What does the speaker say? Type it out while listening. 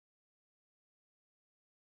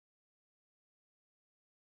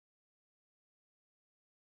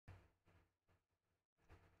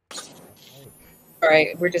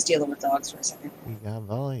Alright, we're just dealing with dogs for a second. We got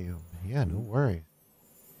volume. Yeah, no worries.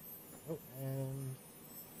 Oh, and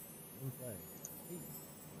inside.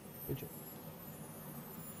 Good job.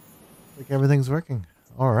 Like everything's working.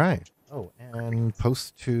 All right. Oh, and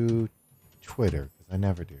post to Twitter, because I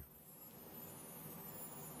never do.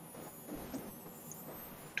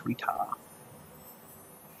 Twitter.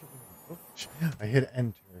 I hit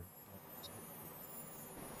enter.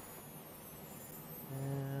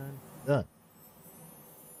 And done.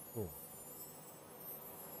 Cool.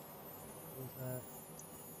 What was that?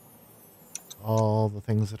 All the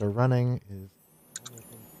things that are running is all the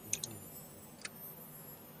things we do.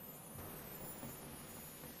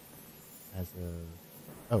 As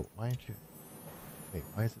a... Oh, why aren't you... Wait,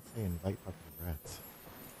 why does it say invite popular rats?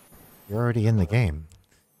 You're already in the game.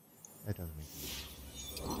 That doesn't make sense.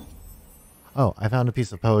 Oh, I found a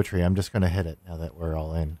piece of poetry. I'm just going to hit it now that we're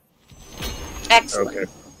all in. Excellent. Okay.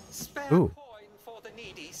 Spare Ooh. coin for the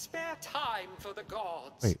needy, spare time for the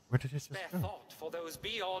gods. Wait, where did it just Spare go? thought for those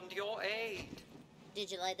beyond your aid.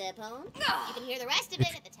 Did you like that poem? You can hear the rest of it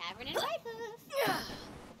at the tavern in Whitehoof.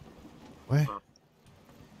 What?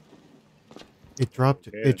 It dropped.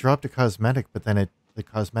 Yeah. It dropped a cosmetic, but then the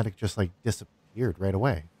cosmetic just like disappeared right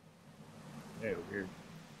away. Yeah, weird.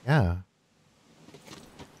 Yeah.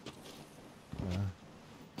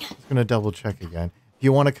 Just gonna double check again. If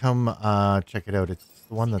you want to come check it out, it's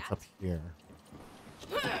the one that's up here.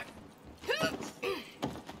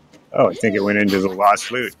 Oh, I think it went into the lost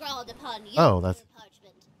flute. Oh, that's-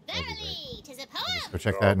 parchment. that'd be Verily, 'tis a Let's poem. go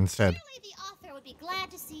check that instead. Surely the author would be glad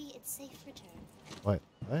to see its safe return. What?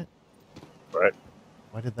 What? But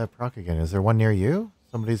Why did that proc again? Is there one near you?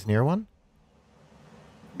 Somebody's near one?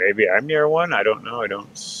 maybe I'm near one. I don't know. I don't.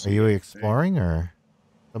 Are see you anything. exploring or?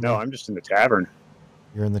 No, I'm just in the tavern.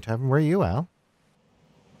 You're in the tavern. Where are you, Al?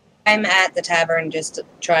 I'm at the tavern just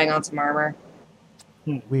trying on some armor.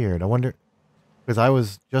 Weird. I wonder, because I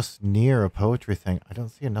was just near a poetry thing. I don't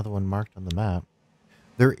see another one marked on the map.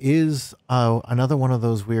 There is another one of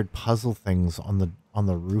those weird puzzle things on the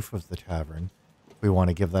roof of the tavern. We want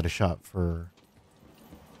to give that a shot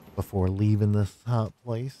before leaving this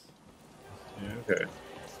place. Yeah, okay.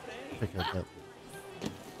 Check out that.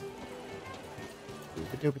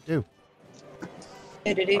 Doop-a-doop-a-doo.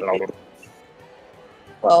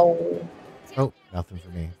 Well, Oh, nothing for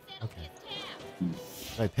me. Okay.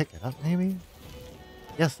 Did I pick it up, maybe?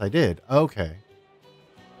 Yes, I did. Okay.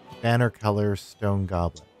 Banner color stone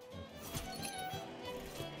goblet.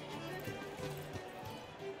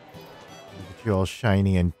 Look at you all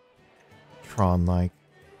shiny and Tron-like.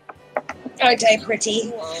 aren't I pretty?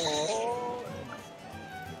 Water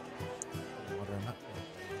and hot water.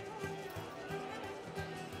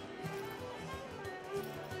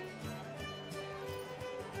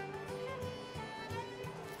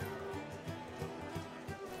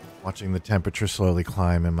 Watching the temperature slowly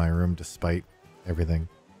climb in my room despite everything.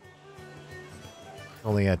 It's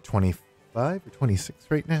only at 25 or 26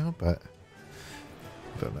 right now, but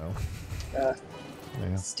I don't know. Yeah.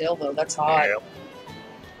 Still, though, that's hot. Yeah.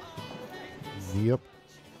 Yep.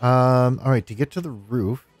 All right, to get to the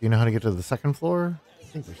roof, do you know how to get to the second floor? I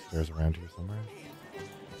think there's stairs around here somewhere.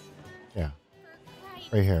 Yeah,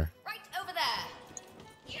 right here. Right over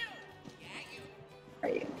there. Are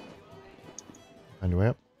you? Find your way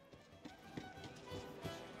up.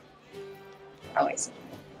 Oh, I see.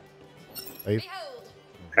 Ive. Behold.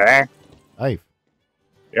 Hey, Ive.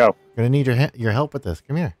 yo, Gonna need your help with this.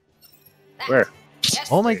 Come here. where?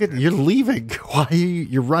 Oh my goodness, you're leaving. Why are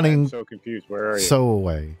you're I'm running so confused. Where are you? so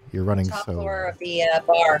away? You're running Top so floor away. of the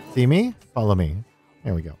bar. See me? Follow me.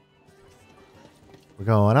 There we go. We're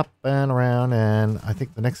going up and around, and I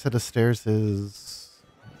think the next set of stairs is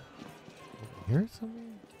over here somewhere?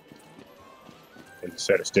 There's a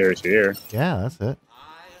set of stairs here. Yeah, that's it.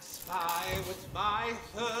 I spy with my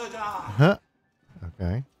third eye. Huh.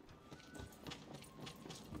 Okay.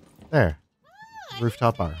 There.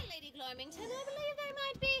 Rooftop bar. Lady Glormington, I believe there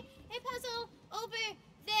might be a puzzle over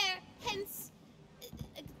there. Hence, do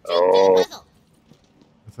Oh. the puzzle.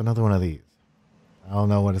 That's another one of these. I don't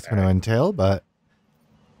know what it's going to entail, but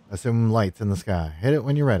assume lights in the sky. Hit it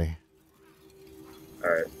when you're ready. All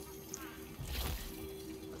right.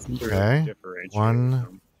 Okay.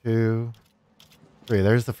 1, 2, 3.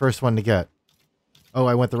 There's the first one to get. Oh,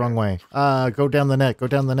 I went the wrong way. Go down the net. Go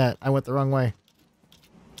down the net. I went the wrong way.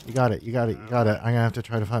 You got it. You got it. You got it. I'm going to have to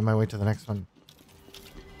try to find my way to the next one.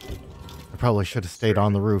 I probably should have stayed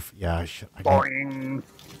on the roof. Yeah, I should. Boing.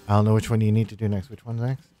 I don't know which one you need to do next. Which one's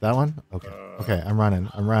next? That one? Okay. Okay, I'm running.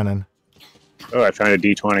 I'm running. Oh, I found a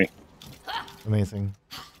D20. Amazing.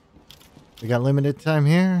 We got limited time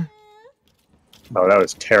here. Oh, that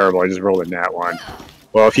was terrible. I just rolled a nat one.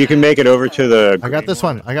 Well, if you can make it over to the... I got this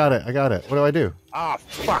one. I got it. I got it. What do I do? Ah,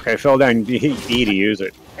 fuck. I fell down E to use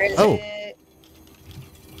it. Where is Oh. it?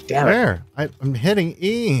 Damn it. Where? I'm hitting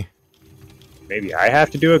E. Maybe I have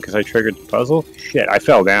to do it because I triggered the puzzle? Shit, I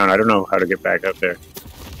fell down. I don't know how to get back up there.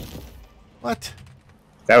 What?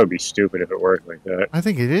 That would be stupid if it worked like that. I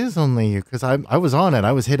think it is only you because I was on it.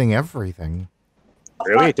 I was hitting everything.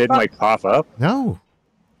 Really? It didn't, like, pop up? No.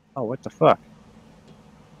 Oh, what the fuck?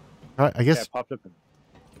 I Yeah, guess. it popped up.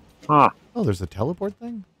 Huh. Oh, there's a teleport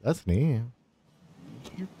thing? That's neat.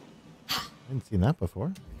 I hadn't seen that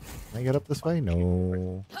before. Can I get up this way?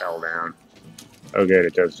 No. Fell down. Oh, good.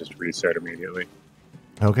 It does just reset immediately.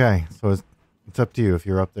 Okay, so it's up to you if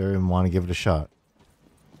you're up there and want to give it a shot.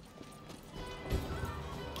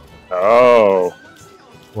 Oh.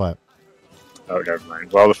 What? Oh, never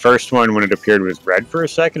mind. Well, the first one, when it appeared, was red for a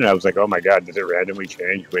second. And I was like, oh my god, does it randomly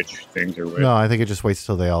change which things are which? No, I think it just waits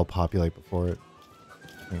till they all populate before it.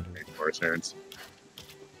 Makes more sense.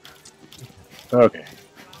 Okay.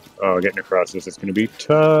 Oh, getting across this is going to be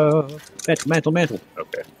tough. Mantle.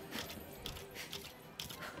 Okay.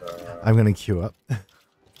 I'm going to queue up.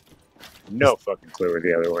 No fucking clue where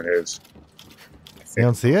the other one is. You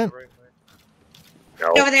don't see it? No.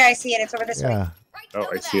 Over there, I see it. It's over this way. Yeah, Oh,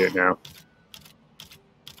 I see it now.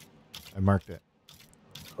 I marked it.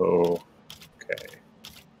 Oh, okay.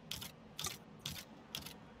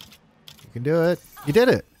 You can do it. You did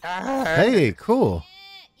it. Hey, cool.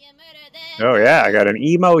 You murdered them. Oh yeah, I got an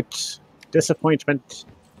emote. Disappointment.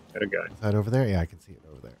 Got a gun. Is that over there? Yeah, I can see it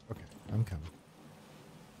over there. Okay, I'm coming.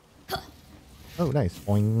 Oh, nice.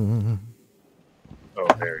 Boing. Oh,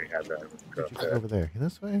 there you have that. Go Get there. over there.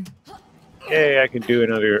 This way? Yay, I can do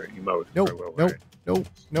another emote. Nope, Or will nope, I? nope,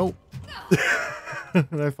 nope.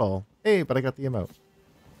 And I fall. Hey, but I got the emote.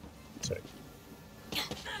 So,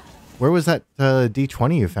 Where was that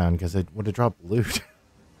D20 you found? Because it would have dropped loot.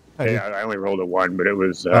 hey, I only rolled a 1, but it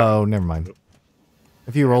was Oh, never mind.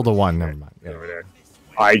 If you rolled a 1, never mind. Yeah. over there.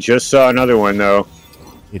 I just saw another one though.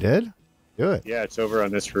 You did? Do it. Yeah, it's over on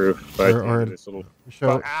this roof, but Or this little.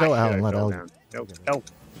 Show shit, Al I and let fell Al. down. Nope.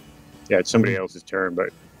 Yeah, it's somebody else's turn, but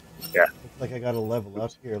yeah. Looks like I got to level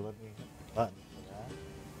up here. Let me hit the button for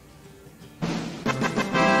that.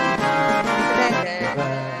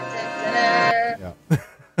 Yeah.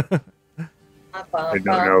 I don't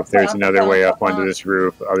know if there's another way up onto this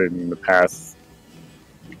roof other than the path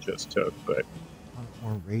we just took, but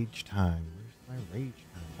More rage time. Where's my rage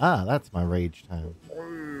time? Ah, that's my rage time.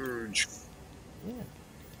 Yeah.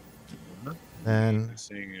 Then not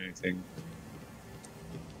seeing anything.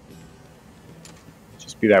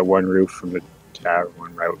 Just be that one roof from the tab,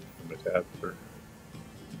 one route from the tab. For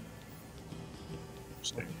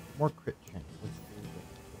more crit chance. Let's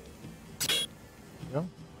do this. Go.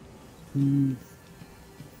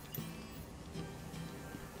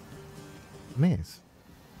 Maze.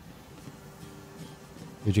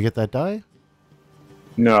 Did you get that die?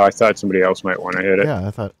 No, I thought somebody else might want to hit it. Yeah,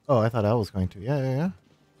 I thought. Oh, I thought I was going to. Yeah.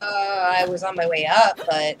 I was on my way up,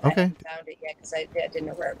 but I Okay. haven't found it yet because I didn't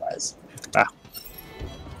know where it was. I'm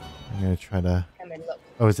gonna try to. Come and look.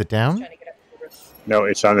 Oh, is it down? Trying to get up to the roof. No,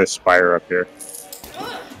 it's on this spire up here.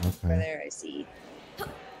 Over Okay. there, I see.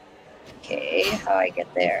 Okay, how I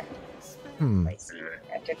get there? I see.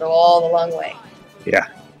 I have to go all the long way. Yeah.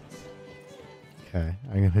 Okay.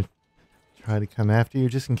 I'm gonna try to come after you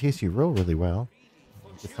just in case you roll really well.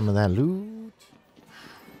 Get some of that loot.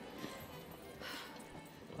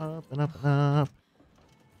 Up and up and up.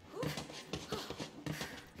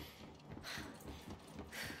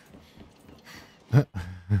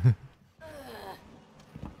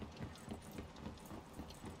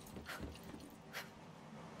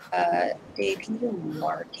 Dave, can you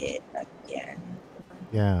mark it again?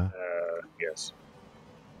 Yeah. Yes.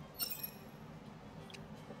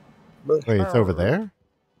 Wait, it's over there?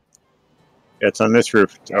 Yeah, it's on this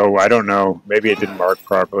roof. Oh, I don't know. Maybe it didn't mark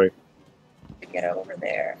properly. To get over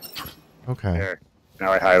there. Okay. There.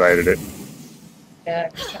 Now I highlighted it. Yeah,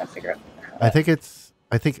 I'm just trying to figure out. I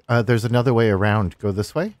think there's another way around. Go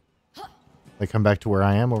this way. Like come back to where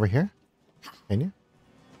I am over here. Can you?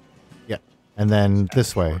 Yeah. And then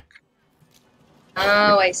this way.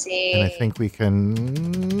 Oh, I see. And I think we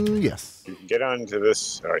can. Yes. You can get onto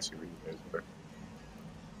this. Oh, I see where you guys are.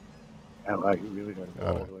 Oh, wow, you really got to go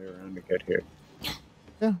all the way around to get here.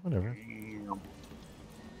 Yeah, whatever. Oh,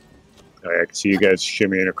 yeah, I can see you guys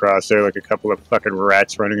shimmying across there like a couple of fucking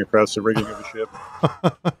rats running across the rigging of a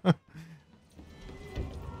ship.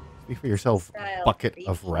 Speak for yourself, Style, bucket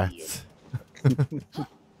of baby. rats.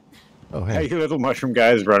 Oh, Hey, hey. you little mushroom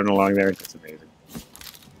guys running along there. That's amazing.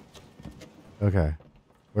 Okay.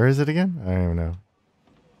 Where is it again? I don't even know.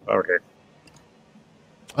 Okay.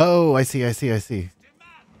 Oh, I see. I see. I see.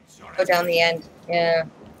 Go down the end. Yeah.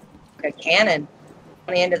 A cannon.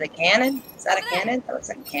 On the end of the cannon? Is that a cannon? That looks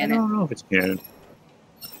like a I cannon. don't know if it's cannon.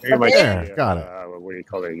 Maybe it might There, be, got it. what do you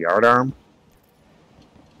call it? A yard arm?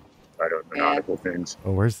 I don't know. Yeah. Nautical things.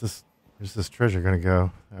 Oh, where's this treasure gonna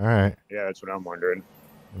go? All right, Yeah, that's what I'm wondering.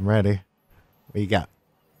 I'm ready. What you got?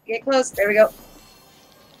 Get close. There we go.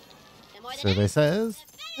 No more than Survey that. says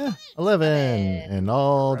 11 and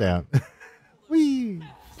all down. Whee!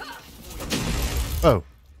 Oh,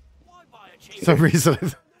 for some reason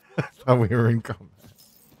I thought we were in combat.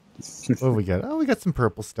 What do we got? Oh, we got some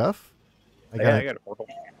purple stuff. I I got a portal.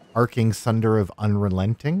 Arcing Sunder of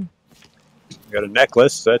Unrelenting. Got a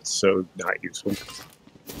necklace. That's so not useful.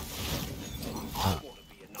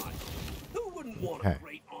 Who wouldn't want Okay. a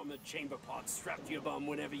great armored chamber pod strapped to your bum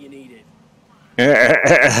whenever you need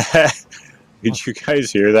it? Did you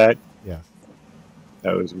guys hear that? Yes.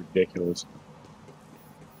 That was ridiculous.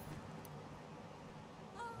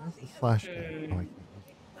 Where's the flashlight? Oh, I can't use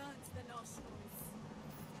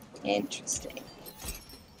Interesting.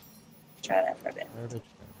 Try that for a bit. it. Garbage,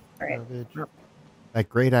 All right. garbage. That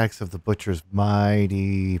great axe of the butcher's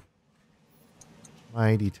mighty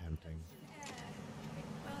tempting.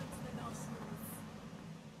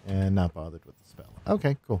 And not bothered with the spell.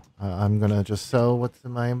 Okay, cool. I'm gonna just sell what's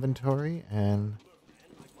in my inventory, and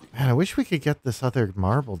man, I wish we could get this other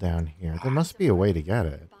marble down here. There must be a way to get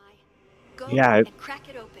it. Go Yeah, and crack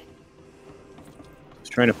it open. I was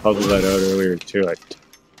trying to puzzle that out earlier too.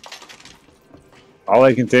 All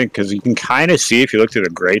I can think, because you can kind of see if you look through the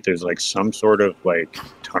grate, there's like some sort of like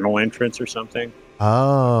tunnel entrance or something,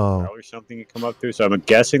 Oh, or something you come up through. So I'm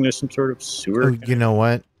guessing there's some sort of sewer. oh, you know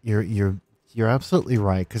what? You're absolutely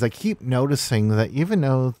right, because I keep noticing that even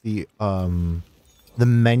though the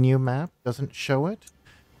menu map doesn't show it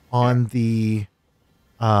on the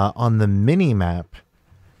mini map,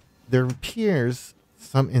 there appears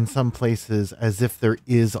in some places as if there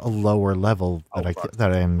is a lower level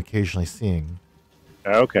that I am occasionally seeing.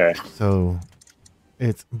 Okay. So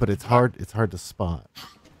it's hard to spot.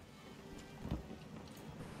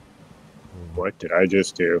 What did I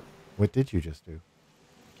just do? What did you just do?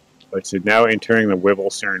 It's now entering the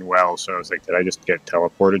Wibblestern well. So I was like, did I just get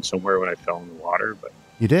teleported somewhere when I fell in the water? But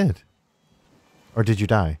You did. Or did you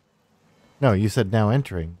die? No, you said now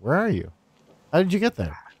entering. Where are you? How did you get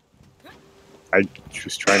there? I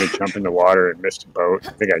was trying to jump in the water and missed a boat.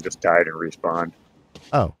 I think I just died and respawned.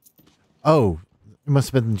 Oh, it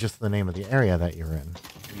must have been just the name of the area that you're in.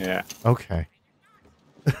 Yeah. Okay.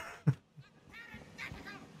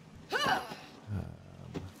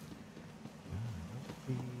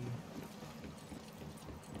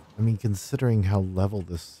 I mean, considering how level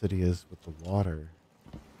this city is with the water.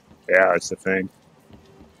 Yeah, that's the thing.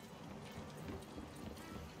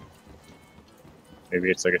 Maybe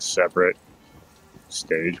it's like a separate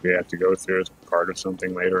stage we have to go through as part of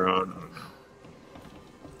something later on.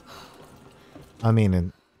 I mean,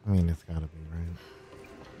 it's got to be right.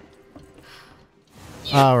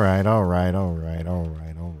 All right. Are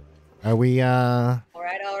we? All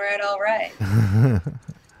right.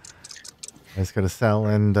 I just gotta sell,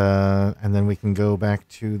 and then we can go back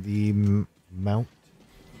to the Mount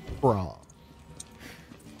Bra.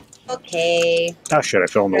 Okay. Oh shit, I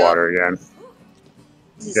fell in the water again.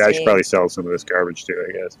 Yeah, I should probably sell some of this garbage too,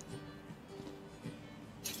 I guess.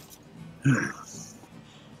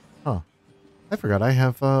 Huh. I forgot I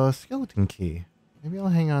have a skeleton key. Maybe I'll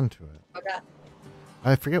hang on to it. Okay.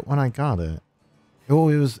 I forget when I got it. Oh,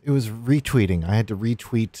 it was retweeting. I had to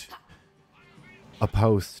retweet a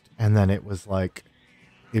post, and then it was like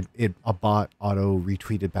a bot auto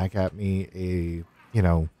retweeted back at me a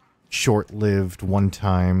short-lived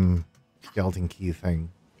one-time skeleton key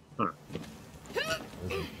thing. Huh.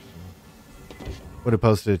 Would have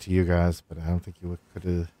posted it to you guys, but I don't think you could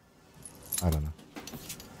have. I don't know.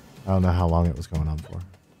 I don't know how long it was going on for.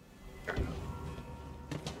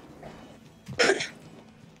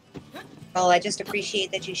 Well, I just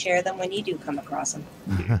appreciate that you share them when you do come across them.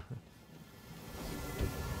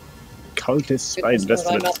 Cultists by Goodness knows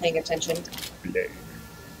I'm investment. not paying attention.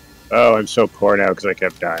 Oh, I'm so poor now because I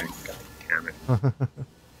kept dying. God damn it.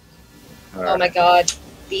 Oh my god.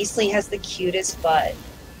 Beastly has the cutest butt.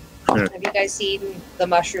 Yeah. Have you guys seen the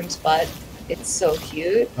mushroom's butt? It's so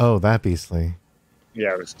cute. Oh, that beastly.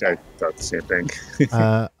 Yeah, I thought the same thing.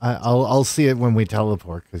 I'll see it when we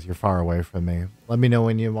teleport because you're far away from me. Let me know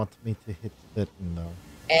when you want me to hit it. No.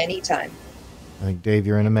 Anytime. I think Dave,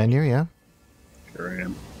 you're in a menu, yeah. Sure I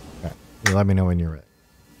am. Okay. You let me know when you're ready.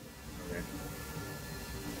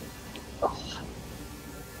 Okay.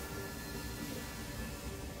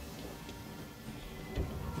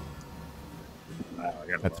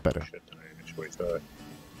 got That's more better. shit than I initially thought.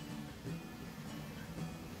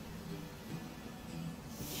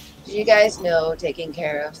 Do you guys know taking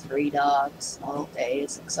care of 3 dogs all day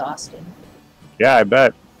is exhausting? Yeah, I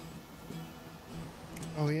bet.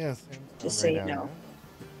 Oh yeah, Just so you know.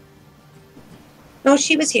 No,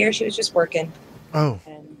 she was here. She was just working. Oh,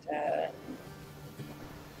 And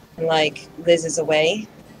like Liz is away.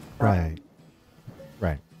 right.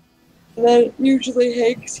 Right. And then usually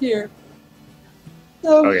Hank's here.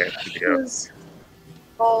 So Oh, yeah, good to go. it was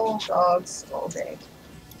all dogs all day.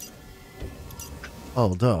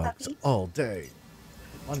 All dogs, Puppies. all day.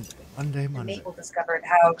 Monday, Monday, And Monday. Maple discovered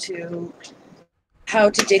how to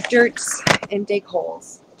dig dirts and dig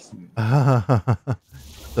holes.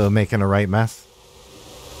 So making a right mess.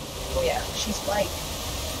 Oh yeah, she's white.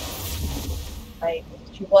 Like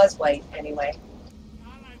she was white anyway.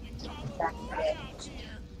 Back in the day.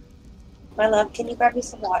 My love, can you grab me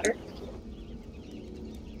some water?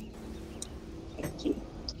 Thank you.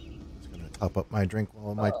 Just gonna top up my drink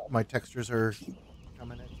while my textures are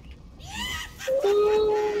coming in.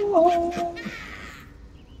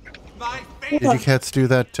 My Did you cats do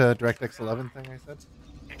that DirectX 11 thing I said?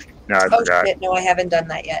 No, I Oh forgot. shit, no, I haven't done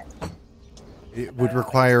that yet. It would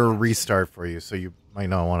require a restart for you, so you might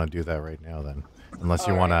not want to do that right now then. Unless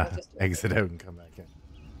you All want right, to we'll just do it. exit out and come back in.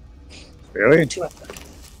 Really? 2 of them.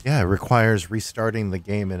 Yeah, it requires restarting the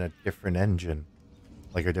game in a different engine.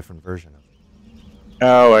 Like a different version of it.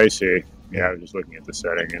 Oh, I see. Yeah, I was just looking at the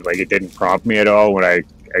setting, and like it didn't prompt me at all when I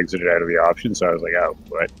exited out of the option, so I was like, oh,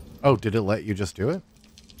 what? Oh, did it let you just do it?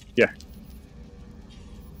 Yeah.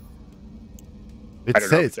 It I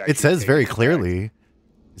don't know if says it's actually it says very taking clearly.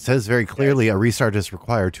 It says very clearly a restart is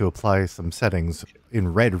required to apply some settings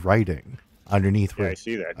in red writing underneath Yeah, where. I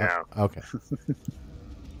see that Oh, now. okay.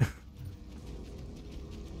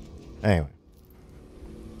 Anyway.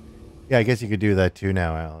 Yeah, I guess you could do that too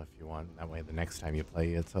now, Al, if you want. That way, the next time you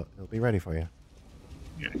play, it'll be ready for you.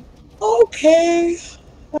 Okay.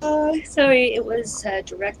 Sorry, it was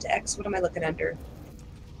DirectX. What am I looking under?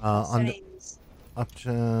 On the Settings.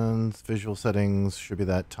 options, visual settings should be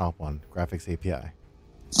that top one, graphics API.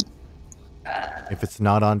 If it's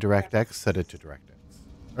not on DirectX, set it to DirectX.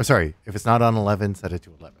 Or sorry, if it's not on 11, set it to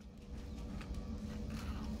 11.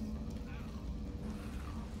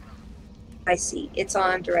 I see. It's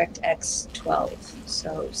on DirectX 12,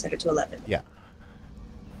 so set it to 11. Yeah,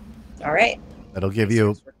 All right. that'll give you.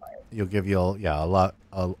 Research required. You'll give you a lot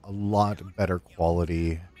better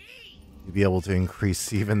quality. You'll be able to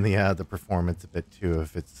increase even the performance a bit too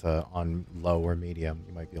if it's on low or medium.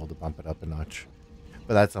 You might be able to bump it up a notch,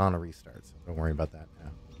 but that's on a restart, so don't worry about that now.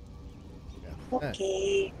 Yeah.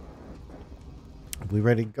 Okay. Are we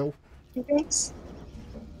ready to go? Thanks.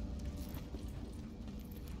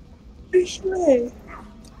 Which way?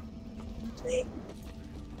 Wait.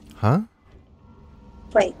 Huh?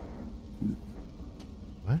 Wait.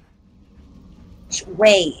 What? Which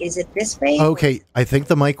way? Is it this way? Okay, I think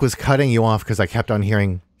the mic was cutting you off because I kept on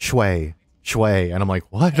hearing shway, shway, and I'm like,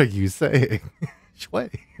 what are you saying? Shway.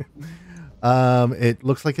 It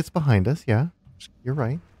looks like it's behind us. Yeah, you're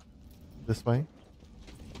right. This way.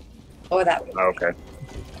 Oh, that way. Okay.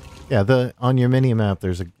 Yeah, on your mini map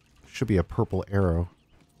should be a purple arrow,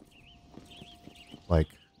 like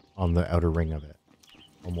on the outer ring of it,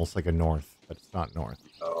 almost like a north, but it's not north.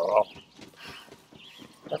 Oh.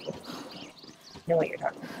 Okay. Know what you're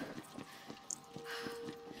talking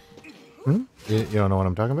about. Hmm? You don't know what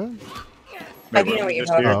I'm talking about? I do know what you're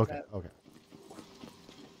talking Oh, about. okay, okay.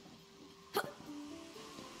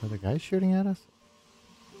 Are the guys shooting at us?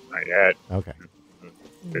 Not yet. Okay.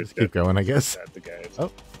 There's Just keep going, I guess. the guys.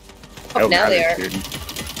 Oh. Oh, now they are. shooting.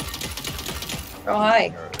 Oh, hi.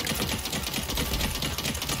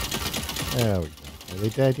 There we go. Are they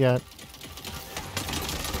dead yet?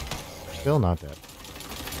 Still not dead.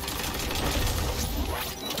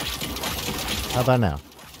 How about now?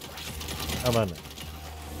 How about now?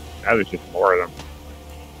 Now there's just more of them.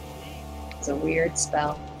 It's a weird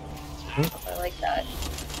spell. Hmm? I like that.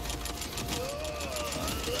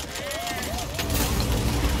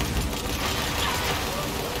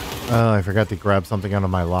 Oh, I forgot to grab something out of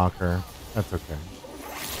my locker. That's okay.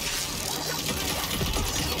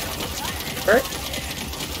 Bert?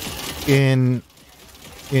 In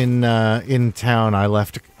town, I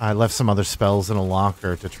left some other spells in a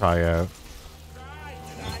locker to try out.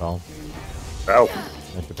 That's all. Oh.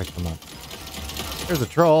 I have to pick them up. There's a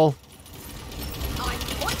troll.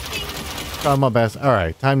 Try my best. All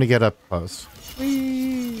right, time to get up close.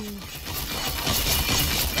 Whee!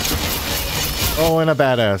 Oh, and a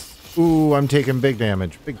badass. Ooh, I'm taking big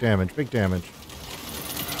damage. Big damage. Big damage.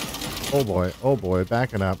 Oh boy. Oh boy.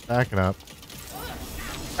 Backing up. Backing up.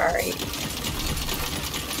 Alright.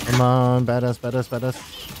 Come on, badass, badass, badass.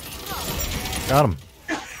 Got him.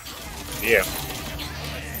 Yeah.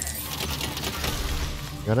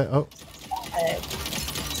 Got it? Oh, Uh,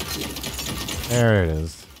 there it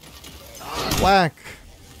is. Whack.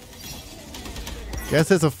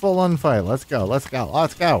 Guess it's a full-on fight. Let's go, let's go,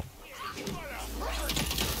 let's go.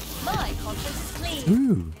 My conscience is clean.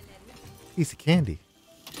 Ooh, piece of candy.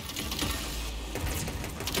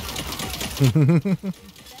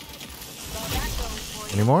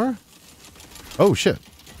 Any more? Oh shit!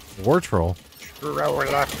 War troll. It's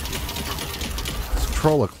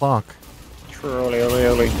troll o'clock.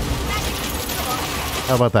 Trolley.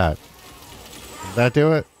 How about that? Did that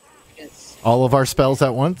do it? just, All of our spells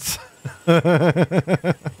at once?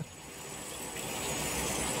 That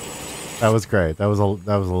was great. That was a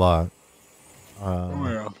lot.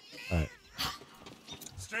 Alright.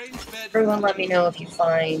 Strange bed. everyone let me know if you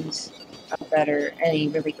find any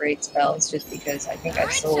really great spells, just because I think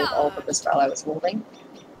I've sold all but the spell I was holding.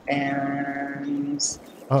 And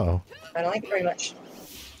Uh-oh. I don't like it very much.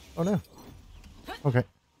 Oh no. Okay.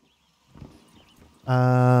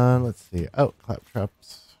 Let's see. Oh,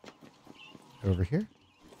 claptraps. Over here.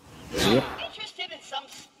 Yep. Interested in some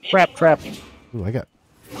Trap. Ooh, I got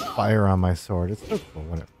fire on my sword. It's so cool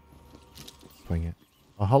when it swing it.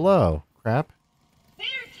 Oh, hello, crap. Fair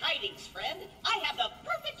tidings, friend. I have the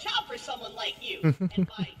perfect job for someone like you. And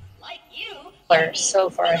by like you, We're so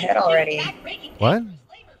far ahead already. What?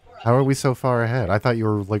 How are we so far ahead? I thought you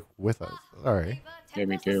were like with us. Sorry. Yeah,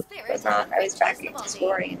 me too. I was not. I was back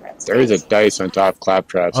exploring. And that's There is a dice on top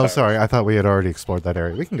Claptrap's Oh, house. sorry. I thought we had already explored that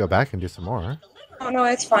area. We can go back and do some more. Oh no,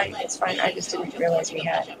 it's fine. It's fine. I just didn't realize we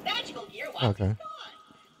had. Okay.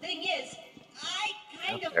 Thing is, I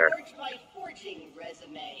kind of There. forged my forging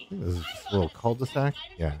resume. This is just a little cul-de-sac.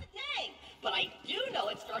 Yeah. But I do know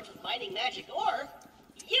it starts with mining magic ore.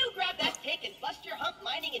 You grab that pick and bust your hump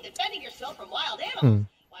mining and defending yourself from wild animals.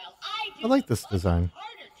 While I I like this design.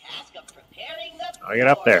 harder task of preparing the I'll get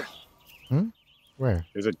up there. Where?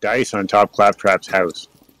 There's a dice on top Claptrap's house.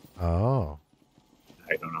 Oh.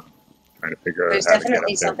 I don't know. Trying to figure out There's how to get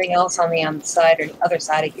definitely up there. something else on the side or other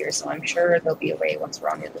side of here, so I'm sure there'll be a way once we're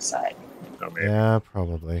on the other side. Oh, maybe. Yeah,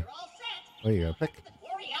 probably. You're all set. What do you got? Pick. The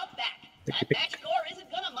quarry out back. Picky, That pick. magic ore isn't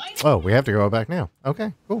gonna mine Oh, we have to go back now.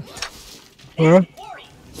 Okay, cool. the quarry.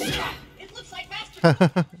 It looks like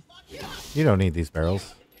Master You don't need these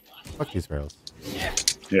barrels. Fuck these barrels.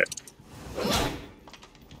 Yeah.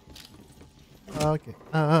 Okay.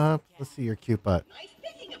 Let's see your cute butt. Nice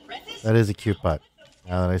picking, apprentice. That is a cute butt.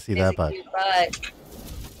 Now that I see that butt. But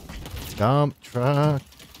Dump truck.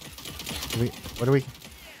 What do we?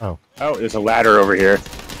 Oh, Oh, there's a ladder over here.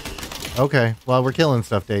 okay. Well, we're killing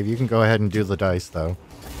stuff, Dave. You can go ahead and do the dice, though.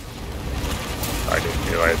 I didn't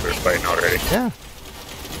realize we were fighting already. Yeah.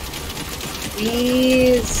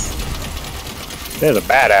 these. There's a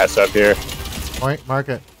badass up here. Point. Mark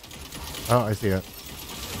it. Oh, I see it.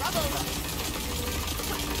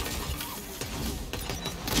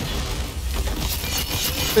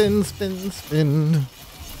 Spin, spin, spin.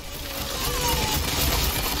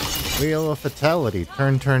 Wheel of fatality.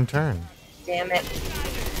 Turn, turn, turn. Damn it.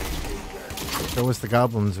 Show us the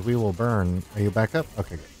goblins we will burn. Are you back up?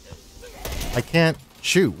 Okay, good. I can't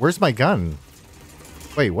shoot. Where's my gun?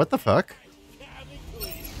 Wait, what the fuck?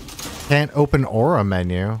 Can't open aura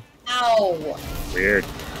menu. Ow. Weird.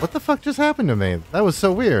 What the fuck just happened to me? That was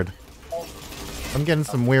so weird. I'm getting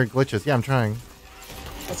some weird glitches. Yeah, I'm trying.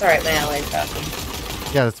 That's alright, my ally's talking.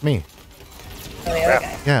 Yeah, that's me. Oh, the other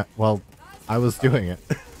guy. Yeah, well, I was doing it.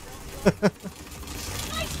 Nice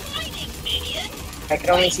findings, minion. I could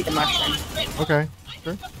only see the mushroom. Okay,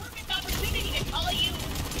 sure. The perfect opportunity to call you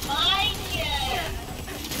mine.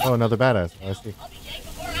 Oh, another badass. Oh, I see. I'll be dead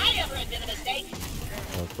before I ever admit a mistake.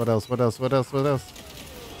 What else? What else? What else? What else?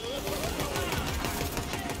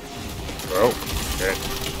 Oh, okay.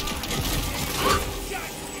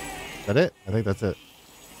 Is that it? I think that's it.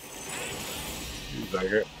 Seems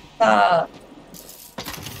like it. A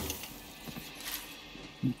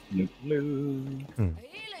healing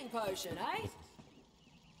potion, eh?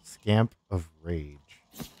 Scamp of Rage.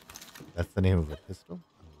 That's the name of a pistol?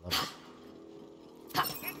 I love it.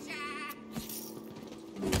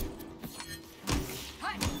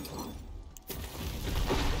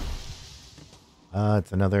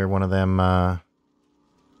 It's another one of them,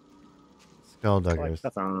 skullduggers.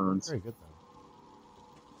 Collectathons. Very good, though.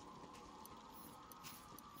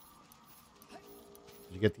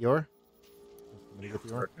 Did you get the ore? Somebody get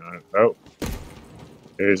the ore? Working on it. Oh.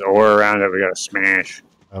 There's ore around that we gotta smash.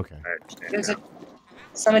 Okay. Alright, stand There's down.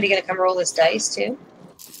 somebody gonna come roll this dice too?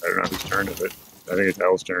 I don't know whose turn is it. I think it's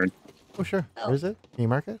Elle's turn. Oh, sure. Oh. Where is it? Can you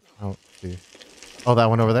mark it? Oh, let's see. Oh, that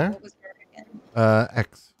one over there? What was there again?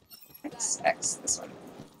 X. X, this one.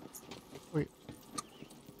 Wait.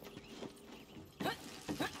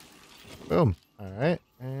 Boom. All right.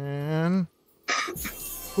 And...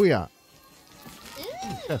 Booyah.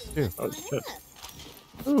 Yes, too. Oh, shit.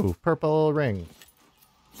 Ooh, purple ring.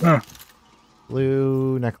 Huh.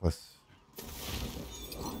 Blue necklace.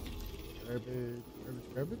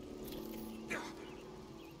 Garbage.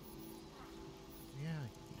 Yeah.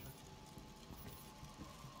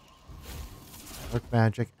 Dark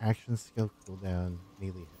magic, action skill cooldown,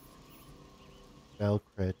 melee hit. Spell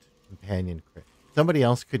crit, companion crit. Somebody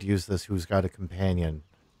else could use this who's got a companion.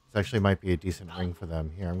 This actually might be a decent ring for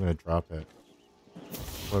them. Here, I'm going to drop it.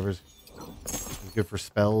 Whoever's good for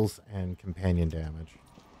spells and companion damage.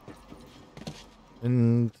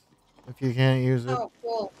 And if you can't use it, Oh,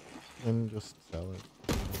 cool. then just sell it.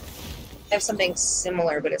 I have something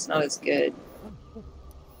similar, but it's not as good.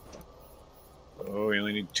 Oh, we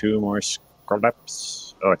only need 2 more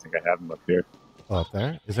scraps. Oh, I think I have them up here. Oh, up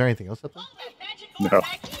there? Is there anything else up there? Pull that magic No. orb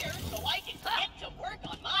back here so I can get to work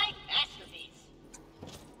on my masterpiece.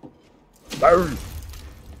 Burn!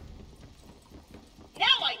 Now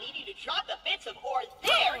I need you to drop the bits of ore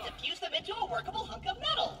there to fuse them into a workable hunk of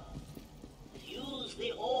metal. Fuse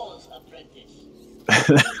the ores, apprentice.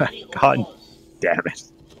 Fuse the God ores. damn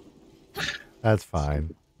it. That's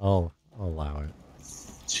fine. I'll allow it.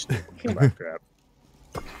 Crap.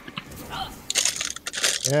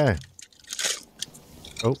 Yeah.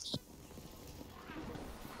 Oh.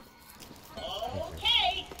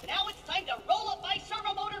 Okay, now it's time to roll up my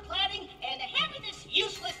servo motor cladding and hammer this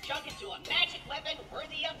useless junk into a magic weapon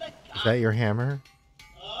worthy of the Is gods. that your hammer?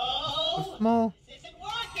 Oh, Small. this isn't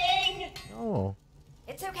working. Oh.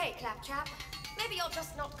 It's okay, Claptrap. Maybe you're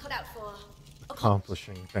just not cut out for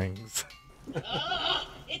Accomplishing things.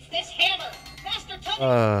 It's this hammer, Master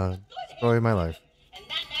Tubby. Destroy my life. And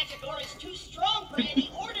that magic ore is too strong for any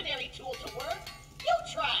ordinary tool to work. You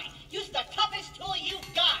try. Use the toughest tool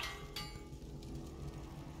you've got.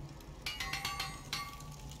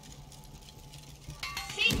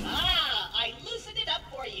 See? I loosened it up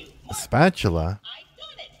for you. A spatula? I've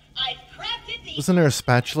done it. I've crafted the... Wasn't there a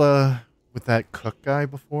spatula with that cook guy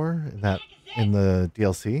before in the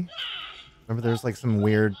DLC? Remember there's like some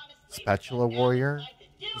weird spatula warrior?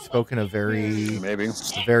 He spoke in a very Maybe.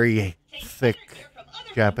 thick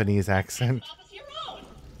Japanese accent. It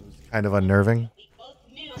was kind of unnerving.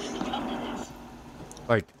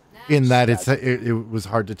 Like in that it was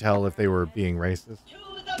hard to tell if they were being racist.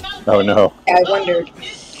 Oh no. I wondered.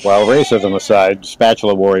 Well, racism aside,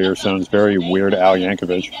 Spatula Warrior sounds very Weird Al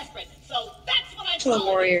Yankovic. Spatula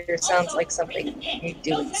warrior sounds like something you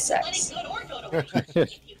do in sex.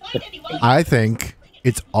 I think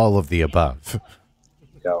it's all of the above.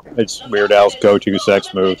 No, it's Weird Al's go-to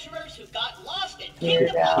sex move.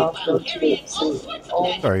 Weird Al, go to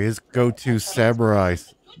oh, Sorry, his go-to samurai.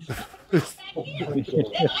 I'm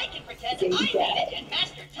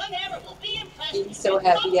so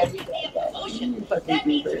happy I did that. Puppy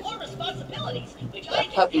Beaver. That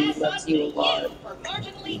puppy loves you a lot.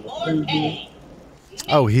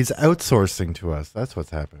 Oh, he's outsourcing to us. That's what's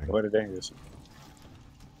happening. What a dingus.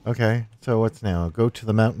 Okay, so what's now? Go to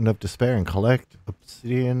the Mountain of Despair and collect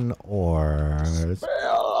obsidian ores.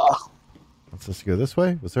 Let's just go this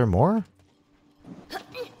way. Was there more?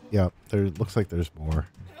 Yeah, there looks like there's more.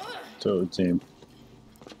 So it would seem.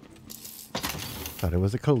 Thought it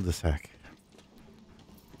was a cul-de-sac.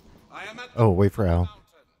 I am at Oh, wait for Al.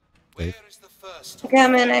 Where Wait. is the first?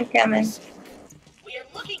 I'm coming. We're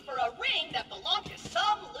looking for a ring that belonged to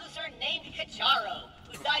some loser named Kacharo,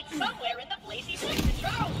 who died somewhere in the Blazy Woods.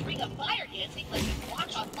 Kacharo's ring of fire dancing like a block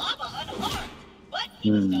of lava unharmed, but he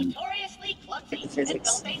was notoriously clumsy and fell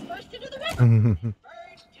face first into the river. Burned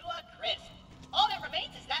to a crisp. All that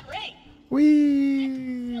remains is that ring.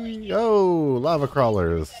 Whee! Oh, lava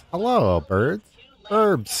crawlers. Hello, birds.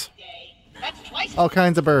 Burbs. That's twice All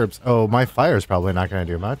kinds of burbs. Oh, my fire's probably not going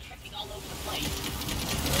to do much. all over the place.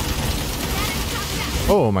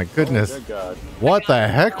 Oh, my goodness. Good God. What the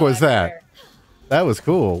heck was that? That was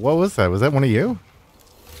cool. What was that? Was that one of you?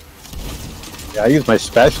 Yeah, I used my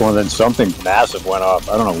special and then something massive went off.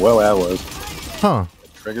 I don't know what that was. Huh.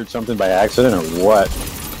 Triggered something by accident or what?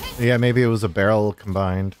 Yeah, maybe it was a barrel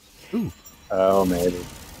combined. Ooh. Oh, maybe.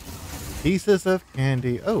 Pieces of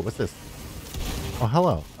candy. Oh, what's this? Oh,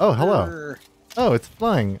 hello. Oh, hello. Oh, it's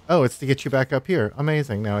flying. Oh, it's to get you back up here.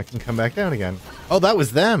 Amazing. Now I can come back down again. Oh, that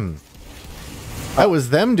was them. That was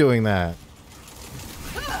them doing that.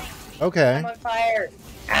 Okay. I'm on fire.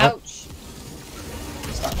 Ouch.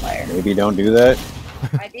 It's on fire. Maybe don't do that.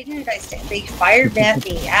 I didn't. They fired at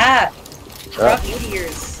me. Ah! Drop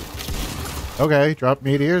meteors. Okay, drop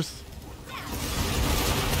meteors.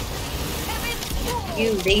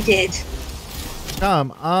 They did.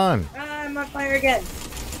 Come on. I'm on fire again.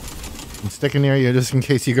 I'm sticking near you just in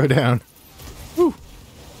case you go down. Whew.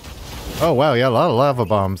 Oh, wow. Yeah, a lot of lava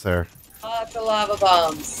bombs there. Lots of lava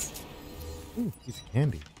bombs. Ooh, piece of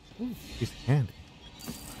candy. Ooh, piece of candy.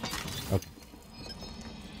 Okay.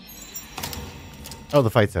 Oh, the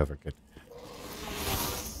fight's over. Good.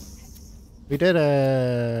 We did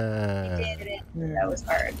it. We did it. That was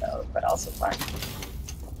hard, though, but also fun.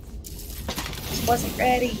 Just wasn't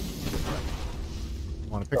ready.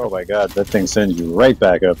 Oh my god, that thing sends you right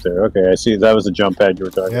back up there. Okay, I see. That was the jump pad you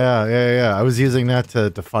were talking about. Yeah. I was using that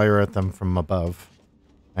to fire at them from above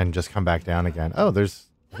and just come back down again. Oh, there's,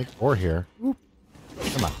 I think, ore here. Oop.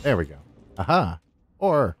 Come on. There we go. Aha.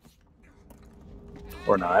 Ore.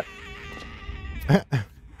 Or not.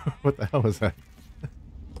 What the hell was that?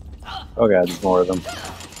 Oh god, there's more of them.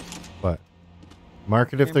 What?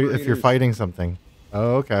 Mark it if you're fighting something.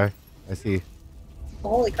 Oh, okay. I see.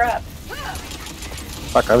 Holy crap.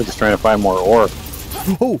 Fuck, I was just trying to find more ore.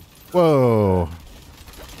 Oh! Whoa!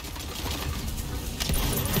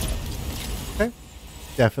 Okay.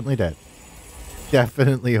 Definitely dead.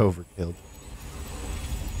 Definitely overkilled.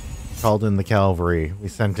 Called in the cavalry. We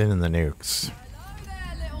sent in the nukes. Hello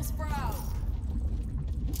there, little sprout.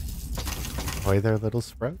 Ahoy there, little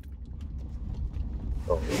sprout.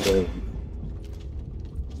 Oh, okay.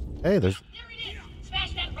 Hey, there's... There it is!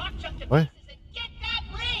 Smash that rock chunk to What? pieces and get that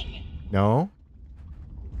ring! No.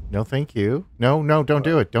 No, thank you. No, don't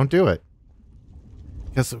do it. Don't do it.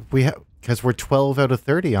 Because we're 12 out of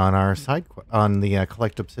 30 on our side on the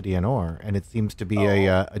collect obsidian ore, and it seems to be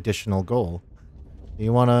a additional goal.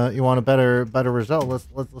 You want a better result?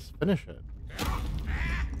 Let's finish it.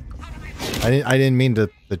 I didn't mean to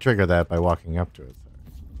trigger that by walking up to it.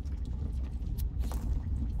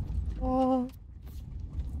 Oh,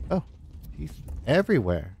 piece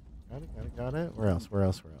everywhere. Got it. Where else?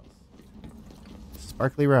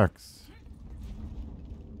 Sparkly rocks.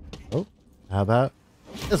 Oh, how about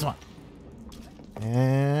this one?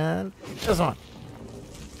 And this one.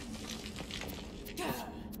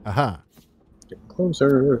 Aha. Get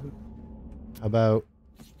closer. How about...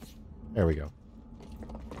 There we go.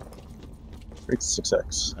 Great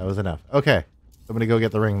success. That was enough. Okay. Somebody go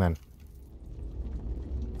get the ring then.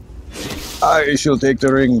 I shall take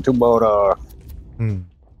the ring tomorrow.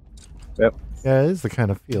 Yep. Yeah, it is the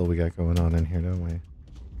kind of feel we got going on in here, don't we?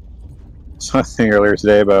 Something earlier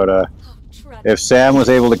today about if Sam was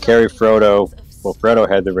able to carry Frodo, well, Frodo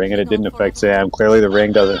had the ring and it didn't affect Sam. Clearly the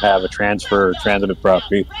ring doesn't have a transfer or transitive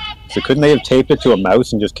property. So couldn't they have taped it to a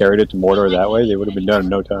mouse and just carried it to Mordor that way? They would have been done in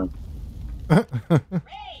no time.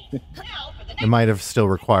 It might have still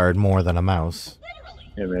required more than a mouse.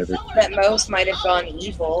 Yeah, maybe. That mouse might have gone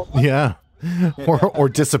evil. Yeah. Or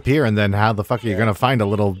disappear, and then how the fuck are you going to find a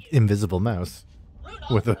little invisible mouse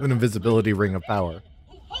with an invisibility ring of power?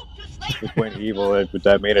 It went evil. Would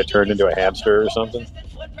that mean it turned into a hamster or something?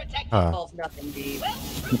 Nothing, dude.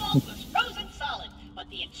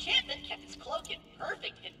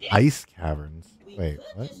 Ice caverns. Wait,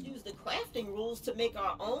 what? Just use the crafting rules to make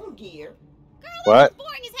our own gear. What?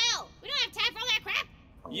 Boring as hell. We don't have time for all that crap.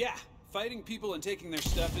 Yeah, fighting people and taking their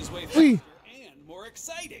stuff is way Whee! faster and more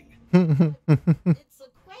exciting. It's a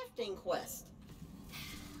crafting quest.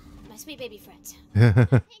 My sweet baby friends.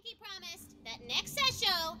 Pinky promised that next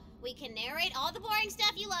show we can narrate all the boring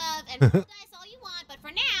stuff you love and roll dice all you want, but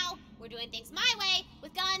for now, we're doing things my way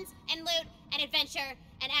with guns and loot and adventure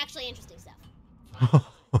and actually interesting stuff.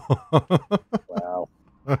 Wow.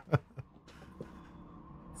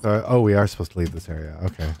 Oh, we are supposed to leave this area.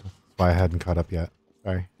 Okay. That's why I hadn't caught up yet.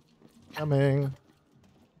 Sorry. Coming.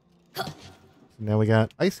 So now we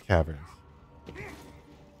got ice caverns.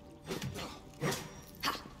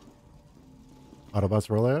 Autobots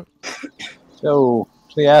roll out. So,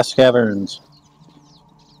 to the ass caverns.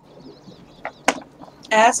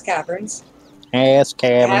 Ass caverns. Ass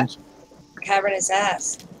caverns. Cavernous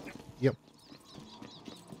ass. Yep.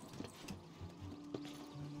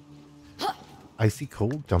 Icy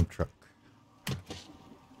cold dump truck.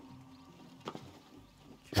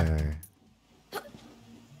 Okay.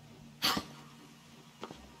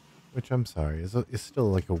 Which I'm sorry is still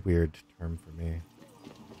like a weird term for me.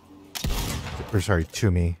 Or sorry,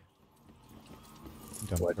 to me.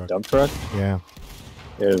 What, dump truck? Yeah.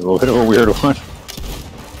 Yeah, it's a little bit of a weird one.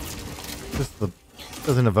 Just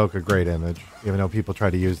doesn't evoke a great image, even though people try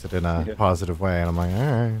to use it in a positive way, and I'm like,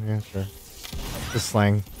 alright, yeah, sure. Just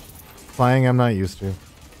slang. Slang I'm not used to.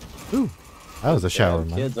 Ooh, that was a shower.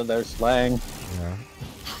 Kids and their slang. Yeah.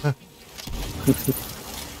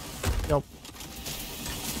 Nope.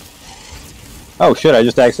 Oh shit, I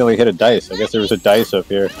just accidentally hit a dice. I guess there was a dice up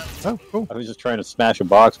here. Oh, cool. I was just trying to smash a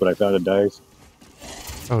box, but I found a dice.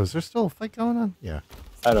 Oh, is there still a fight going on? Yeah.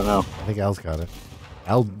 I don't know. I think Al's got it.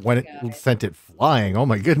 Al sent it flying. Oh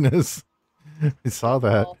my goodness. I saw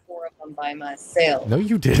that. All 4 of them by myself. No,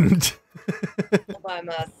 you didn't. All by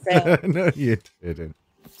myself. No, you didn't.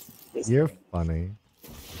 You're funny.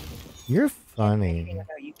 You're funny. Anything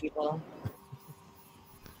about you people.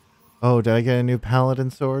 Oh, did I get a new paladin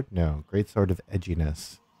sword? No. Great sword of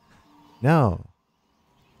edginess. No.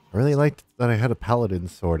 I really liked that I had a paladin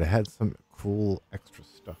sword. It had some cool extra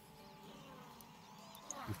stuff.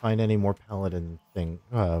 If you find any more paladin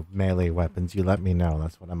melee weapons, you let me know.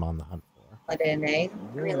 That's what I'm on the hunt for. I didn't, eh?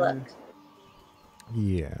 Let me look.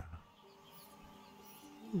 Yeah.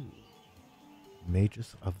 Ooh.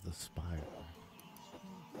 Magus of the Spire.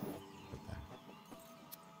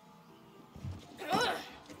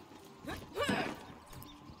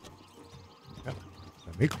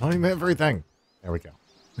 Let me climb everything. There we go.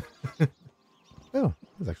 Oh,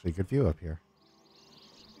 there's actually a good view up here.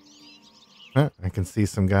 I can see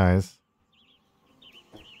some guys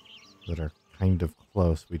that are kind of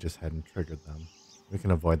close. We just hadn't triggered them. We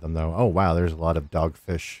can avoid them though. Oh wow, there's a lot of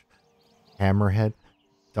dogfish. Hammerhead.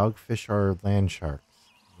 Dogfish are land sharks.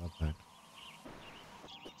 Love that.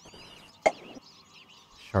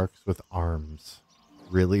 Sharks with arms.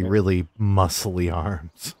 Really, really muscly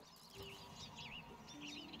arms.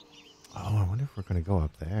 Oh, I wonder if we're going to go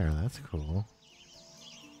up there. That's cool.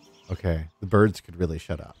 Okay, the birds could really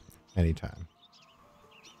shut up anytime.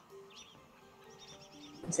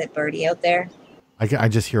 Is it birdie out there? I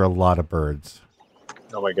just hear a lot of birds.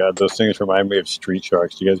 Oh my god, those things remind me of Street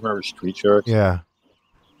Sharks. Do you guys remember Street Sharks? Yeah.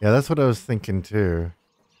 Yeah, that's what I was thinking too.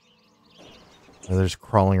 They're just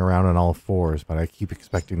crawling around on all fours, but I keep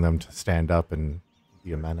expecting them to stand up and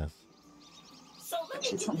be a menace. So let me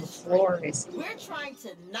She's get on the this floor. straight. We're trying to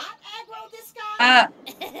not aggro this guy? Ah!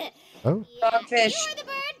 Oh. Dogfish. You heard the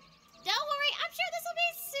bird. Don't worry, I'm sure this will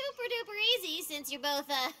be super duper easy since you're both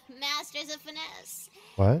masters of finesse.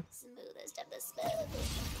 What? Smoothest of the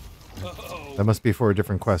smooth. That must be for a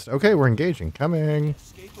different quest. Okay, we're engaging. Coming.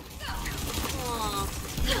 Aw,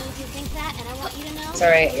 you think that, and I want you to know. It's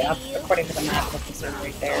alright, yeah, according to the map, that's the sword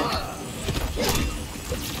right there.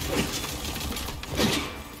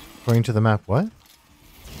 According to the map, what?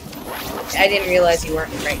 I didn't realize you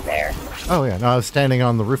weren't right there. Oh yeah, no, I was standing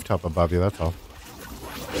on the rooftop above you, that's all.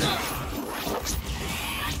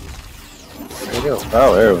 There you go.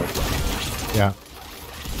 Oh, there we go. Yeah.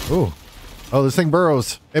 Ooh. Oh, this thing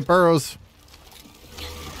burrows. It burrows.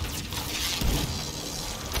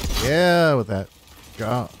 Yeah, with that.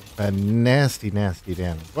 God, that nasty, nasty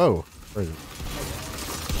damage. Whoa. Where is it?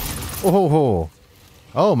 Oh,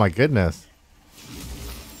 oh my goodness.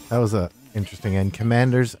 That was a interesting end.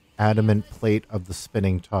 Commander's adamant plate of the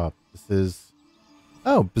spinning top. This is...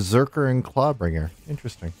 Oh, Berserker and Clawbringer.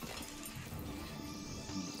 Interesting.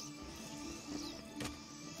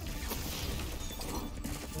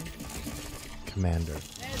 Commander.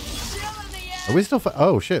 Are we still...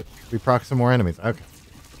 Oh, shit. We proc some more enemies. Okay.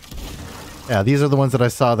 Yeah, these are the ones that I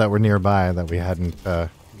saw that were nearby that we hadn't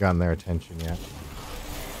gotten their attention yet.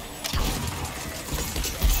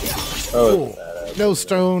 Oh, No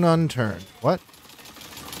stone unturned. What?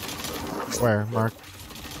 Where, Mark?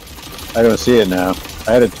 I don't see it now.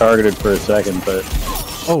 I had it targeted for a second, but...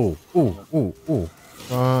 Oh, ooh.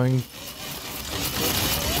 Going.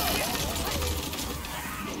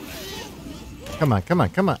 Come on.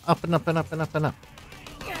 Up and up and up and up and up.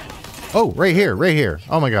 Oh, right here.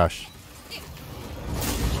 Oh my gosh.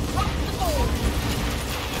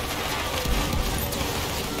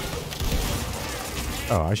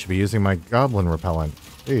 Oh, I should be using my goblin repellent.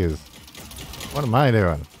 Jeez. What am I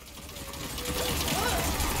doing?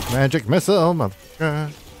 Magic missile,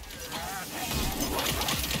 motherfucker.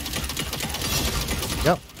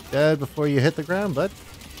 Yep, dead before you hit the ground, bud.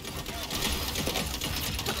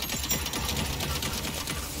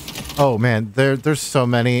 Oh man, there's so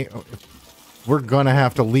many. We're gonna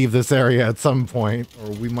have to leave this area at some point,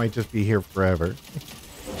 or we might just be here forever.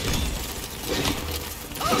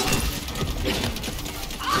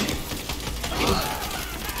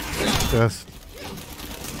 Just.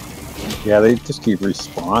 Yeah, they just keep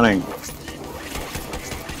respawning.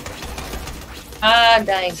 Ah, I'm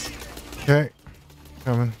dying. Okay.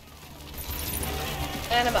 Coming.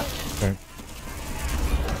 And I'm up. Okay.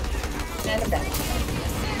 And I'm down.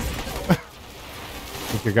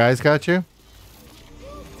 Think your guys got you?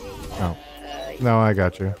 Oh. No, I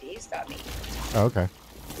got you. He's got me. Oh, okay.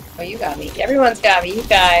 Oh, you got me. Everyone's got me. You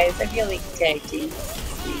guys. I feel like tag team.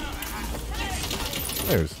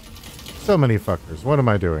 There's so many fuckers. What am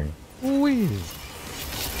I doing? Whee.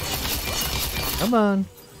 Come on.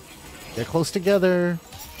 Get close together.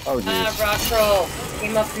 Oh, geez. Rock troll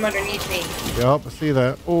came up from underneath me. Yup, I see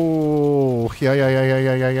that. Oh,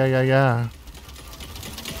 yeah.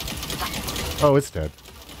 Oh, it's dead.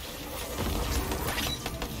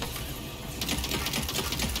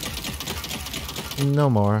 No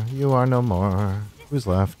more. You are no more. Who's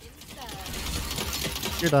left?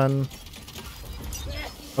 You're done.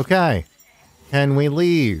 Okay. Can we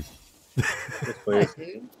leave? Yes, please.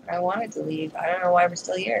 Dude, I wanted to leave. I don't know why we're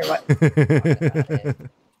still here. What?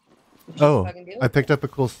 Oh, I picked up a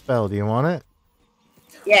cool spell. Do you want it?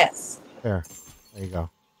 Yes. There. There you go.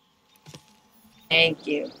 Thank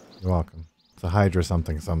you. You're welcome. It's a Hydra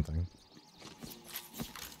something.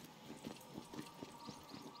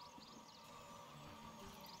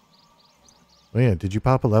 Oh yeah, did you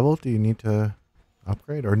pop a level? Do you need to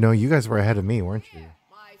upgrade? Or no, you guys were ahead of me, weren't you?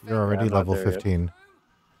 You're already I'm not level there yet. 15.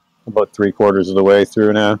 About 3/4 of the way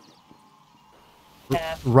through now.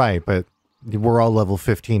 Yeah. Right, but we're all level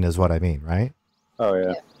 15 is what I mean, right? Oh,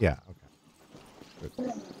 yeah. Yeah, okay.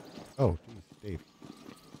 Good. Oh, geez, Dave.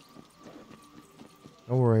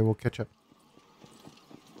 Don't worry, we'll catch up.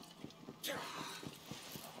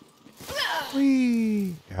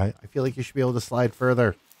 Whee! Yeah, I feel like you should be able to slide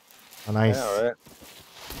further on ice. Yeah, all right.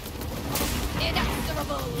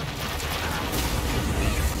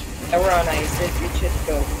 Yeah, we're on ice. It should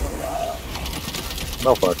go for a while.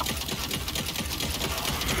 No fuck.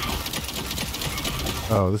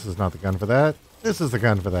 Oh, this is not the gun for that. This is the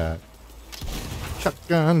gun for that.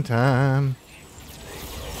 Shotgun time.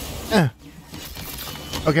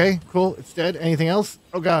 Okay, cool. It's dead. Anything else?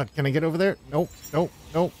 Oh god, can I get over there? Nope.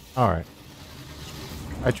 Alright.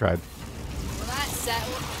 I tried. Well, that's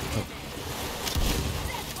settled.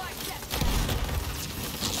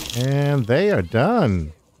 And they are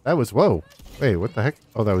done. That was, whoa. Wait, what the heck?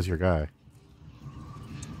 Oh, that was your guy.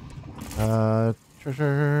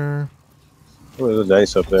 Treasure. Oh, there's a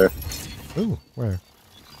dice up there. Ooh, where?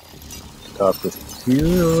 Top this here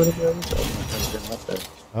or whatever it is. I'm not trying to get him up there.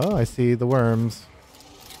 Oh, I see the worms.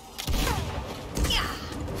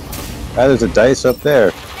 Ah, there's a dice up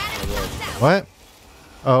there. What?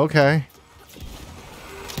 Oh, okay.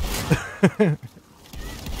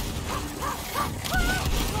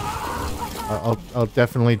 I'll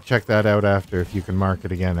definitely check that out after, if you can mark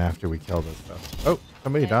it again after we kill this stuff. Oh,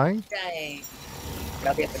 somebody dying? Dying.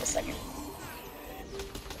 I'll be up in a second.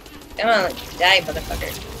 Come on, die,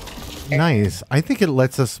 motherfucker. Nice. I think it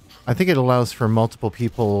lets us, I think it allows for multiple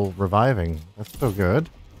people reviving. That's so good.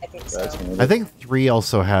 I think so. That's handy. I think 3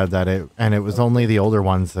 also had that, and it was only the older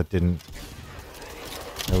ones that didn't.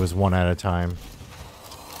 It was one at a time.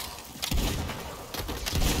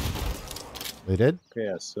 They did? Okay,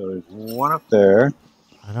 yeah, so there's one up there.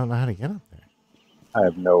 I don't know how to get up there. I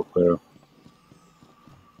have no clue.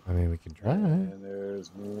 I mean, we can try it. And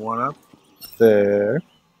there's one up there.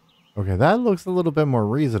 Okay, that looks a little bit more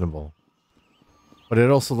reasonable. But it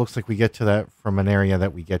also looks like we get to that from an area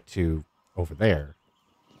that we get to over there.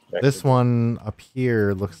 This one up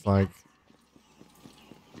here looks like...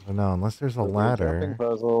 I don't know, unless there's a ladder. Jumping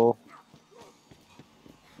puzzle.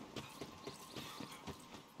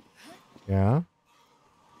 Yeah?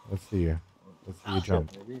 Let's see you. Let's see you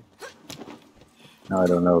jump. Maybe? No, I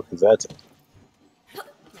don't know, because that's...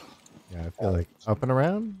 Yeah, I feel like up and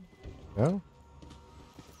around? No?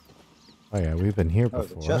 Oh yeah, we've been here Oh,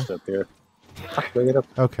 there's a before. chest up here. Bring it up.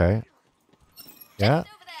 Okay. Yeah,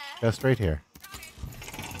 chest right here.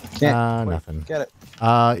 Can't. Wait, Nothing. Get it.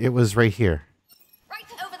 It was right here. Right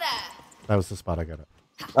over there. That was the spot I got it.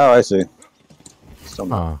 Oh, I see.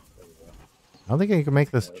 Somewhere. Huh. I don't think you can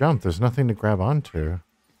make this jump. There's nothing to grab onto. And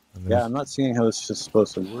Yeah, there's- I'm not seeing how this is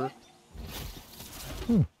supposed to work.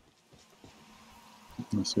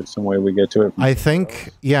 Unless there's some way we get to it. from I somewhere think,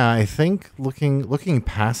 else. yeah, I think looking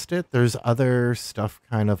past it, there's other stuff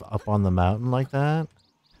kind of up on the mountain like that.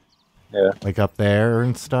 Yeah. Like up there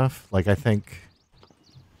and stuff. Like I think,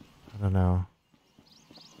 I don't know.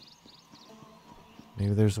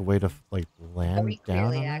 Maybe there's a way to like land We down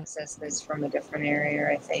clearly on it. access this from a different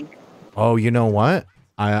area, I think. Oh, you know what?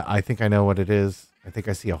 I think I know what it is. I think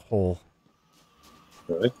I see a hole.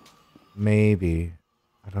 Really? Maybe.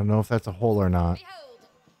 I don't know if that's a hole or not. Behold.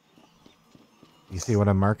 You see what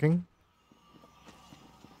I'm marking?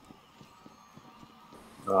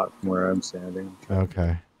 Not from where I'm standing.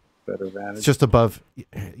 Okay. Better vantage. It's just above.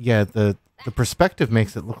 Yeah, the perspective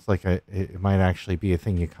makes it look like it might actually be a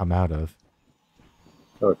thing you come out of.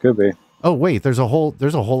 Oh, it could be. Oh wait, there's a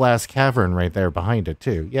whole ass cavern right there behind it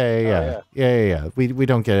too. Yeah. We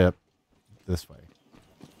don't get up this way.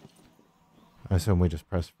 I assume we just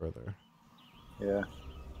press further. Yeah.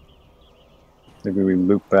 Maybe we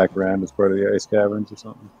loop back around as part of the ice caverns or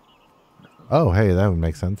something. Oh, hey, that would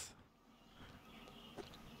make sense.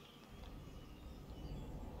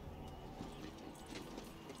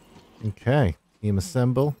 Okay, team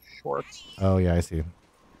assemble. Shorts. Oh yeah, I see.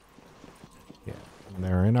 Yeah, and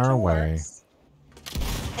they're in our way.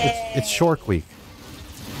 It's Shork Week.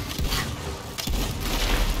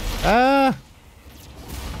 Ah!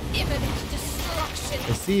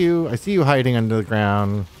 I see you. I see you hiding under the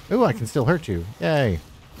ground. Ooh, I can still hurt you. Yay.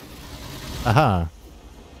 Aha.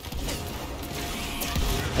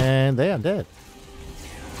 And they are dead.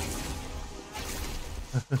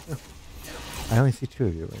 I only see two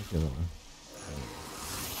of you. Where's the other one?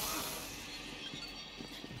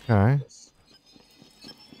 Okay.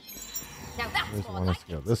 Where's the one that's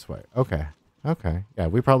to go? This way. Okay. Okay. Yeah,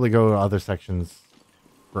 we probably go to other sections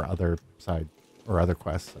for other side or other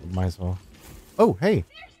quests. So might as well. Oh, hey.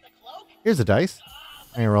 Here's a dice.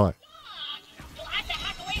 I'm gonna roll it.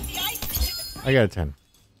 I got a 10.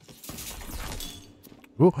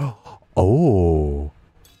 Ooh. Oh. Oh.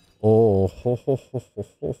 Ho, ho, ho, ho, ho,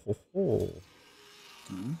 ho, ho.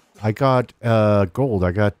 I got gold.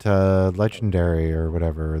 I got legendary or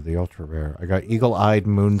whatever, the ultra rare. I got eagle-eyed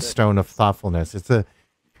moonstone of thoughtfulness. It's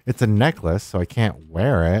a necklace, so I can't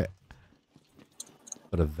wear it.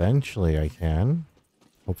 But eventually I can.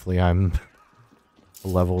 Hopefully I'm a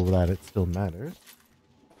level that it still matters.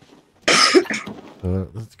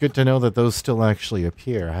 It's good to know that those still actually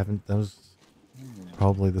appear. I haven't those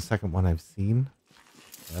probably the second one I've seen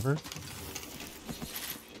ever.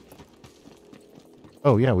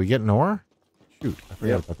 Oh yeah, we get an ore? Shoot, I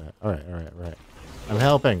forgot about that. Alright. I'm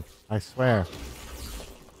helping. I swear.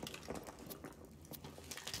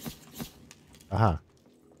 Aha.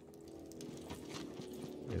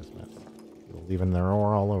 Look at this mess. People leaving their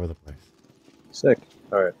ore all over the place. Sick.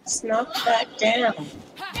 Alright. Snuck that down.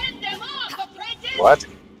 What?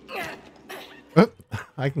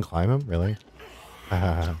 I can climb him, really? Is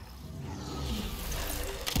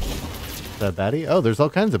that a baddie? Oh, there's all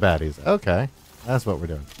kinds of baddies. Okay. That's what we're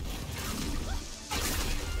doing.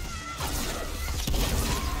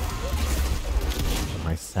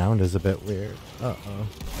 My sound is a bit weird. Uh-oh.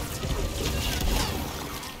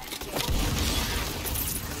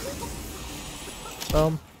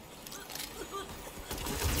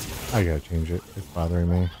 I gotta change it. It's bothering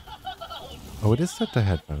me. Oh, it is set to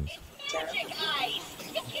headphones.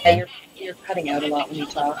 Yeah, you're cutting out a lot when you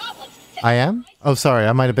talk. I am? Oh, sorry.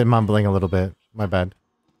 I might have been mumbling a little bit. My bad.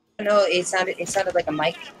 No, it sounded like a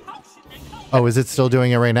mic. Oh, is it still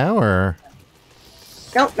doing it right now, or?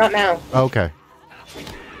 No, not now. Okay.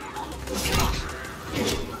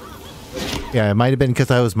 Yeah, it might have been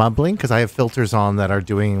because I was mumbling, because I have filters on that are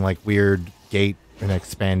doing like weird gate and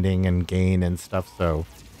expanding and gain and stuff, so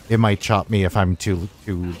it might chop me if I'm too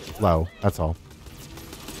low. That's all.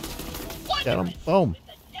 Get him. Boom.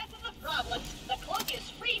 The cloak is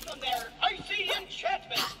free from their icy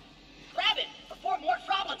enchantment. Grab it before more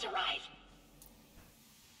problems arrive.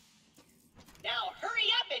 Now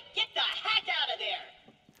hurry up and get the hack out of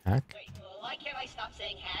there. Hack? Wait, why can't I stop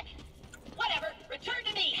saying hack? Whatever. Return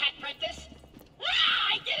to me, Hack Prentice.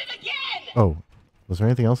 Ah, I did it again. Oh, was there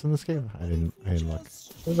anything else in this game? I didn't look.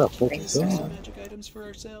 There's a whole thing. Magic items for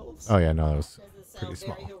ourselves? Oh yeah, no, that was Doesn't pretty sound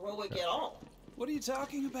small. very heroic at all. What are you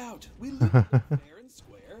talking about? We live fair and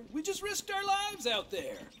square. We just risked our lives out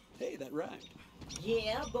there. Hey, that rhymed.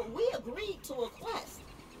 Yeah, but we agreed to a quest.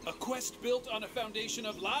 A quest built on a foundation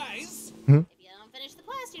of lies? If you don't finish the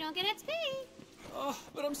quest, you don't get XP. Oh,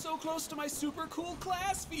 but I'm so close to my super cool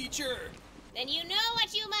class feature. Then you know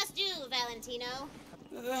what you must do, Valentino.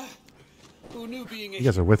 Who knew being a You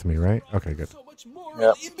guys are with me, right? Okay, good. so much moral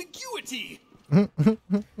Yep. ambiguity? There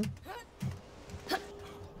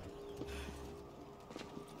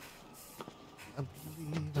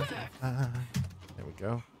we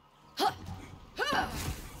go. Just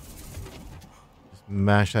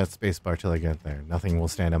mash that space bar till I get there. Nothing will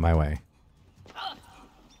stand in my way.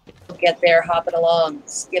 We'll get there hopping along,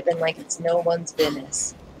 skipping like it's no one's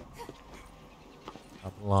business.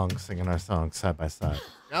 Up along, singing our song side by side.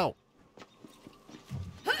 Go.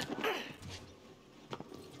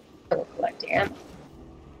 We'll collect ammo.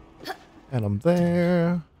 And I'm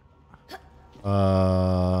there.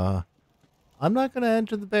 I'm not gonna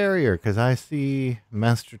enter the barrier because I see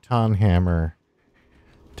Master Tonhammer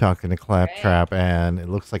talking to Claptrap, and it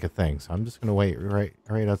looks like a thing. So I'm just gonna wait right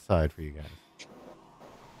outside for you guys.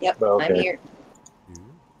 Yep, Okay. I'm here.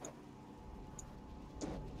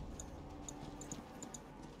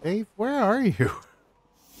 Dave, where are you?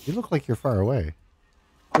 You look like you're far away.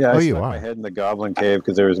 Yeah, Oh, I you stuck are. my head in the goblin cave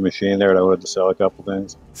because there was a machine there and I wanted to sell a couple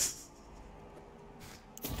things.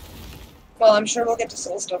 Well, I'm sure we'll get to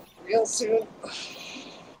sell stuff real soon.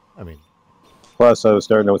 I mean, Plus, I was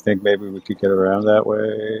starting to think maybe we could get around that way.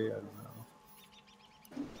 I don't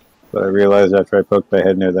know. But I realized after I poked my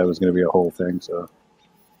head in there that was going to be a whole thing, so...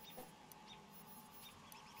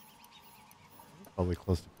 probably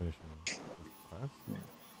close to finishing this quest.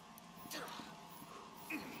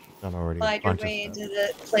 Done already. Slide your way into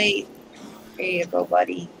the plate. There you go,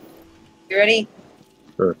 buddy. You ready?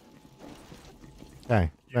 Sure.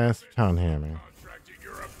 Okay, Master Townhammer.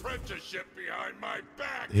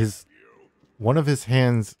 One of his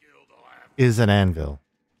hands is an anvil.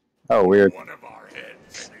 Oh, weird.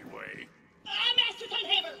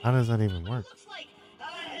 How does that even work?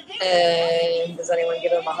 And does anyone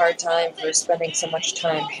give him a hard time for spending so much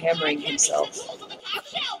time hammering himself?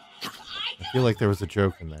 I feel like there was a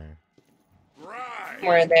joke in there.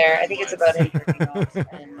 Somewhere in there. I think it's about him jerking off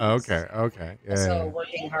and Okay. Yeah. also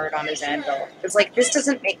working hard on his anvil. It's like, this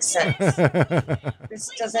doesn't make sense. This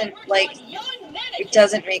doesn't, it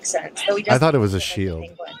doesn't make sense. Though he I thought it was a doesn't shield.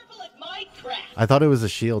 anything, but I thought it was a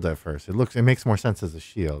shield at first. It makes more sense as a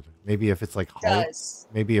shield. Maybe if it's like hollow, does.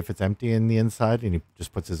 maybe if it's empty in the inside and he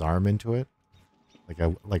just puts his arm into it,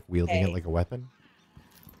 like wielding it like a weapon.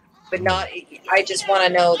 But not. I just want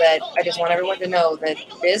to know that. I just want everyone to know that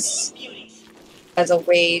this, as a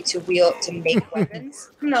way to make weapons,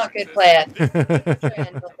 not good plan. Put your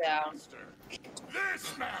anvil down.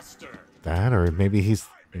 That, or maybe he's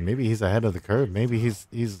ahead of the curve. Maybe he's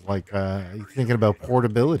like he's thinking about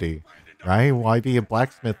portability, right? Why be a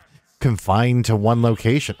blacksmith confined to one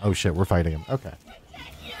location? Oh shit, we're fighting him. Okay,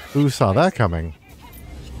 who saw that coming?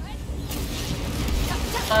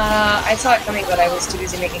 I saw it coming, but I was too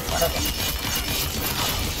busy making fun of him.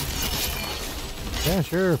 Yeah,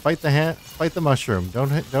 sure. Fight the mushroom. Don't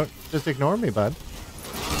just ignore me, bud.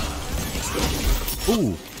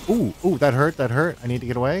 Ooh, that hurt. I need to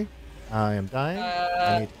get away. I am dying.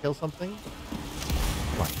 I need to kill something.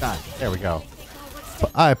 Come on, die. There we go.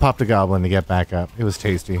 I popped a goblin to get back up. It was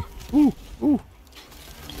tasty. Ooh. Are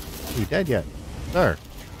you dead yet? Sir,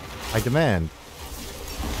 I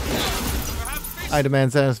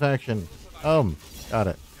demand satisfaction. Got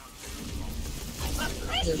it.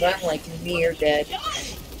 Because I'm like near dead.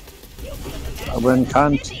 Goblin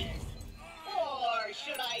cunt. Or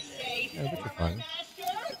should I say, Yeah, this is former fun.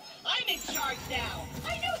 master? I'm in charge now.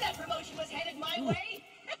 I knew that promotion was headed my way.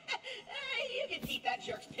 You can keep that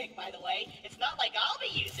jerk's pick, by the way. It's not like I'll be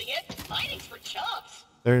using it. Fighting's for chumps.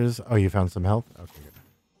 You found some health? Okay, good.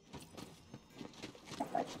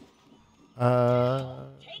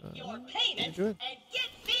 Take your payment do it? and get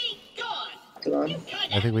thee gone. Go on. You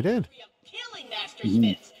kinda I think we did. killing Master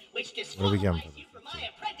Smiths, which What do we get? disqualifies you from my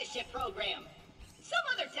apprenticeship program. Some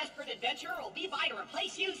other desperate adventurer will be by to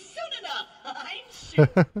replace you soon enough, I'm sure.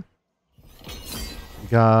 We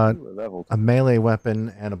got Ooh, leveled. a melee weapon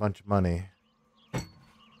and a bunch of money. Okay.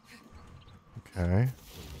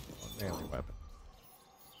 Melee weapon.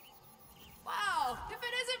 Wow, if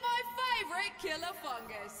it isn't my favorite killer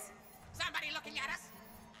fungus. Somebody looking at us?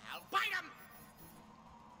 I'll bite him!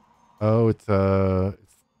 Oh,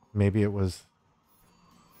 maybe it was.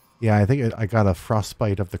 Yeah, I think I got a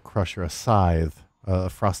frostbite of the crusher, a scythe, a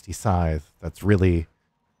frosty scythe. That's really.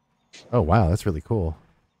 Oh wow, that's really cool.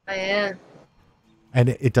 I am. And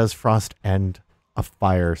it does frost and a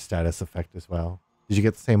fire status effect as well. Did you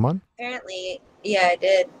get the same one? Apparently, yeah, I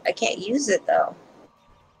did. I can't use it though.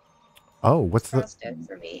 Oh, what's the? Frosted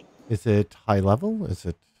for me. Is it high level? Is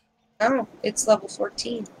it? Oh, it's level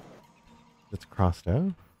 14. It's crossed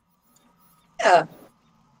out. Yeah.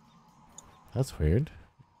 That's weird.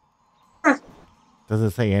 Huh. Does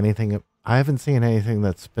it say anything? I haven't seen anything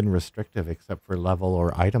that's been restrictive except for level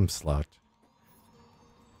or item slot.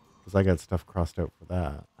 Because I got stuff crossed out for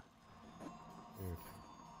that. Weird.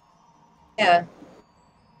 Yeah.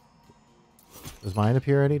 Does mine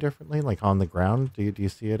appear any differently? Like on the ground? Do you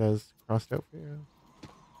see it as crossed out for you?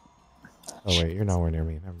 Oh wait, you're nowhere near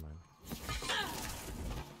me. Never mind.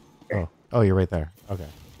 Oh, you're right there. Okay.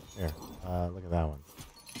 Here. Look at that one.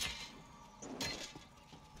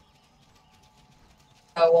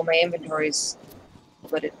 Oh, well, my inventory's,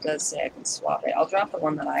 but it does say I can swap it. I'll drop the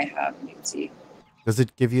one that I have and you can see. Does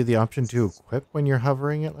it give you the option to equip when you're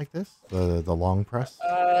hovering it like this? The long press?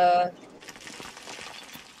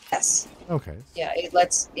 Yes. Okay.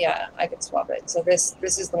 Yeah, I can swap it. So this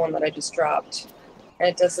is the one that I just dropped. And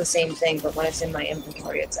it does the same thing, but when it's in my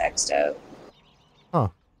inventory, it's X'd out. Huh.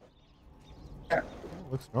 Yeah.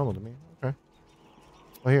 Looks normal to me. Okay.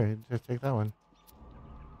 Well, here, just take that one.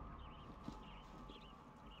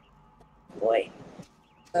 Boy.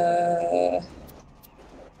 I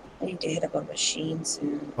need to hit up a machine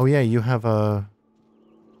soon. Oh yeah, you have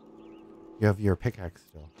your pickaxe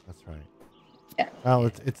still. That's right. Yeah. Well,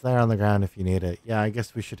 it's there on the ground if you need it. Yeah, I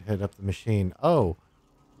guess we should hit up the machine. Oh,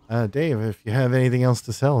 Dave, if you have anything else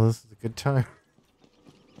to sell, this is a good time.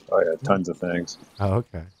 Oh yeah, tons of things. Oh,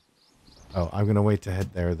 okay. Oh, I'm gonna wait to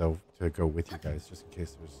head there though to go with you guys, just in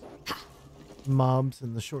case there's mobs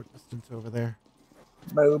in the short distance over there.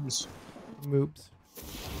 Moobs. Moobs.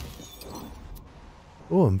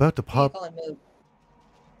 Oh, I'm about to pop. Call it move.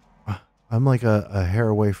 I'm like a hair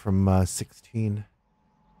away from 16.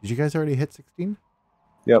 Did you guys already hit 16?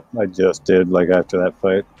 Yep, I just did, like, after that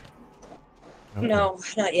fight. Okay. No,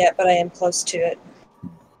 not yet, but I am close to it.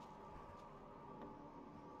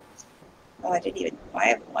 Oh, I didn't even.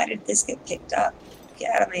 Why did this get picked up? Get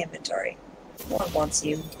out of my inventory. No one wants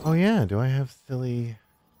you. Oh yeah, do I have silly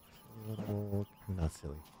little... Not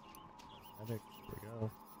silly. Here we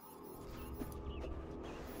go.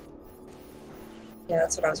 Yeah,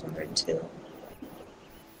 that's what I was wondering too.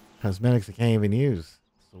 Cosmetics I can't even use.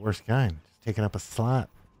 It's the worst kind. Just taking up a slot.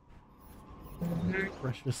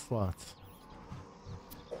 Precious slots.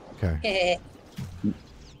 Okay. Do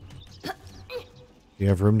you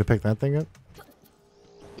have room to pick that thing up?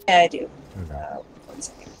 Yeah, I do. Okay. 1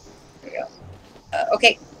 second. There we go.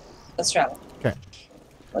 Okay, let's travel. Okay.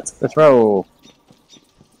 Let's throw.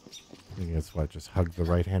 I think that's what, just hug the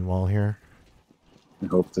right-hand wall here? I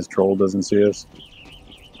hope this troll doesn't see us.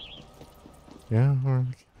 Yeah, or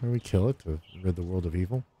we kill it to rid the world of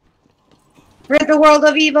evil. Rid the world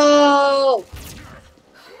of evil!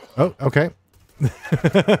 Oh, okay.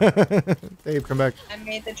 Dave, come back. I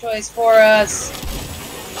made the choice for us.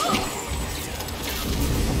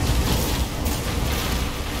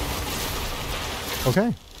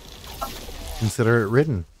 Okay. Consider it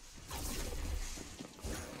ridden.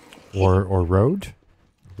 Or road?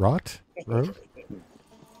 Rot? Road?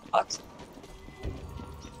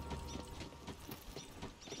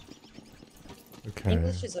 Okay.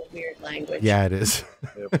 English is a weird language. Yeah, it is.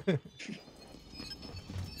 Yep.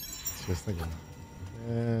 Just thinking.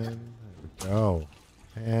 And there we go.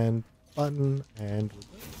 And button and...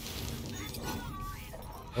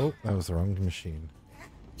 Oh, that was the wrong machine.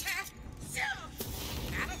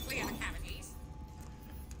 That'll clear the cavities.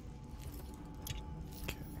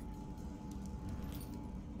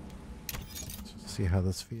 Just see how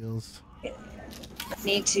this feels. I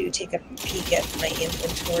need to take a peek at my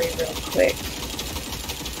inventory real quick.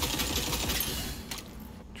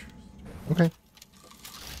 Okay.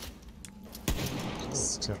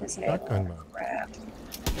 Just Got 'cause I have shotgun a mode. crap.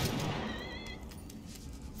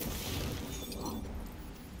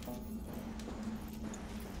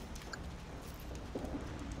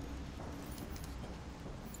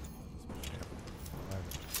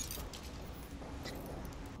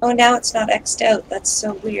 Oh, now it's not X'd out. That's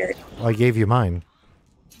so weird. Well, I gave you mine.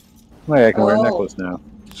 Oh, yeah, I can wear a Oh. necklace now.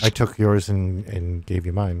 I took yours and gave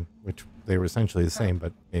you mine, which they were essentially the same,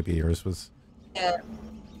 but maybe yours was... Yeah.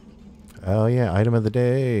 Oh yeah, item of the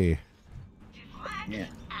day. Yeah.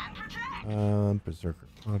 Berserker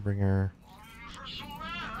Clawbringer.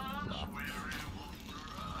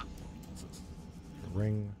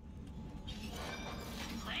 Ring.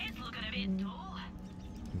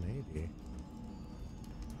 Maybe.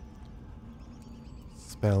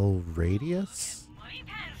 Spell radius?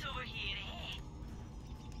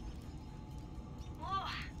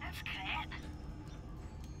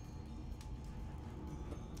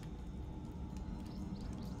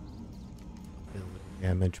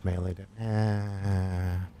 Damage melee.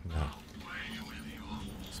 No.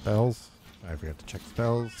 Spells. I forgot to check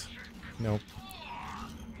spells. Nope.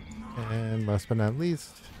 And last but not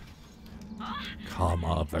least,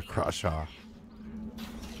 Karma of the Crusher.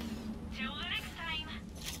 Till the next time.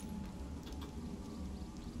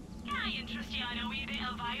 Can I interest you in a wee bit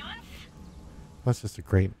of violence? That's just a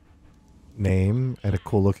great name and a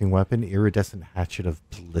cool looking weapon. Iridescent Hatchet of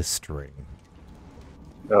Blistering.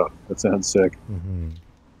 Oh, that sounds sick. Mm-hmm.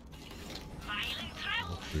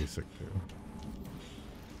 Pretty sick too.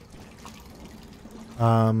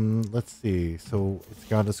 Let's see. So it's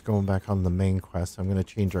got us going back on the main quest. I'm going to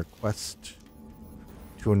change our quest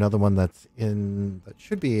to another one that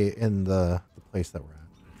should be in the place that we're at.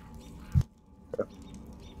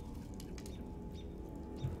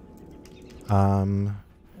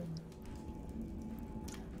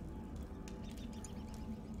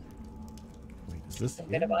 Wait, is this I'm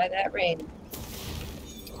here? gonna buy that ring.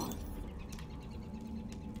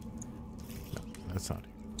 That's not it.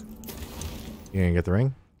 You gonna get the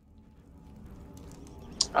ring?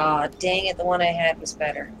 Aw, dang it, the one I had was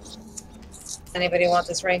better. Anybody want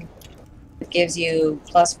this ring? gives you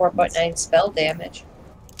plus 4.9 spell damage.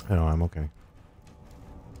 No, I'm okay.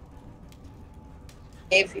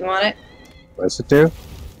 Dave, you want it? What's it do?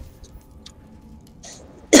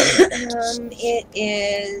 It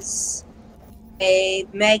is a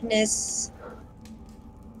Magnus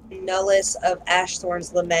Nullus of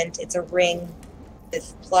Ashthorn's Lament. It's a ring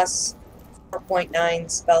with plus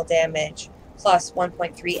 4.9 spell damage, plus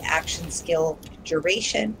 1.3 action skill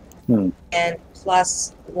duration, and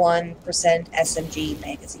plus 1% SMG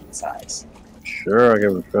magazine size. Sure, I'll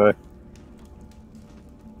give it a try.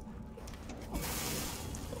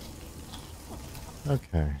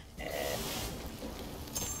 Okay.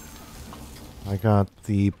 I got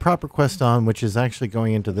the proper quest on, which is actually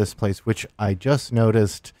going into this place, which I just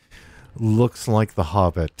noticed looks like the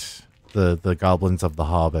Hobbit. The goblins of the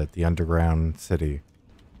Hobbit, the underground city.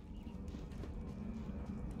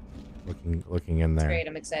 Looking in there. Great,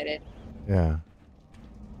 I'm excited. Yeah.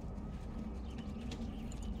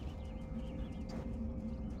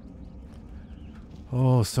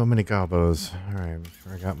 Oh, so many gobos. Alright, I'm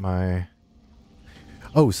sure I got my...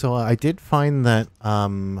 Oh, so I did find that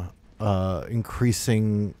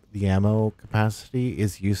increasing the ammo capacity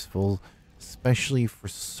is useful, especially for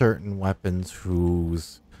certain weapons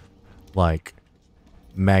whose, like,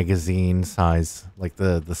 magazine size, like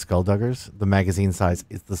the Skullduggers, the magazine size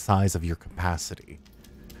is the size of your capacity.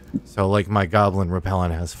 So, like, my Goblin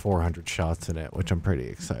Repellent has 400 shots in it, which I'm pretty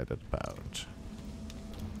excited about.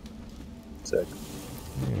 Sick.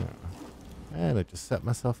 Yeah. And I just set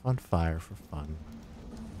myself on fire for fun.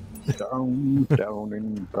 Down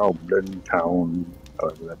in Goblin Town.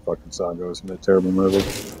 However that fucking song goes in that terrible movie.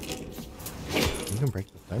 You can break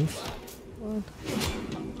the fence? What?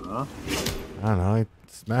 Huh? I don't know. I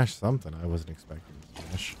smashed something I wasn't expecting to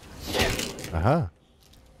smash. Aha.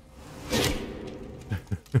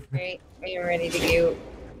 Great, are you ready to go?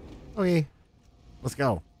 Okay. Let's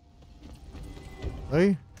go.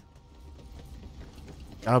 Hey.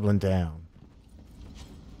 Goblin down.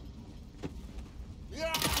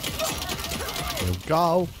 Here we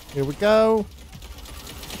go. Here we go.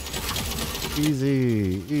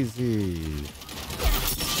 Easy. Easy.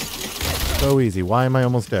 So easy. Why am I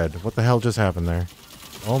almost dead? What the hell just happened there?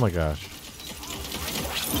 Oh my gosh.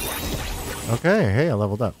 Okay. Hey, I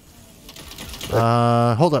leveled up.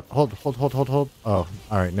 Hold up. Hold. Oh,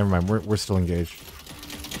 alright. Never mind. We're still engaged.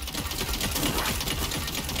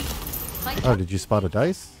 Oh, did you spot a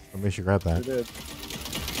dice? Maybe should grab that. I did.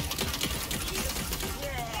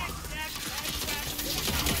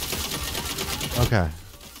 Okay.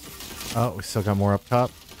 Oh, we still got more up top.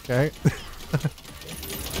 Okay.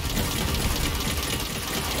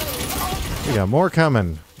 We got more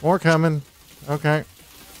coming. More coming. Okay.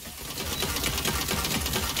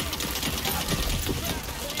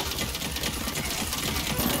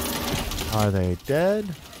 Are they dead?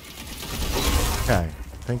 Okay.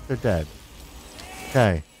 I think they're dead.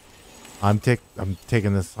 Okay. I'm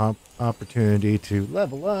taking this opportunity to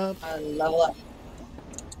level up. Level up.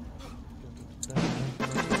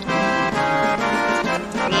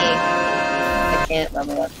 I can't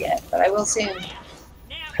level up yet, but I will soon.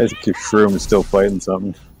 I think your shroom is still fighting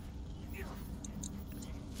something.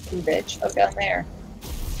 Bitch, oh, down there.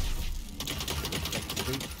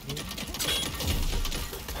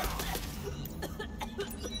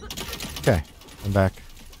 Okay, I'm back.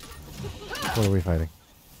 What are we fighting?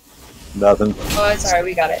 Nothing. Oh, I'm sorry,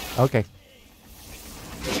 we got it. Okay.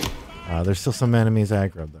 There's still some enemies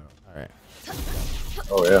aggroed though. Alright.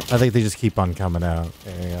 Oh yeah. I think they just keep on coming out.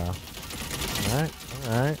 There you go. Alright,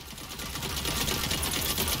 alright.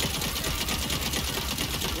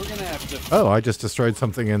 We're gonna have to. Oh, I just destroyed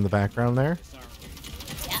something in the background there.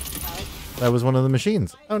 That was one of the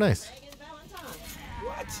machines. Oh, nice.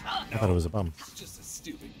 What? I thought it was a bum. It's just a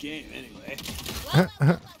stupid game anyway.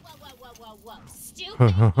 Whoa.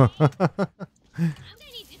 Stupid. I'm gonna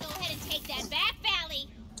need you to go ahead and take that back, Valley.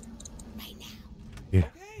 Right now. Yeah.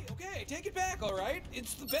 Okay, take it back, alright?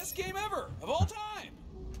 It's the best game ever, of all time.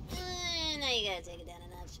 Now you gotta take it down a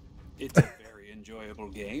notch. It's a very enjoyable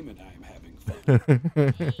game, and I'm having fun.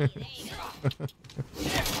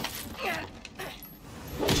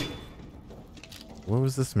 What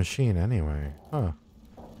was this machine anyway? Huh.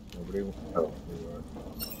 Nobody. Oh,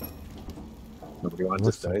 nobody wants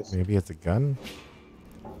this dice. Maybe it's a gun?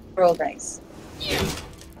 Roll dice.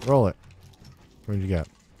 Roll it. What did you get?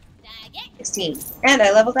 16. And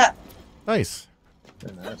I leveled up. Nice.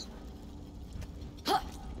 Very nice.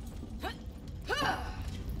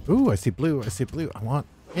 Ooh, I see blue. I see blue. I want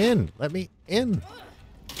in. Let me in.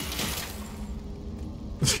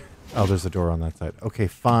 Oh, there's a door on that side. Okay,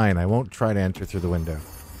 fine. I won't try to enter through the window.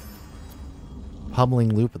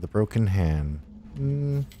 Pummeling loop of the broken hand.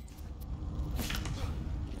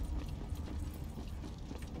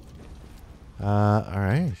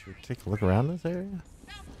 Alright. Should we take a look around this area?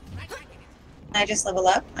 I just level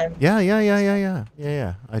up. Yeah.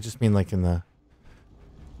 I just mean like in the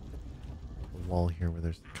wall here where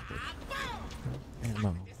there's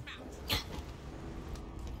ammo.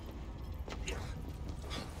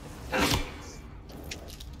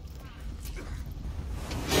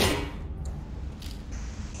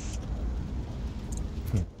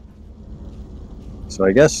 So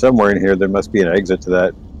I guess somewhere in here there must be an exit to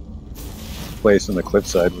that place on the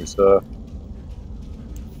cliffside we saw.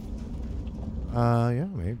 Yeah,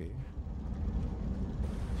 maybe.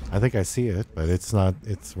 I think I see it, but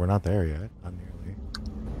we're not there yet. Not nearly.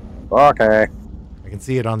 Okay. I can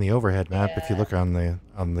see it on the overhead map if you look on the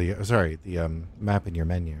map in your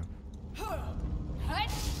menu.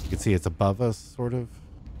 You can see it's above us, sort of.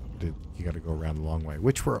 You got to go around a long way,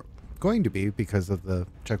 which we're going to be because of the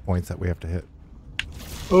checkpoints that we have to hit.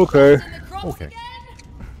 Okay. Okay.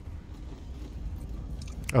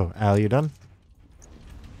 Oh, Al, you done?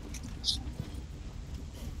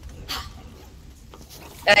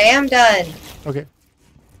 I am done. Okay.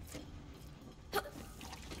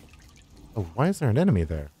 Oh, why is there an enemy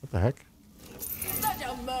there? What the heck? Such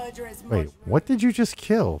a murderous Wait, what did you just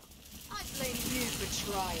kill? I blame you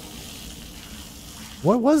for trying.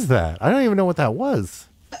 What was that? I don't even know what that was.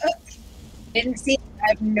 Didn't see. I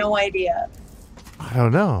have no idea. I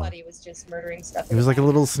don't know. Buddy was just murdering stuff. It was like a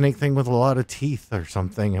little snake thing with a lot of teeth or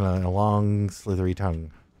something and a long, slithery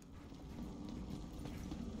tongue.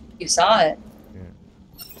 You saw it. Yeah.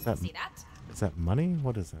 Is that money?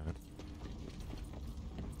 What is that?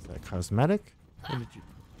 Is that cosmetic? What did you...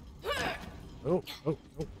 Oh.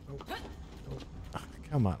 Ah,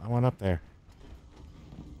 come on, I want up there.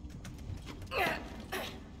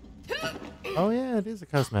 Oh yeah, it is a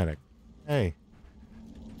cosmetic. Hey.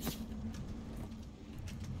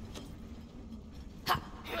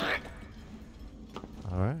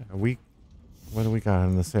 Alright, what do we got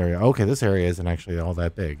in this area? Okay, this area isn't actually all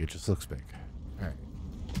that big. It just looks big. Alright.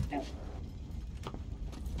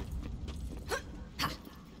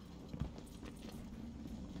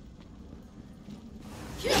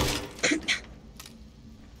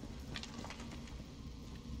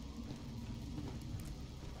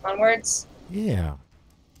 Onwards. Yeah.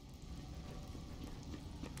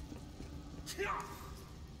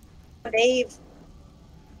 Dave.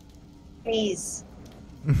 Please.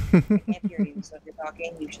 I can't hear you, so if you're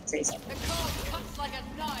talking, you should say something.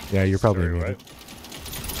 Yeah, you're probably right.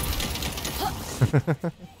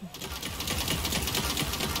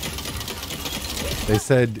 They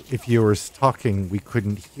said if you were talking, we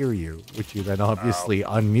couldn't hear you, which you then obviously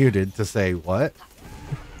unmuted to say what?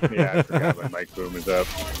 Yeah, I forgot my mic boom is up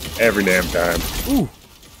every damn time. Ooh,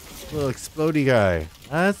 little explodey guy.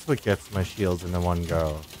 That's what gets my shields into one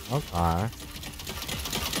go. Okay.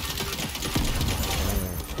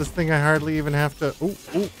 This thing I hardly even have to... Ooh.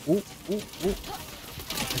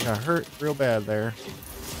 I got hurt real bad there.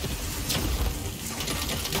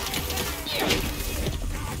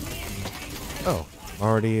 Oh,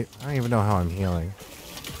 already... I don't even know how I'm healing.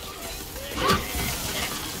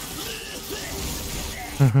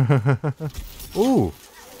 Ooh.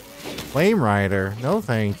 Flame Rider. No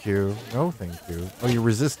thank you. No thank you. Oh, you're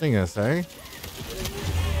resisting us, eh?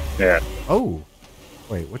 Yeah. Oh.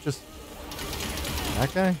 Wait, what just...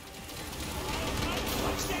 That guy?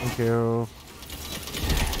 Thank you.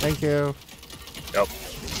 Thank you. Yep.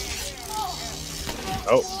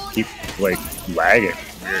 Oh, keep, like, lagging.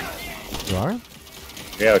 Weird. You are?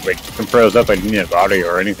 Yeah, like, some froze up. I didn't have audio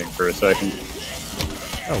or anything for a second.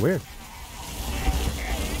 Oh, weird.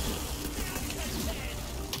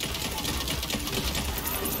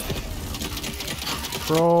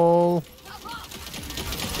 Troll.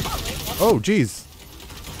 Oh, geez.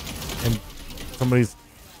 And somebody's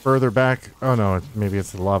further back. Oh, no. Maybe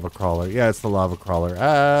it's the lava crawler. Yeah, it's the lava crawler.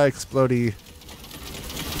 Ah, explodey.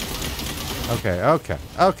 Okay.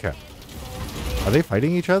 Are they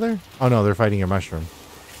fighting each other? Oh, no. They're fighting a mushroom.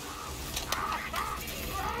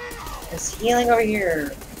 There's healing over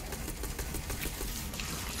here.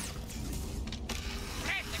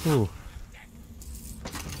 Ooh.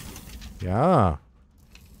 Yeah.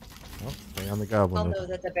 Oh, stay on the goblin. I'll know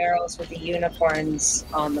that the barrels with the unicorns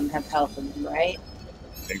on them have health in them, right?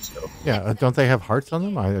 I think so. Yeah, don't they have hearts on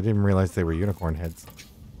them? I didn't realize they were unicorn heads.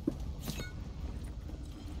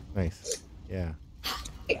 Nice. Yeah.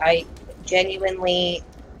 I genuinely,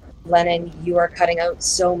 Lennon, you are cutting out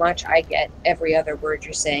so much. I get every other word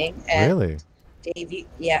you're saying. And Really? Dave,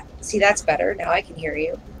 yeah. See, that's better. Now I can hear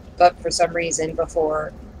you. But for some reason,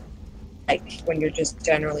 before Like when you're just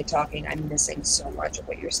generally talking, I'm missing so much of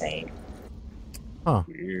what you're saying. Huh.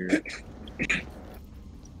 Weird.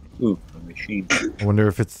 Ooh, a machine. I wonder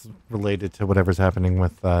if it's related to whatever's happening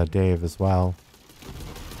with Dave as well.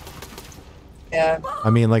 Yeah. I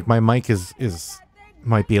mean, like my mic is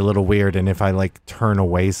might be a little weird, and if I like turn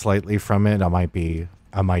away slightly from it, I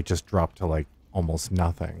might just drop to like almost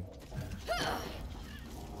nothing.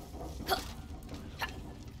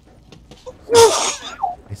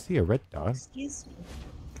 I see a red dot. Excuse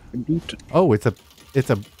me. Oh, it's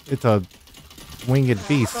a winged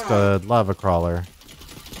beast, lava crawler,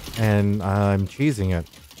 and I'm cheesing it.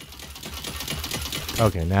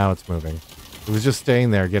 Okay, now it's moving. It was just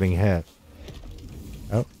staying there, getting hit.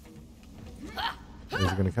 Oh,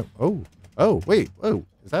 is it gonna come? Oh, wait. Oh,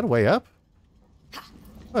 is that a way up?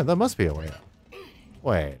 Oh, that must be a way up.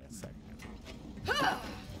 Wait a second.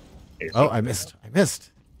 Oh, I missed.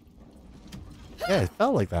 Yeah, it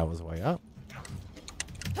felt like that was a way up.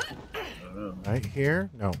 Right here?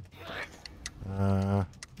 No.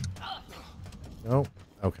 No.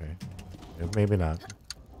 Okay. Maybe not.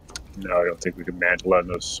 No, I don't think we can mantle on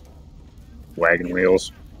those wagon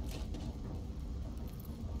wheels.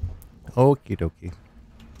 Okie dokie.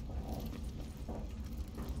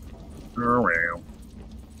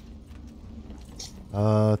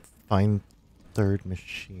 Find third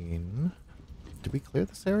machine. Did we clear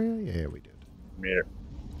this area? Yeah, we did. Yeah.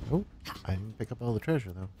 Oh, I didn't pick up all the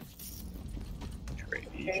treasure though.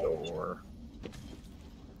 Treasure.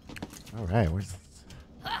 All right, where's this?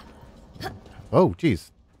 Oh,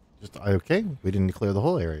 geez. Just okay. We didn't clear the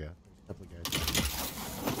whole area. There's a couple of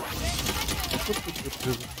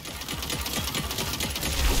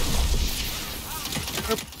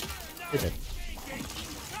guys. Hit it.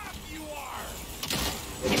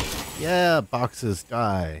 Yeah, boxes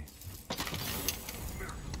die.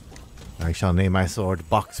 I shall name my sword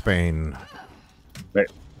Boxbane. Wait.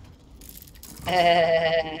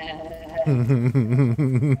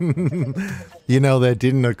 You know, that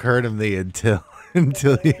didn't occur to me until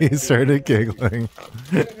you started giggling.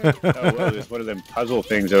 Oh, well, there's one of them puzzle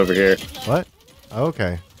things over here. What?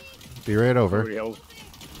 Okay. Be right over.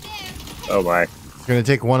 Oh my. It's going to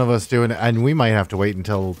take one of us doing it, and we might have to wait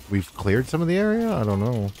until we've cleared some of the area? I don't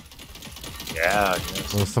know. Yeah, I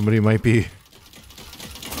guess. Well, somebody might be...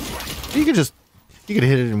 You could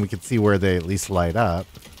hit it and we could see where they at least light up.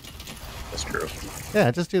 That's true.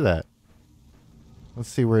 Yeah, just do that. Let's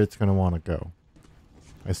see where it's going to want to go.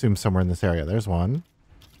 I assume somewhere in this area. There's one.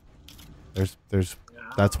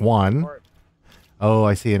 That's one. Oh,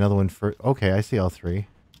 I see another one for... Okay, I see all three.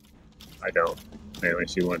 I don't. I only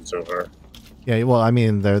see one so far. Yeah, well, I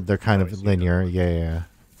mean, they're kind of linear. Yeah.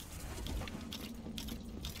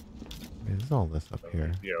 There's all this up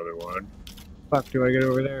here. The other one. Fuck, do I get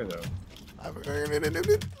over there though?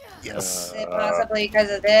 Yes. Is it possibly because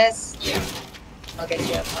of this? I'll get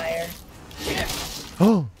you up higher.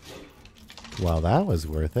 Oh. Well, that was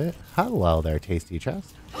worth it. Hello there, tasty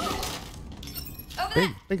chest.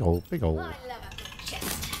 Big old.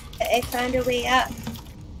 I found a way up.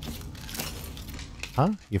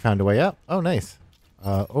 Huh? You found a way up? Oh, nice.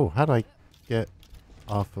 Oh, how do I get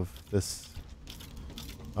off of this?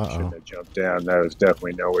 Shouldn't have jumped down. There was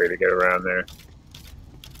definitely no way to get around there.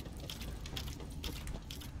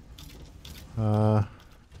 I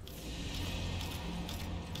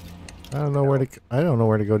don't know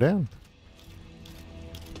where to go down.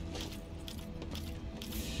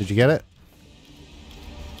 Did you get it?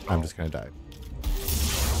 I'm just gonna die.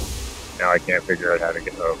 Now I can't figure out how to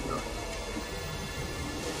get over. No.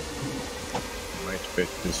 Might fit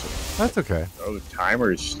this. That's okay. Oh, the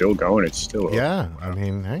timer is still going. It's still open. Yeah, I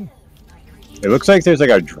mean, hey. It looks like there's like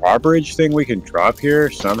a drawbridge thing we can drop here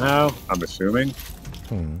somehow. I'm assuming.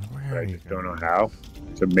 But I just don't know how.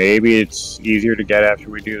 So maybe it's easier to get after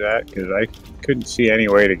we do that, because I couldn't see any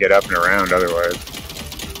way to get up and around otherwise.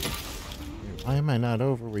 Why am I not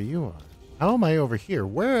over where you are? How am I over here?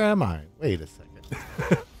 Where am I? Wait a second.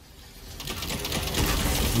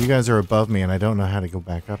 You guys are above me, and I don't know how to go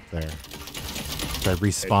back up there. So I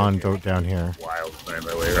respawn down here. Wild find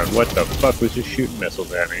my way around. What the fuck was just shooting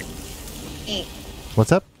missiles at me?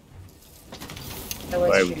 What's up? I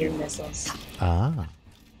was shooting missiles. Ah.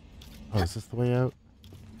 Oh, is this the way out?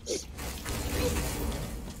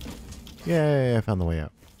 Yay, I found the way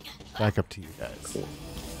out. Back up to you guys. Cool.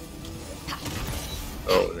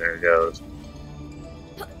 Oh, there it goes.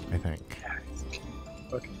 I think. I can't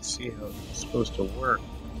fucking see how it's supposed to work.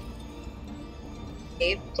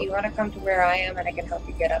 Dave, do you want to come to where I am and I can help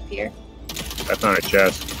you get up here? I found a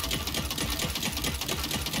chest.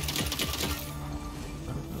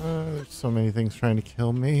 There's so many things trying to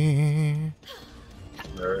kill me.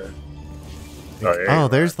 Oh, there you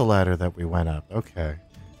there's the ladder that we went up. Okay.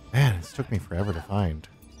 Man, it took me forever to find.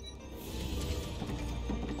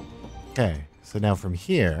 Okay, so now from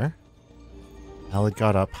here, Al had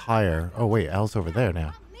got up higher. Oh wait, Al's over there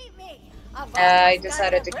now. I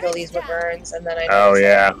decided to kill these wyverns, and then I. Oh noticed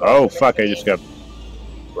yeah. that Oh fuck! I just got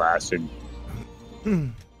blasted.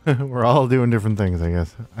 We're all doing different things, I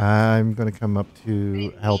guess. I'm gonna come up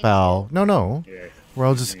to help Al. No. Yeah. We're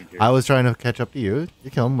all just. I was trying to catch up to you.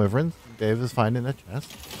 You're killing wyverns. Dave is finding a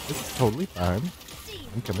chest. It's totally fine.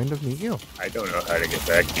 I'm coming to meet you. I don't know how to get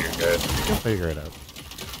back to you guys. You'll figure it out.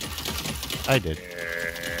 I did.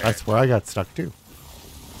 Yeah. That's where I got stuck too.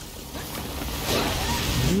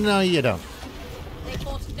 No, you don't. They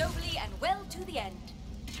fought nobly and well to the end.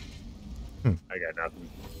 I got nothing.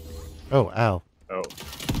 Oh, Al. Oh.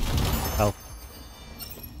 Al.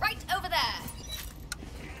 Right over there.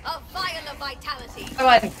 A vial of vitality. Come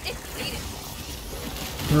on. Defeated.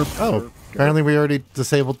 Oh, apparently we already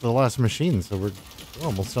disabled the last machine, so we're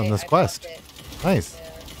almost on this quest. Nice. Yeah.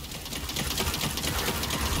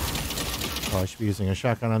 Oh, I should be using a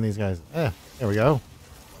shotgun on these guys. There we go.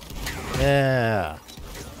 Yeah.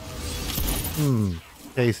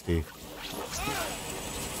 Tasty. Is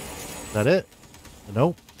that it?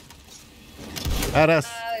 Nope. Badass.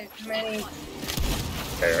 Too many.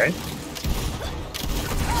 Okay, right?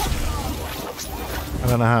 I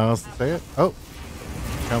don't know how else to say it. Oh.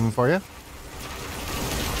 Coming for you.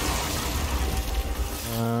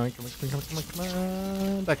 Come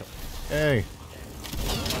on. Back up. Hey.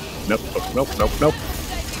 Nope.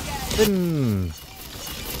 Spin.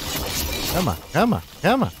 Come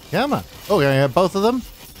on. Oh, yeah, both of them?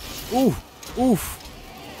 Oof.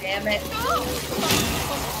 Damn it.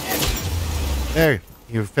 There,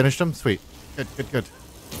 you finished them? Sweet. Good.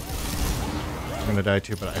 I'm gonna die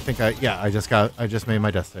too, but I think I just made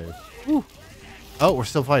my death save. Woo. Oh, we're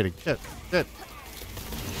still fighting. Shit.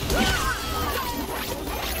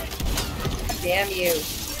 Damn you.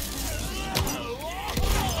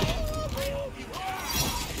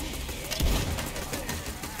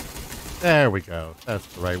 There we go. That's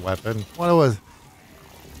the right weapon. What it was?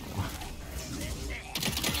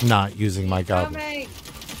 Not using my goblin.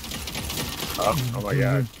 Oh my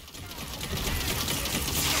god.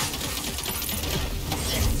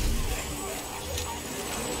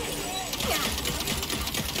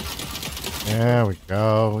 There we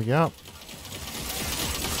go. Yep.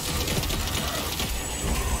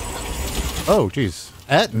 Oh, jeez.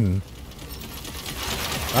 Etten.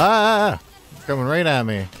 It's coming right at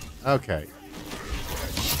me. Okay.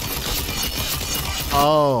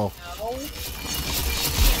 Oh.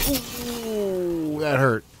 Ooh, that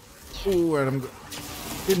hurt. Ooh, and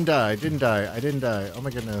didn't die. I didn't die. Oh my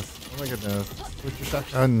goodness.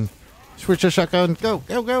 Switch your shotgun. Go.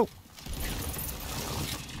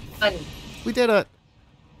 Fun. We did it.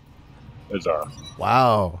 Huzzah.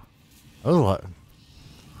 Wow. That was a lot.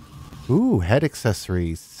 Ooh, head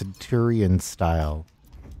accessories. Centurion style.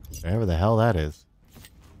 Whatever the hell that is.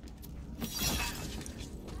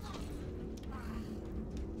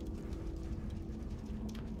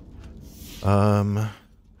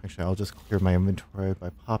 Actually, I'll just clear my inventory by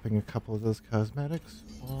popping a couple of those cosmetics.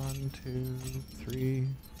 1, 2, 3.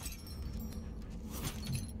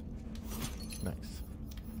 Nice.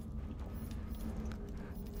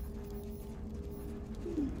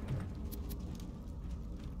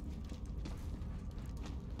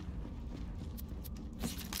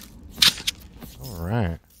 All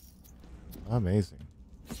right. Amazing.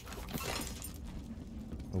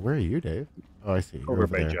 Well, where are you, Dave? Oh, I see. You're Over over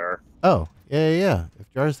by there. Jar. Oh, yeah.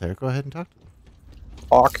 If Jar's there, go ahead and talk to him.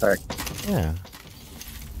 Okay. Yeah.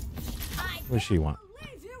 What does she want?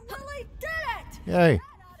 You really did it! Yay.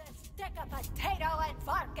 Stick a potato in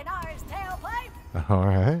Varkanar's tailpipe. All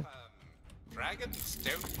right. Dragons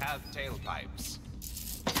don't have tailpipes.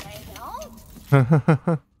 They don't?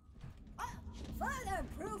 Further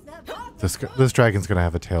improve the This dragon's gonna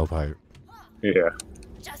have a tailpipe. Yeah.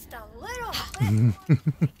 just a little bit. And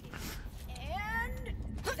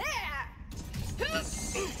there.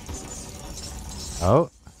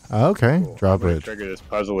 Oh, okay. Cool. I'm gonna Drawbridge. trigger this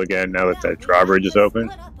puzzle again now that drawbridge is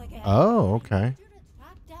open. Oh, okay.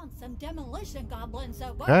 Track down some demolition goblins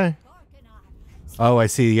that work Okay. with Varkanar. Oh, I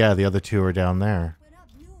see. Yeah, the other two are down there. Put up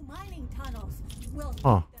new mining tunnels. We'll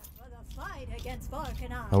Huh. need them for the fight against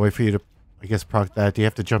Varkanar. I'll wait for you to, I guess, proc that. Do you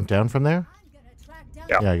have to jump down from there? I'm gonna track down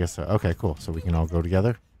Yeah. Yeah, I guess so. Okay, cool. So we can all go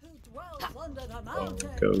together. who dwells under the All mountain.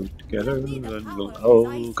 go together, and we'll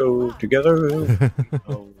all go together.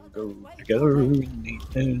 All go together in the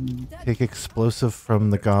end. Take explosive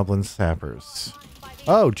from the goblin sappers.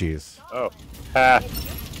 Oh, jeez. Oh. Ha.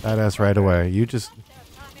 Badass right away. You just... Their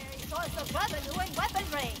primary source of revenue and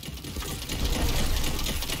weaponry.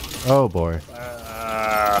 Oh boy.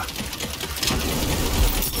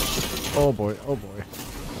 Oh boy. Oh boy.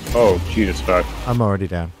 Oh, Jesus fuck. I'm already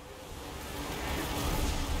down.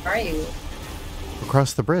 Are you?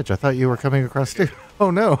 Across the bridge. I thought you were coming across too.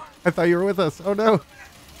 Oh no. I thought you were with us. Oh no.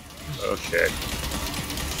 Oh shit.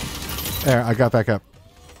 There, I got back up.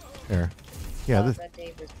 There. Yeah, this, That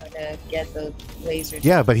Dave was trying to get the laser.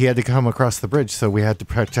 yeah, but he had to come across the bridge, so we had to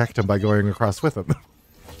protect him by going across with him.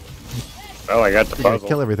 Well, I got the We're gonna puzzle.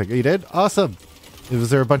 kill everything. You did? Awesome. Was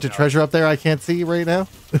there a bunch of treasure up there I can't see right now?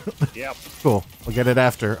 Yep. Cool. We'll get it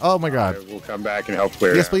after. Oh my god. We'll come back and help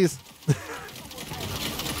clear it Yes, out. please.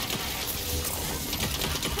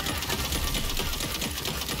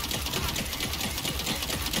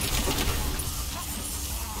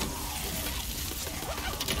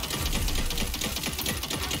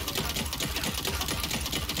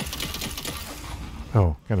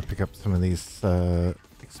 Oh, gotta pick up some of these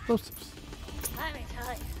explosives. Let me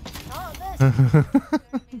tell you, all this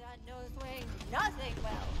showed me that nose ring nothing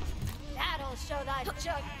well. That'll show that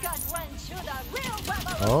jug gun went to the real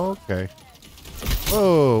revolution. Okay.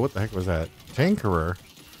 Whoa, what the heck was that? Tinkerer?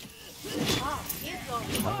 Oh, he's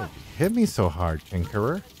going Why did you hit me so hard,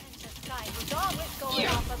 Tinkerer? This guy was always going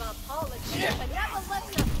off of apologies and never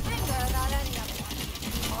lifts a finger about any of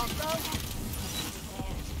it. Also,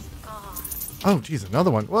 there's God Oh, jeez,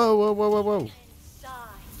 another one. Whoa, whoa, whoa, whoa, whoa.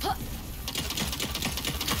 inside.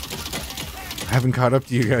 I haven't caught up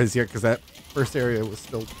to you guys yet because that first area was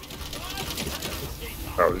still...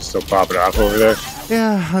 Oh, it's still popping off over there.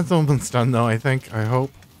 Yeah, that's almost done though, I think. I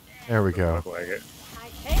hope. There we go. Look like it. I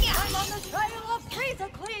think I'm on the trail of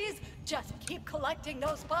Freezicles. Just keep collecting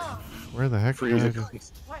those bombs. Where the heck did I go?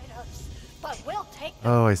 Traitors. But we'll take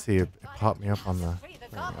them. Oh, I see. It popped me up on the...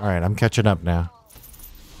 Alright, I'm catching up now.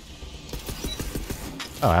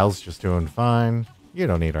 Oh, Al's just doing fine. You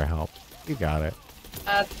don't need our help. You got it.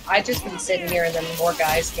 I just been sitting here and then more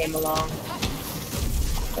guys came along.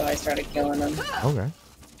 So I started killing them. Okay.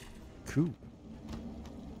 Cool.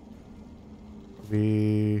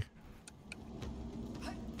 We...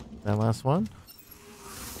 That last one?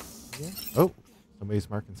 Yeah. Oh, somebody's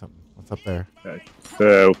marking something. What's up there?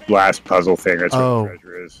 The last puzzle thing. That's Oh. what the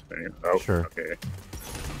treasure is. Oh, Sure. Okay.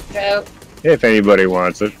 Go. If anybody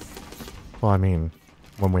wants it. Well, I mean,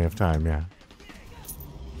 when we have time, yeah.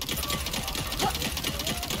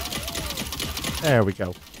 There we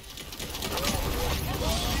go.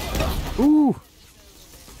 Ooh!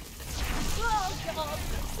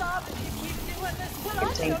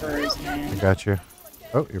 Tinkerers, I man. got you.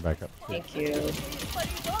 Oh, you're back up. Thank you.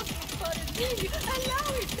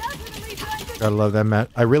 Gotta love that.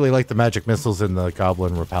 I really like the magic missiles in the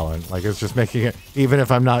goblin repellent. Like, it's just making it, even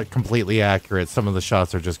if I'm not completely accurate, some of the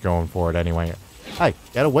shots are just going for it anyway. Hey,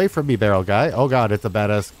 get away from me, barrel guy. Oh god, it's a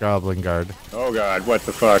badass goblin guard. Oh god, what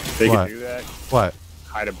the fuck? They What? can do that? What?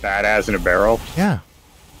 Hide a badass in a barrel? Yeah.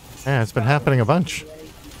 Yeah, it's been happening a bunch.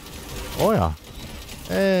 Oh yeah.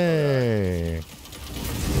 Hey.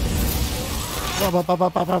 Ba, ba, ba, ba,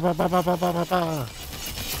 ba, ba, ba, ba, ba, ba, ba, ba.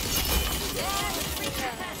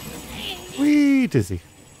 Wee, dizzy.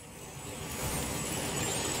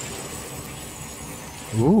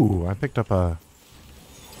 Ooh, I picked up a...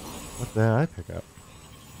 What did I pick up?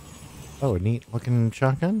 Oh, a neat looking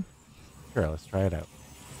shotgun? Sure, let's try it out.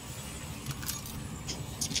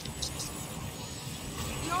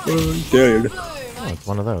 Oh, it's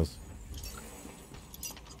one of those.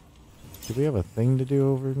 Do we have a thing to do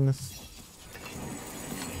over in this?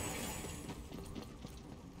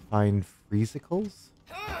 Find Freezicles?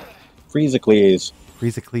 Freezicles.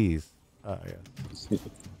 Freezicles. Oh, yeah.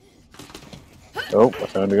 Oh, I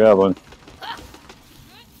found a goblin.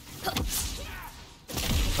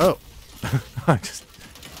 Oh! I just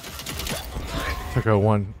took a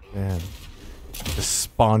one and just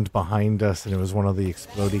spawned behind us, and it was one of the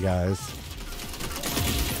explodey guys.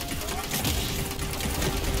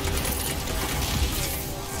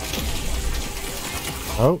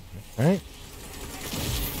 Oh, okay.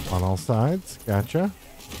 On all sides. Gotcha.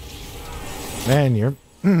 Man, your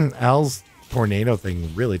Al's tornado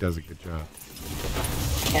thing really does a good job.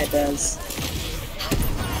 Yeah, it does.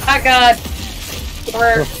 Oh god!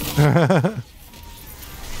 We're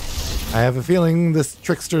I have a feeling this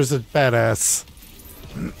trickster's a badass.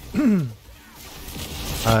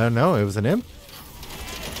 No, it was an imp.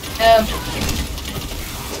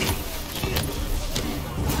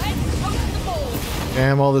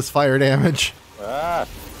 Damn, all this fire damage. Ah.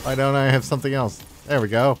 Why don't I have something else? There we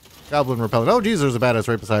go. Goblin repellent. Oh, geez, there's a badass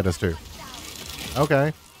right beside us, too.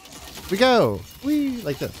 Okay. We go. Whee!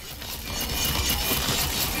 Like this.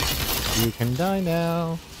 You can die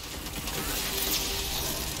now.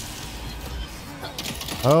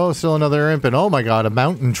 Oh, still another imp, and oh my god, a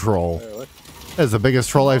mountain troll. That's the biggest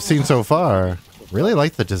troll I've seen so far. Really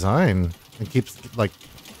like the design. It keeps, like,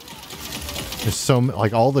 there's so,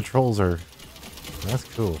 like, all the trolls are, that's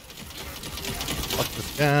cool. Fuck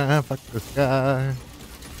this guy, fuck this guy.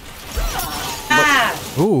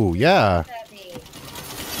 Ah! Ooh, yeah.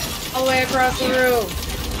 All the way across the room.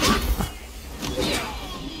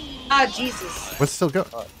 Ah, Jesus. What's still going?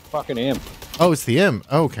 Fucking imp. Oh, it's the imp.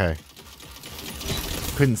 Okay.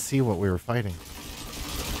 Couldn't see what we were fighting.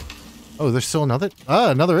 Oh, there's still another?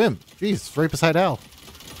 Ah, another imp. Jeez, it's right beside Al.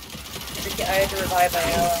 I had to revive my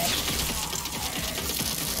ally.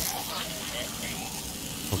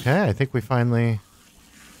 Okay, I think we finally...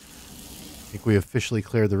 I think we officially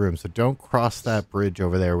cleared the room. So don't cross that bridge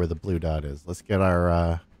over there where the blue dot is. Let's get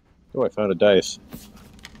our... Oh, I found a dice.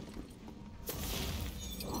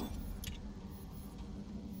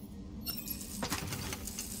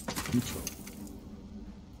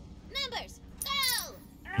 Numbers,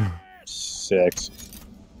 go! 6.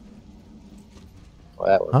 Well,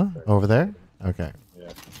 that was Huh? Over there? Okay.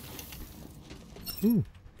 Yeah. Ooh,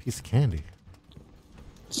 piece of candy.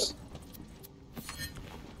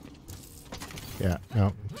 Yeah,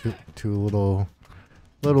 no, two little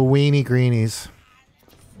weenie greenies.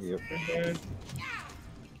 Yep.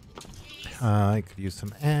 I could use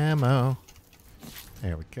some ammo.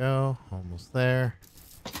 There we go. Almost there.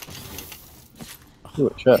 Ooh,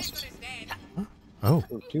 a chest. Oh.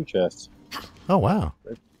 Ooh, 2 chests. Oh, wow.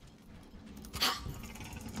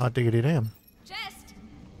 Hot diggity damn.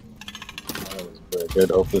 That was very good.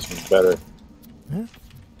 Hope this one's better. Yeah.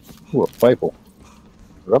 Ooh, a Feifel.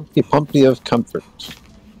 Rumpty Pumpty of Comfort.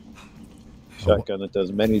 Shotgun that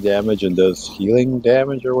does many damage and does healing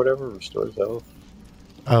damage or whatever. Restores health.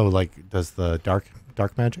 Oh, like does the dark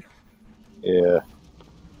magic? Yeah.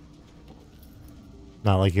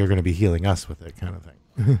 Not like you're going to be healing us with it, kind of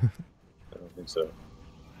thing. I don't think so.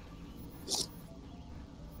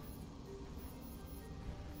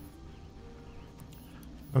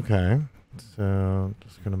 Okay, so I'm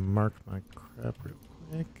just going to mark my crap real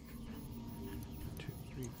quick. 2,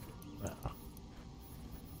 3, 4. Wow.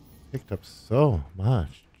 Picked up so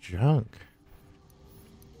much junk.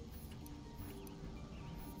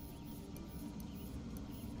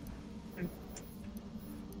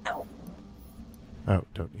 Oh,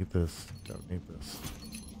 don't need this. Don't need this.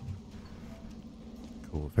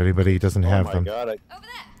 Cool. If anybody doesn't have them. Oh my god, I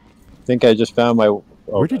think I just found my... Oh,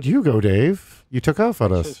 where did you go, Dave? You took off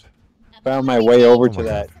on us. Found my way over to God.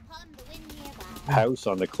 that house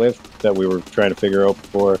on the cliff that we were trying to figure out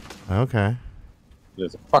before. Okay.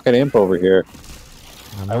 There's a fucking imp over here.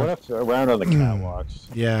 I'm I not- went up around on the catwalks.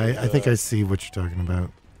 Yeah, I think I see what you're talking about.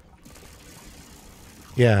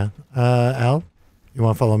 Yeah. Al? You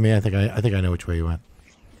want to follow me? I think I know which way you went.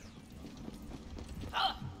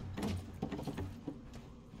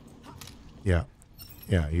 Yeah.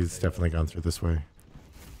 Yeah, he's definitely gone through this way.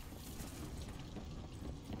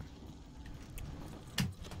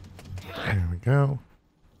 There we go.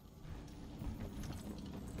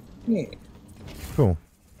 Yeah. Cool.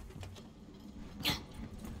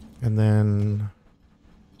 And then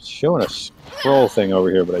It's showing a scroll thing over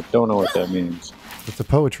here, but I don't know what that means. it's a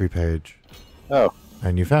poetry page. Oh.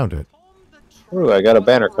 And you found it. Ooh, I got a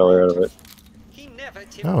banner color out of it.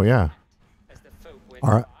 Oh, yeah.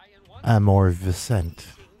 Our Amor Vicente.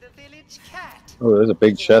 Oh, there's a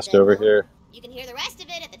big chest over here. You can hear the rest of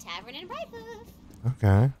it at the tavern in Brightwood.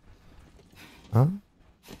 Okay. Huh?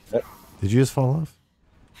 Yep. Did you just fall off?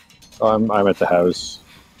 Oh, I'm at the house.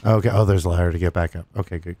 Okay. Oh, there's a ladder to get back up.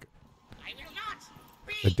 Okay, good.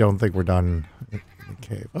 I don't think we're done in the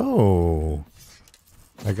cave. Oh.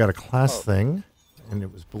 I got a class thing, and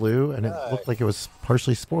it was blue, and it looked like it was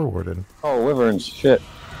partially spore warded. Oh, wyverns. Shit.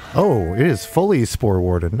 Oh, it is fully spore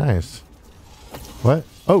warded. Nice. What?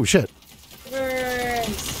 Oh, shit.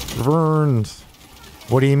 Burns. Wyverns.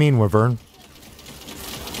 What do you mean, wyvern?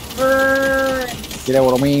 Burns. You know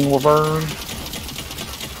what I mean, wyvern?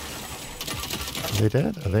 Are they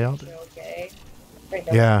dead? Are they all dead? Okay. I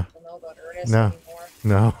Yeah. don't know about Ernest No. anymore.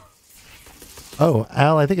 No. Oh,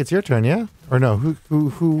 Al, I think it's your turn, yeah? Or no?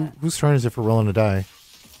 Whose turn is it for rolling a die?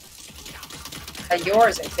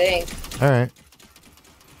 Yours, I think. All right.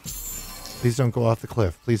 Please don't go off the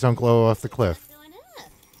cliff. Please don't go off the cliff.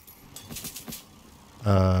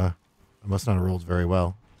 I must not have rolled very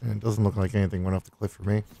well. And it doesn't look like anything went off the cliff for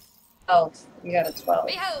me. Oh, you got a 12.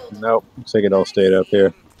 Nope. Looks like it all stayed up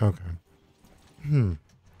here. Okay.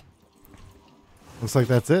 Looks like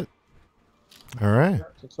that's it. All right.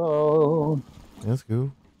 So, Let's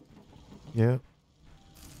go. Yep.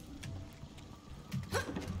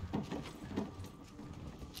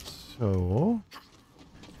 So,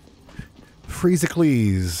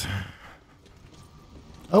 Freezicles.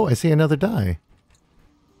 Oh, I see another die.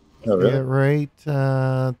 Oh, really? Yeah, right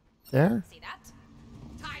there. See that?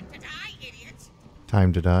 Time to die, idiots.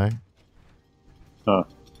 Time to die. Huh.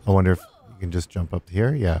 I wonder if you can just jump up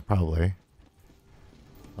here. Yeah, probably.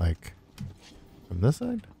 Like from this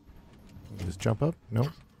side. You can just jump up. Nope.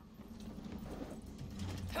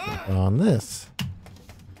 Jump on this.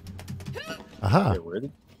 Aha! Okay, where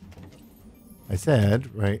did- I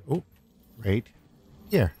said right. Oh, right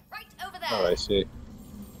here. Right over there. Oh, I see.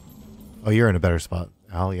 Oh, you're in a better spot,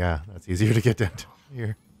 Al. Yeah, that's easier to get down to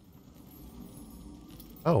here.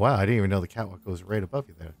 Oh wow! I didn't even know the catwalk goes right above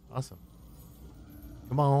you there. Awesome.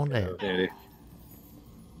 Come on there. Dandy.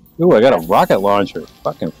 Ooh, I got a rocket launcher.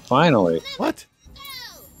 Fucking finally. What?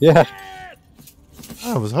 Yeah.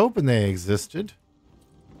 I was hoping they existed.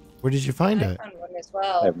 Where did you find I it? found one as I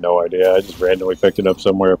well. have no idea. I just randomly picked it up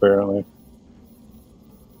somewhere, apparently.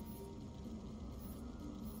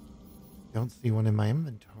 Don't see one in my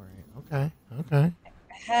inventory. Okay. Okay.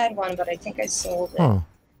 I had one, but I think I sold it. Oh.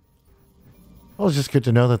 Well, it's just good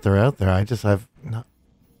to know that they're out there. I've not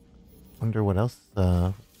wonder what else we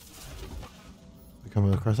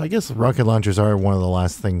come across. I guess rocket launchers are one of the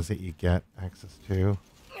last things that you get access to.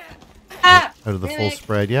 Ah! Out of the full Mimic.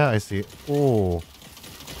 spread. Yeah, I see. Oh.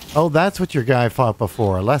 Oh, that's what your guy fought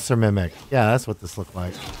before. Lesser Mimic. Yeah, that's what this looked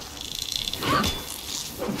like.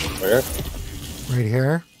 Where? Right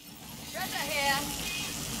here. Treasure here.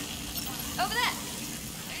 Over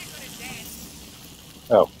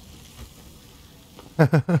there. Oh.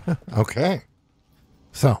 Okay.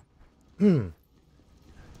 So.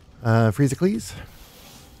 Freezicles.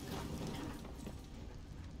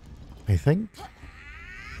 I think.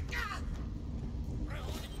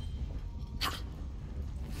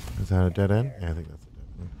 Is that a dead end? Yeah, I think that's a dead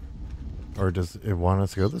end. Or does it want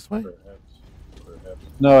us to go this way?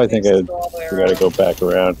 No, I think It's all the way we gotta go back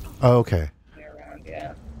around. Oh, okay. around,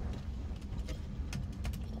 yeah.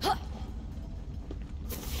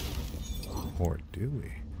 Or do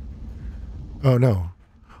we? Oh, no.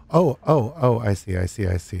 Oh, I see.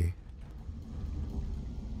 Okay.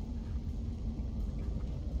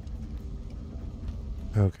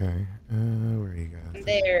 Where are you guys?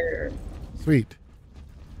 There. Sweet.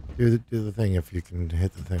 Do the thing if you can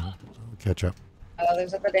hit the thing. I'll catch up. Oh,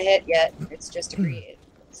 there's nothing to hit yet. It's just a create.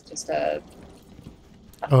 It's just a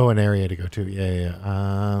Oh, an area to go to. Yeah.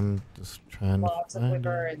 Just trying lots to of find it.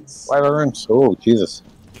 wyverns. Wyverns. Oh, Jesus.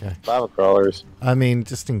 Okay. Lava crawlers. I mean,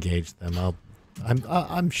 just engage them.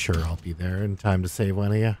 I'm sure I'll be there in time to save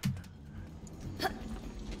one of you.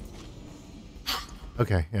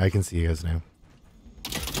 Okay, yeah, I can see you guys now.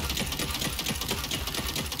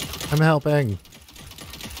 I'm helping.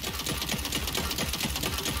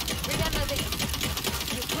 Remember this.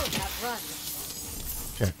 You could have run.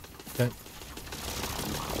 Okay.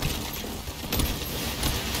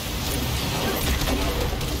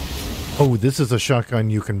 Oh, this is a shotgun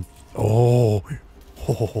you can. Oh.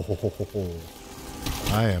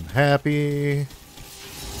 I am happy.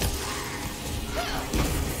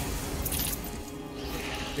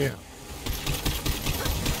 Yeah.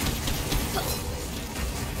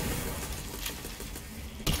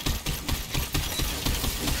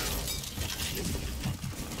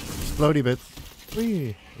 Explodey bits.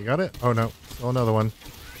 Whee. You got it? Oh no. Still another one.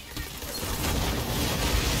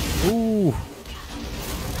 Ooh.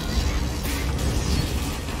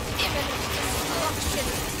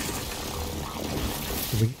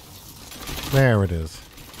 There it is.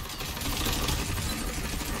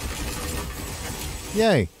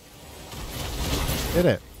 Yay. Did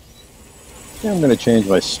it. Yeah, I'm going to change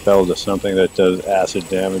my spell to something that does acid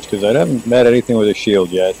damage, because I haven't met anything with a shield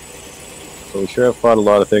yet. So we sure have fought a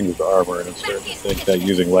lot of things with armor, and I'm starting to think that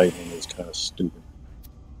using lightning is kind of stupid.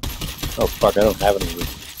 Oh fuck, I don't have any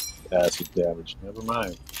with acid damage. Never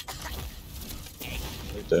mind.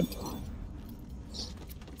 Right then.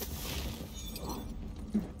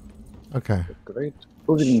 Okay. Great.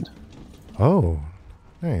 Pudding. Oh,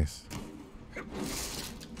 nice.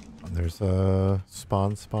 There's a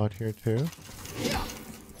spawn spot here too.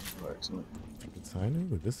 Excellent. Good sign.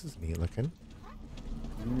 Ooh, this is neat looking.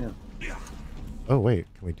 Yeah. Oh wait,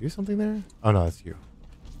 can we do something there? Oh no, that's you.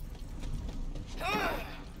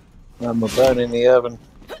 I'm about in the oven.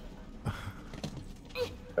 I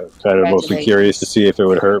was kind of mostly curious to see if it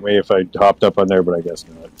would hurt me if I hopped up on there, but I guess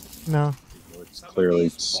not. No. It's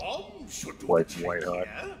clearly quite white hot.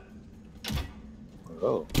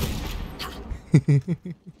 Oh. Good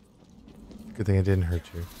thing it didn't hurt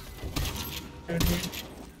you.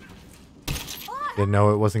 Didn't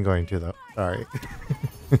know it wasn't going to though. Sorry.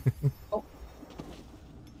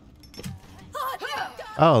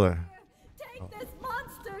 Oh, there.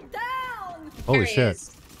 Holy There he shit.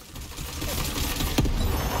 is.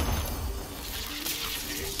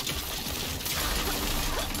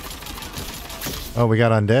 Oh, we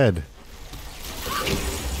got undead.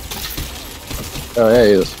 Oh,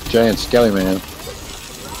 hey, this giant skelly man.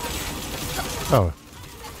 Oh.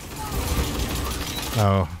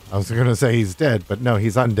 Oh, I was going to say he's dead, but no,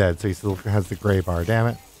 he's undead, so he still has the gray bar. Damn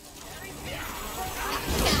it.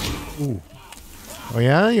 Ooh. Oh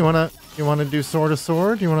yeah, you wanna do sword to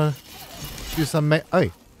sword? You wanna do some?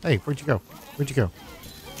 Hey, where'd you go? Where'd you go?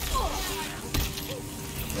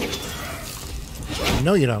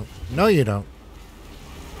 No, you don't. No, you don't.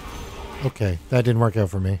 Okay, that didn't work out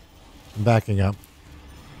for me. I'm backing up.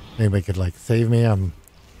 Anybody could like save me?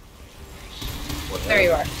 There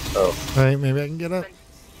you are. Oh. Alright, maybe I can get up.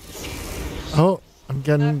 Oh, I'm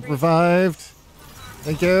getting revived.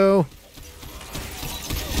 Thank you.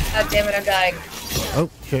 God damn it, I'm dying. Oh,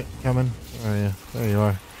 shit, coming. Oh, yeah, there you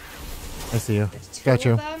are. I see you. Got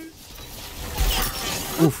you.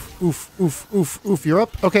 Oof, oof, oof, oof, oof. You're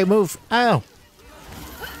up? Okay, move. Ow.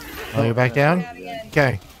 Oh, you're back down?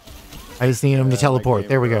 Okay. I just need him to teleport.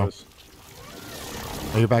 There we go.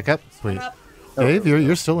 Oh, you're back up? Sweet. Dave,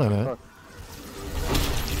 you're still in it.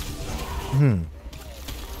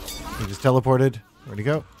 He just teleported. Where'd he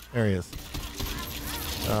go? There he is.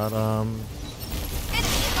 Got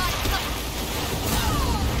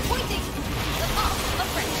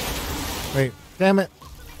Wait, damn it.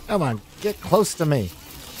 Come on, get close to me.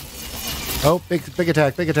 Oh, big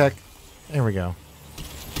attack, big attack. There we go.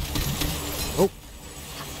 Oh.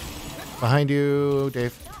 Behind you,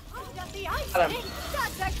 Dave.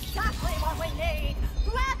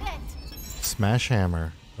 Smash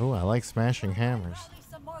hammer. Oh, I like smashing hammers.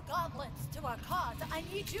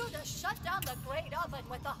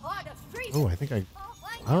 Oh, I think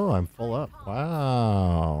Oh, I'm full up.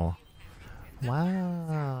 Wow.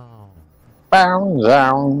 Wow. Bound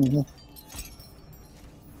down.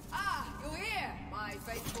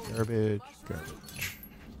 Garbage.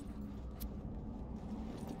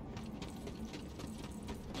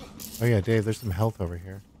 Oh yeah, Dave, there's some health over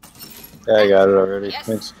here. Yeah, I got it already.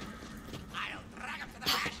 Thanks.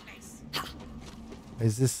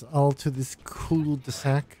 Is this all to this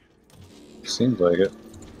cul-de-sac? Seems like it.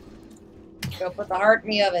 Go put the heart in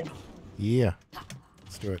the oven. Yeah.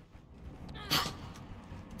 Let's do it.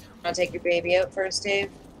 Want to take your baby out first, Dave?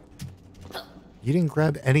 You didn't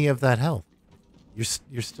grab any of that health.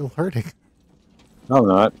 You're still hurting. No, I'm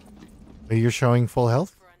not. But you're showing full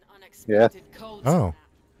health? Yeah. Oh.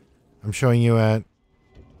 I'm showing you at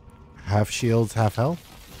half shields, half health?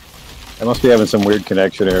 I must be having some weird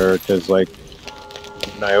connection error, because, like,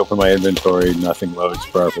 when I open my inventory, nothing loads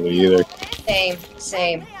properly either.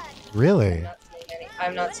 Same. Really?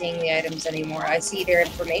 I'm not seeing the items anymore. I see their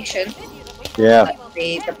information. Yeah. But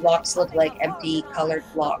the blocks look like empty colored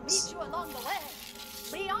blocks.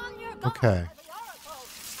 Okay.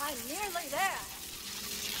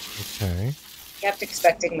 Okay. Kept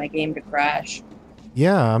expecting my game to crash.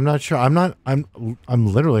 Yeah, I'm not sure. I'm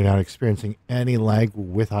literally not experiencing any lag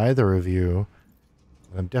with either of you.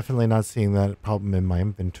 I'm definitely not seeing that problem in my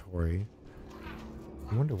inventory.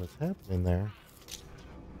 I wonder what's happening there.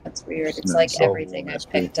 That's weird. It's like everything I've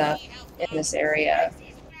picked up in this area.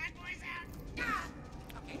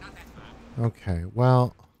 Okay,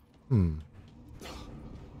 well, I'm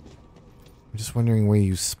just wondering where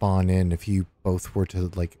you spawn in if you both were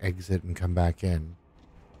to like exit and come back in.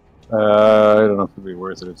 I don't know if it'd be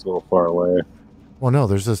worth it. It's a little far away. Well, no,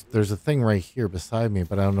 there's a thing right here beside me,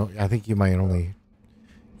 but I don't know. I think you may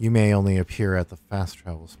only appear at the fast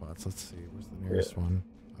travel spots. Let's see. Where's the nearest one?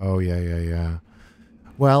 Oh, yeah.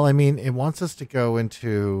 Well, I mean, it wants us to go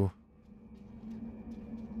into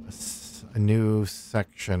a new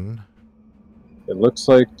section. It looks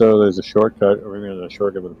like, though, there's a shortcut, or maybe there's a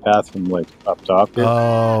shortcut with a path from, like, up top here.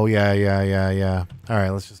 Oh, yeah. All right,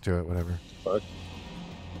 let's just do it. Whatever. Fuck.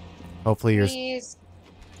 Hopefully your Please.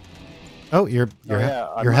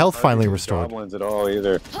 your health finally restored. Goblins at all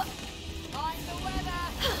either.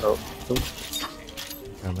 Oh,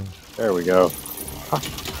 Coming. there we go. I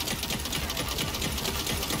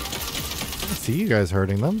see you guys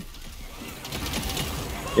hurting them.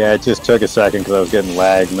 Yeah, it just took a second because I was getting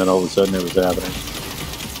lagged, and then all of a sudden it was happening.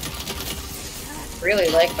 Really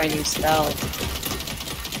like my new spell.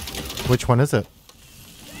 Which one is it?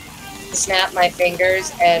 Snap my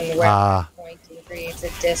fingers and where I'm pointing creates a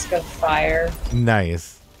disc of fire.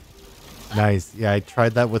 Nice. Yeah, I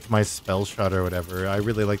tried that with my spell shot or whatever. I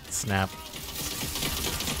really like the snap.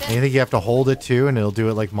 And you think you have to hold it too, and it'll do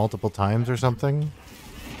it like multiple times or something?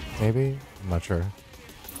 Maybe? I'm not sure.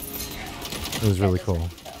 It was really cool.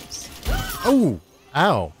 Oh!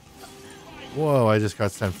 Ow! Whoa, I just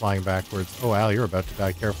got sent flying backwards. Oh, Al, you're about to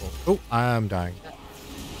die. Careful. Oh, I'm dying.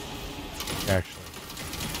 Actually.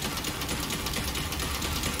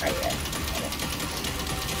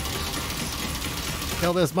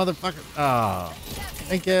 Kill this motherfucker. Ah.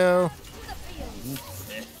 Thank you.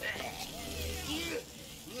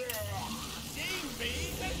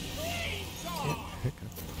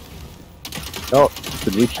 Oh,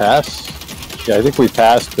 did we pass? Yeah, I think we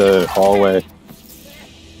passed the hallway.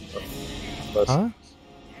 Huh?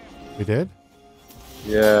 We did?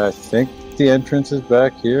 Yeah, I think the entrance is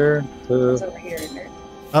back here. It's over here, isn't it?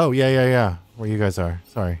 Oh, yeah. Where you guys are.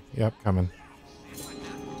 Sorry. Yep, coming.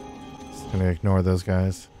 Just gonna ignore those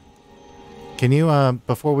guys. Can you,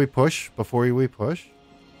 before we push,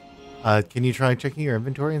 can you try checking your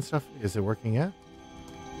inventory and stuff? Is it working yet?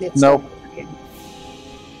 Nope.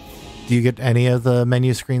 Do you get any of the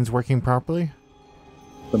menu screens working properly?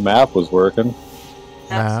 The map was working.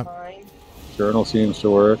 Map. Fine. Journal seems to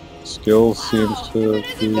work. Skills seems to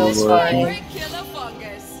be working.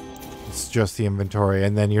 It's just the inventory,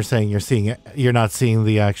 and then you're saying you're not seeing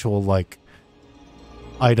the actual like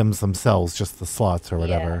items themselves, just the slots or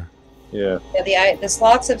whatever. Yeah. Yeah, the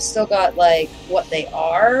slots have still got like what they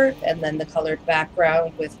are, and then the colored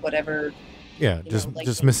background with whatever. Yeah,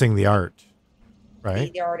 just missing the art,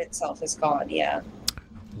 right? The art itself is gone. Yeah.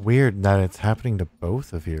 Weird that it's happening to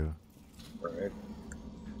both of you. Right.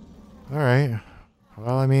 All right.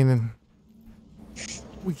 Well, I mean,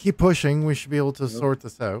 we keep pushing. We should be able to sort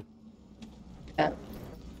this out. Yeah.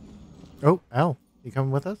 Oh, Al, you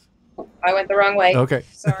coming with us? I went the wrong way. Okay.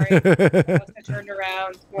 Sorry. I must have turned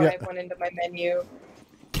around when I went into my menu.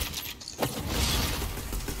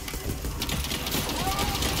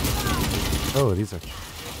 Oh, these are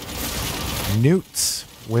newts.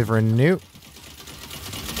 Wyvern newt.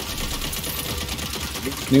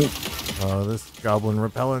 Newt. Oh, this goblin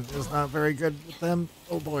repellent is not very good with them.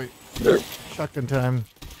 Oh boy. Shotgun time.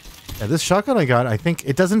 Yeah, this shotgun I got, I think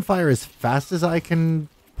it doesn't fire as fast as I can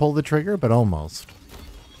pull the trigger, but almost.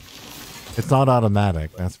 It's not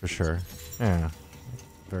automatic, that's for sure. Yeah.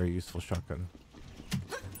 Very useful shotgun.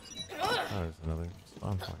 Oh, there's another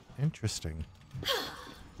spawn point. Interesting.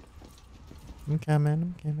 I'm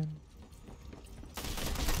coming.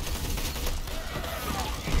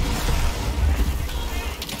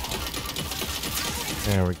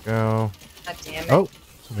 There we go. God damn it. Oh,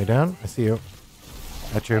 somebody down. I see you.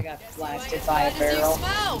 Got you. I got blasted by a barrel.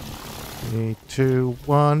 3, 2,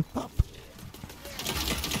 1, pop.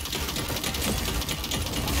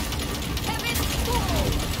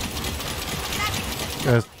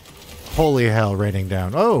 Guys, holy hell, raining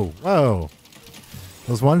down. Oh, whoa.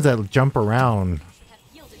 Those ones that jump around.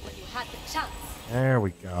 There we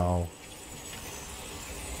go.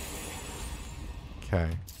 Okay.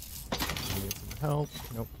 Need some help.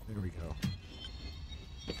 Nope, there we go.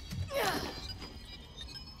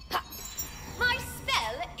 My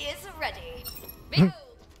spell is ready.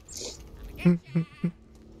 I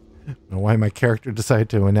don't know why my character decided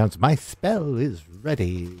to announce my spell is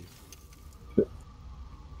ready.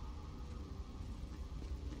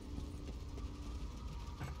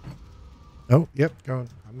 Oh, yep, going.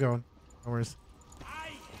 I'm going. No worries.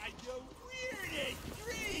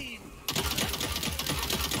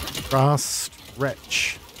 Frost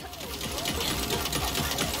Wretch.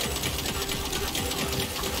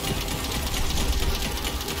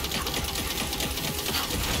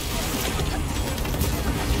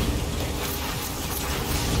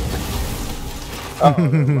 Oh,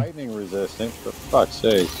 they're lightning resistant, for fuck's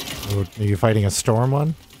sake. Oh, are you fighting a storm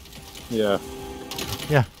one? Yeah.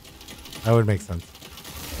 Yeah, that would make sense.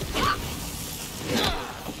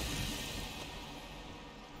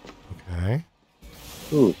 Okay.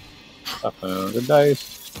 Ooh. I found a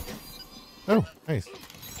dice. Oh, nice.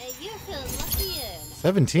 You feel luckier.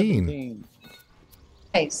 17.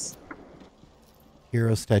 Nice.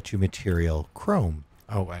 Hero statue material. Chrome.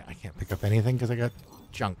 Oh, I can't pick up anything because I got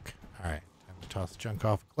junk. All right. Time to toss junk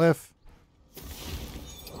off a cliff.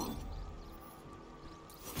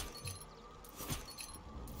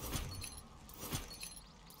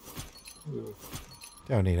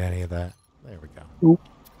 Don't need any of that. There we go.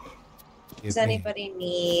 Does anybody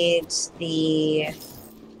need the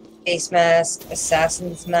face mask,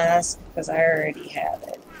 assassin's mask? Because I already have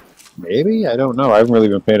it. Maybe? I don't know. I haven't really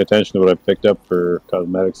been paying attention to what I've picked up for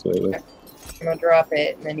cosmetics lately. I'm going to drop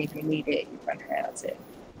it, and then if you need it, you can have it.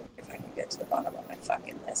 If I can get to the bottom of my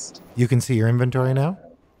fucking list. You can see your inventory now?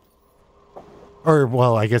 Or,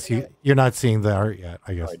 well, I guess you're not seeing the art yet,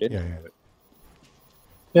 I guess. Oh, I didn't have it.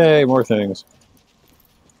 Yay, more things.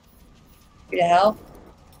 Need help?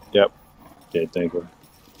 Yep. Okay, thank you.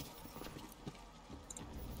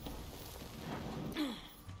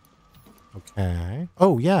 Okay.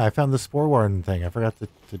 Oh, yeah, I found the Spore Warden thing. I forgot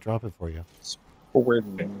to drop it for you.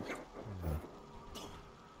 Warden.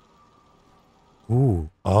 Ooh.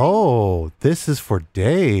 Oh, this is for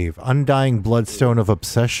Dave. Undying Bloodstone of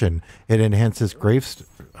Obsession. It enhances graves.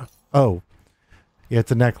 Oh. Yeah,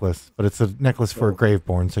 it's a necklace, but it's a necklace for a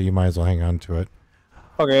Graveborn, so you might as well hang on to it.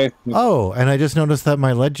 Okay. Oh, and I just noticed that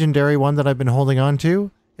my legendary one that I've been holding on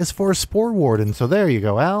to is for a Spore Warden. So there you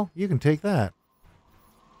go, Al. You can take that.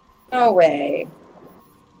 No way.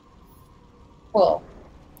 Cool.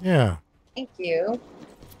 Yeah. Thank you.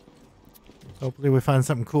 Hopefully we find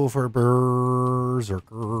something cool for a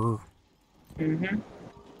Berserker. Mm-hmm.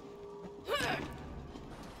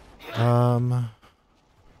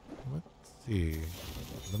 Let's see.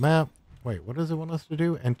 The map. Wait, what does it want us to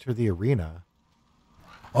do? Enter the arena.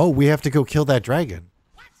 Oh, we have to go kill that dragon.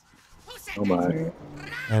 Oh my.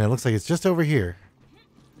 And it looks like it's just over here.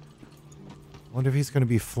 I wonder if he's going to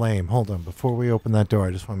be flame. Hold on. Before we open that door,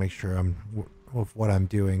 I just want to make sure I'm with what I'm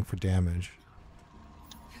doing for damage.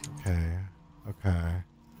 Okay. Okay.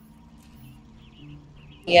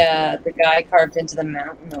 Yeah, the guy carved into the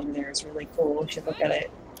mountain over there is really cool. You should look at it.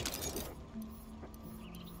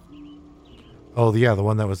 Oh, yeah, the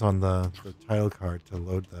one that was on the title card to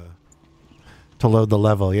load the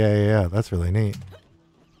level. Yeah. That's really neat.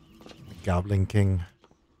 The Goblin King.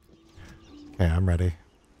 Okay, I'm ready.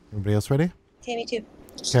 Everybody else ready? Okay, me too.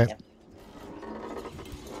 Okay. Yep.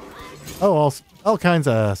 Oh, all kinds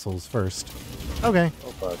of assholes first. Okay.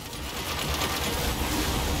 Oh fuck.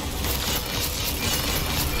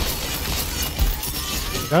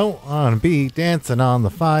 Don't wanna be dancing on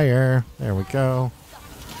the fire. There we go.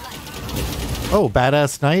 Oh,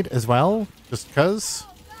 badass knight as well. Just cause.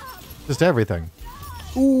 Just everything.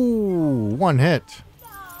 Ooh, one hit.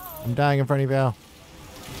 I'm dying in front of you, Al.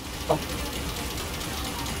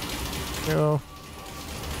 Go.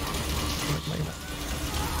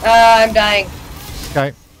 I'm dying.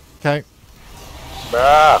 Okay. Okay.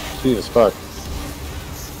 Ah, Jesus fuck.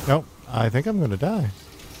 Nope. I think I'm gonna die.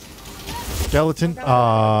 Skeleton.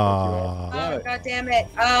 Oh, god damn it.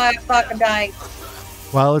 Fuck, I'm dying.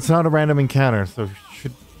 Well, it's not a random encounter, so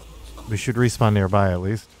we should respawn nearby at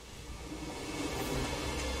least.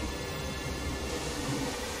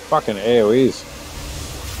 Fucking AoEs.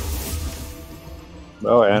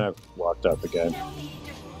 Oh, and I've walked up again. Oh,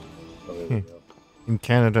 there we go. In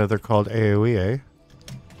Canada, they're called AoE,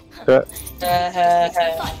 Uh,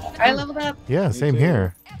 I leveled up. Yeah, same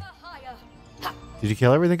here. Did you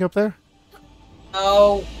kill everything up there?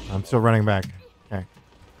 Oh. I'm still running back. Okay.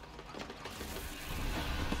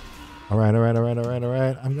 Alright.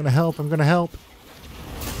 I'm gonna help.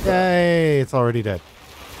 Yay! It's already dead.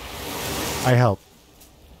 I help.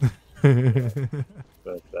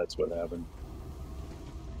 that's what happened.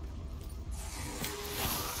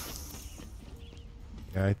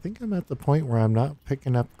 Yeah, I think I'm at the point where I'm not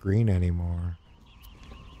picking up green anymore.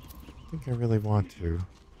 I think I really want to.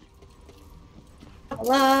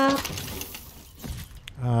 Hello.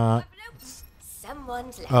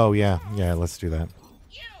 Oh, yeah, let's do that.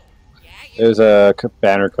 There's a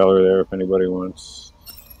banner color there if anybody wants.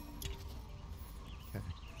 Okay.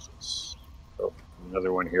 Oh,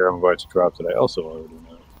 another one here I'm about to drop that I also already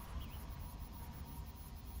know.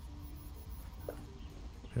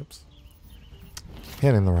 Oops.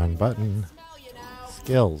 Hitting the wrong button.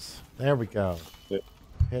 Skills. There we go.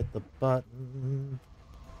 Hit the button.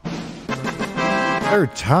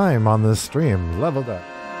 Third time on this stream. Leveled up.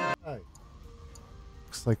 Right.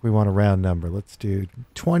 Looks like we want a round number. Let's do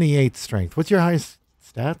 28 strength. What's your highest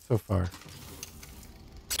stat so far?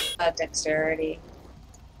 Dexterity.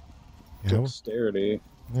 Yeah. Dexterity.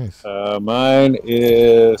 Nice. Mine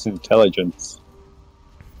is intelligence.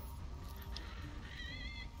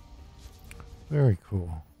 Very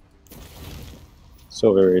cool.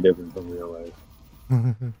 So very different from real life.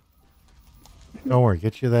 Don't worry.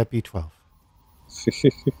 Get you that B12.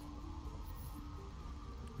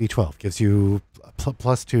 B12 gives you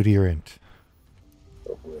 +2 to your int.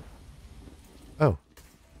 Oh,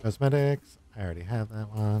 cosmetics. I already have that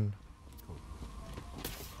one. Cool.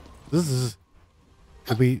 This is.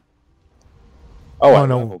 Did we? Oh, I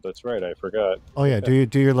no. leveled. That's right. I forgot. Oh yeah, do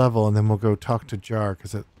your level, and then we'll go talk to Jar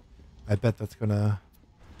because I bet that's gonna.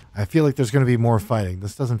 I feel like there's gonna be more fighting.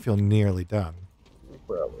 This doesn't feel nearly done.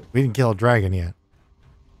 Probably. We didn't kill a dragon yet.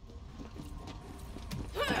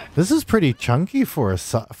 This is pretty chunky for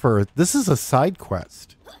this is a side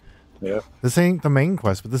quest. Yeah. This ain't the main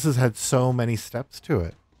quest, but this has had so many steps to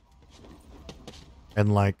it.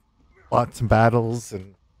 And like lots of battles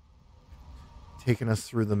and taking us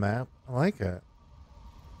through the map. I like it.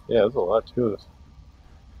 Yeah, there's a lot to this.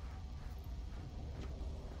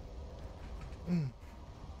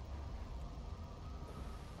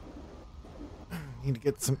 Need to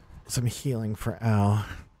get some healing for Al.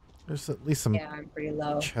 There's at least some I'm pretty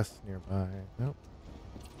low. chests nearby. Nope.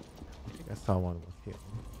 I think I saw one with healing.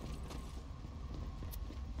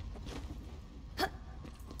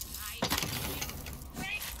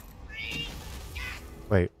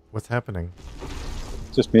 Wait, what's happening?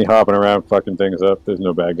 Just me hopping around fucking things up. There's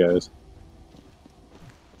no bad guys.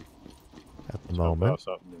 At the moment.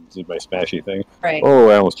 Something and did my smashy thing. Right. Oh,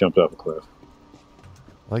 I almost jumped off a cliff.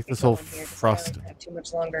 I like this whole I frost. have too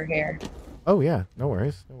much longer hair. Oh yeah, no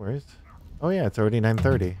worries, no worries. Oh yeah, it's already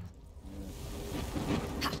 9:30.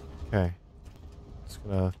 Okay. Just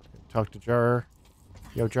gonna talk to Jar.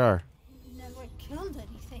 Yo, Jar. Never killed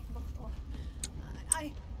anything before.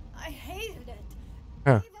 I hated it.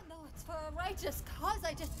 Huh. Even though it's for a righteous cause,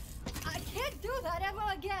 I can't do that ever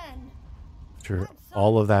again. Sure.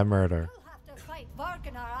 All of that murder. You'll have to fight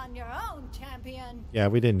Varkanar on your own, champion. Yeah,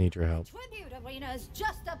 we didn't need your help. Tribute arena is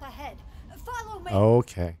just up ahead. Follow me.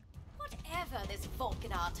 Okay. Whatever this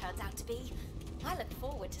Volcanar turns out to be, I look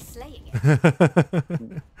forward to slaying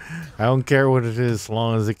it. I don't care what it is as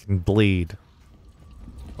long as it can bleed.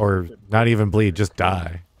 Or not even bleed, just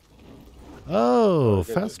die. Oh,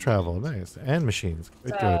 fast travel. Nice. And machines.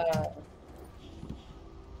 Good, good.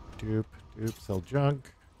 Dupe, sell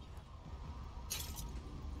junk.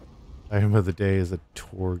 Item of the day is a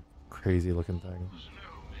Torg crazy looking thing.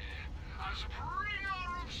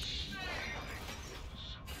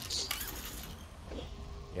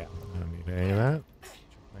 Yeah, I don't need any of that. Check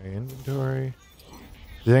my inventory.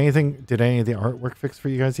 Did any of the artwork fix for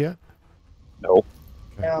you guys yet? Nope.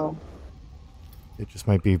 Okay. No. It just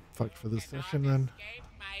might be fucked for this session then.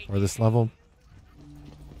 Or this level.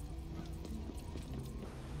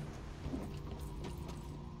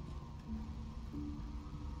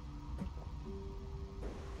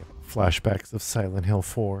 Flashbacks of Silent Hill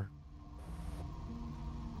 4.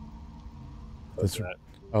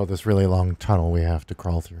 This really long tunnel we have to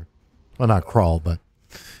crawl through. Well, not crawl, but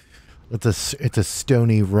it's a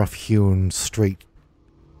stony, rough-hewn, straight,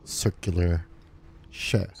 circular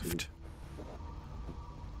shaft.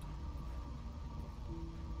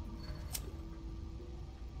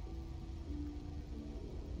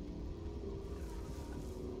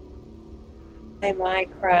 Hey, my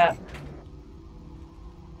crap.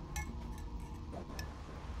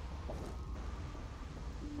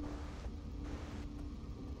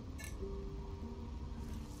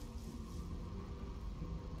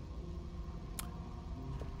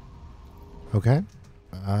 Okay.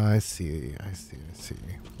 I see.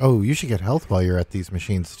 Oh, you should get health while you're at these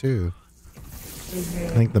machines, too. I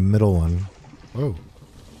think the middle one. Whoa.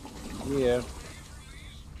 Yeah.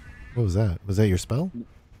 What was that? Was that your spell?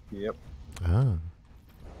 Yep. Ah.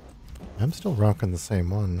 I'm still rocking the same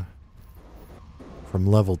one. From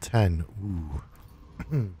level 10. Ooh.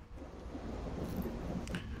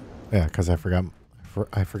 Yeah, because I forgot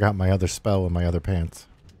my other spell in my other pants.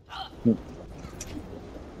 The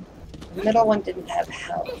middle one didn't have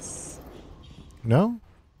health. No?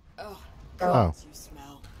 Oh.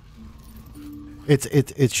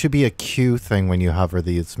 It should be a Q thing when you hover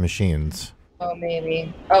these machines. Oh,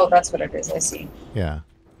 maybe. Oh, that's what it is. I see. Yeah.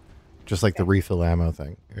 Just like the refill ammo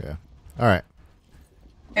thing. Yeah. All right.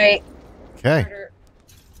 Right. Okay.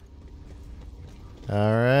 All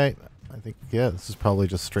right. I think, yeah, this is probably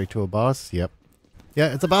just straight to a boss. Yep.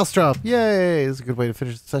 Yeah, it's a boss drop. Yay! This is a good way to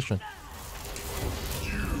finish the session.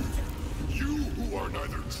 You who are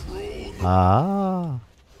neither troll nor Ah.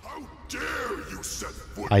 how dare you set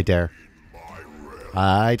foot I dare. in my realm?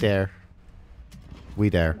 I dare. We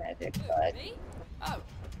dare. Magic, but... Oh,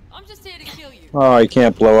 I'm just here to kill you. Oh, you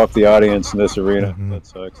can't blow up the audience in this arena. That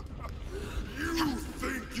sucks. You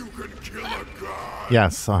think you can kill a god?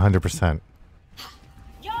 Yes, 100%.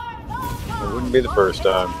 It wouldn't be the first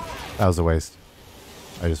time. That was a waste.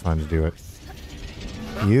 I just wanted to do it.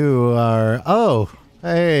 You are... Oh!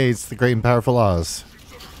 Hey, it's the great and powerful Oz.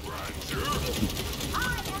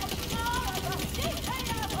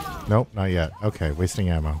 Nope, not yet. Okay, wasting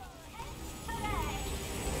ammo.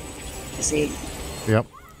 See. Yep.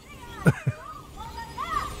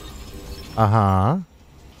 Uh-huh.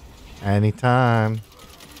 Anytime.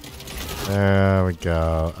 There we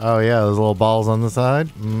go. Oh, yeah, those little balls on the side.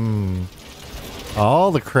 Mmm.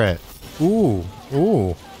 All the crit. Ooh.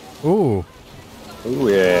 Ooh. Ooh. Ooh,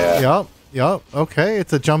 yeah. Yup. Yup. Okay,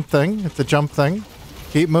 it's a jump thing. It's a jump thing.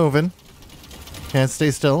 Keep moving. Can't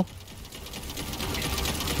stay still.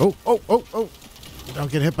 Oh, oh, oh, oh.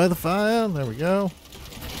 Don't get hit by the fire. There we go.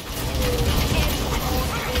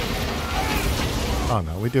 Oh,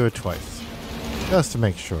 no. We do it twice. Just to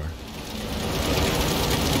make sure.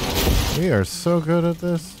 We are so good at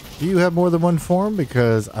this. Do you have more than one form?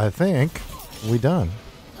 Because I think we done.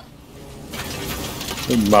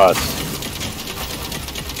 It must.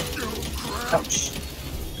 Ouch.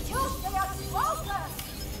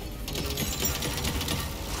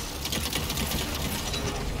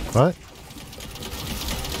 What?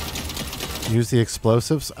 Use the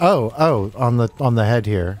explosives? Oh, on the head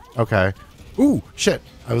here. Okay. Ooh, shit.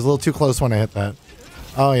 I was a little too close when I hit that.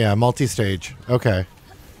 Oh yeah, multi-stage. Okay.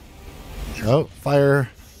 Oh, fire.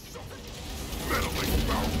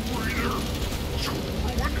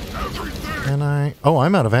 Can I? Oh,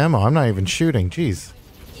 I'm out of ammo. I'm not even shooting. Jeez.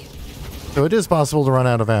 So it is possible to run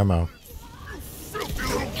out of ammo.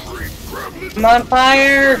 I'm on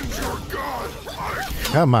fire!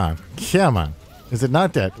 Come on. Come on. Is it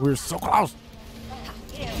not dead? We're so close.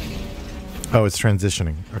 Oh, it's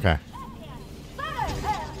transitioning. Okay.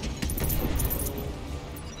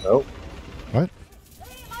 Oh. What?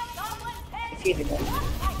 Defeated it.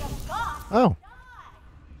 Oh.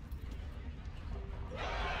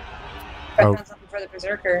 I Oh. found something for the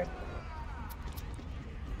Berserker.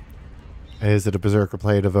 Is it a Berserker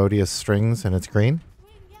plate of odious strings and it's green?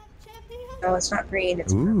 No, it's not green.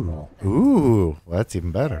 It's Ooh. purple. Ooh. Well, that's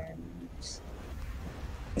even better. And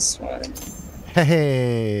this one.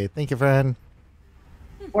 Hey, thank you, friend.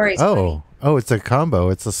 Worries. Oh. Oh, it's a combo.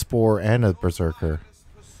 It's a Spore and a Berserker.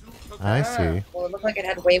 I see. Well, it looked like it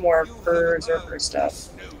had way more Berserker stuff.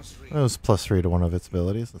 That was +3 to one of its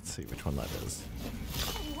abilities. Let's see which one that is.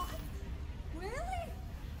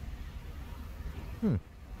 Hmm.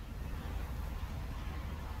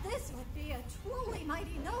 This would be a truly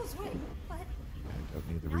mighty nose ring, but I don't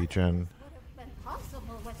need the regen. would have been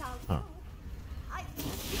possible without Huh. you. I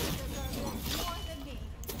think you deserve this more than me.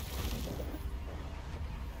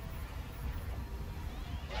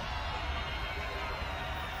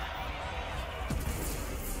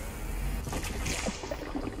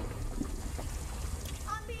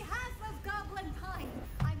 On behalf of Goblin Pine,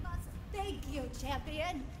 I must thank you,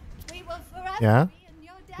 champion. We will forever Yeah? be in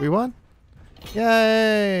your debt. We won?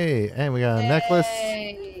 Yay! And we got a necklace.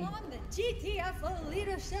 On the GTFO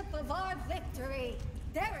leadership of our victory.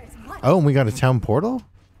 There is much. Oh, and we got a town portal?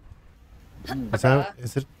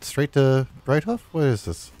 Is it straight to Brighthoof? What is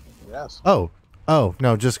this? Yes. Oh,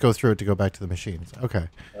 no, just go through it to go back to the machines. Okay.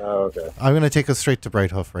 Oh, okay. I'm going to take us straight to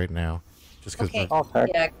Brighthoof right now. Just because Okay. Oh,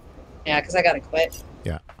 heck. Yeah, because I gotta quit.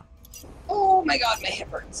 Yeah. Oh my god, my hip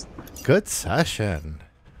hurts. Good session.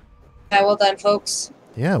 Yeah, well done, folks.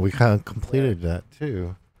 Yeah, we kind of completed that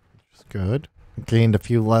too. Which is good. Gained a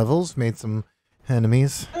few levels, made some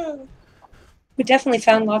enemies. We definitely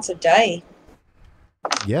found lots of die.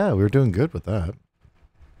 Yeah, we were doing good with that.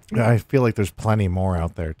 I feel like there's plenty more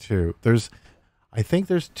out there too. I think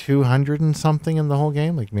there's 200 and something in the whole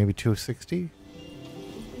game, like maybe 260.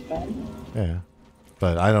 Yeah.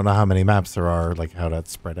 But I don't know how many maps there are, like how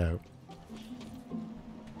that's spread out.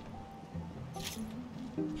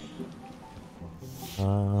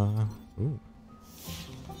 Ooh.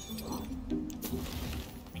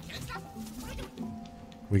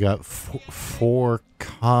 We got 4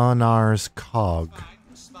 Conar's Cog.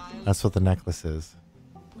 That's what the necklace is.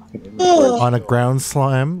 On a ground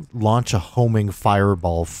slam, launch a homing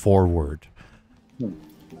fireball forward.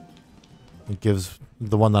 It gives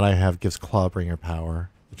the one that I have gives Clawbringer power,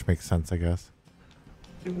 which makes sense, I guess.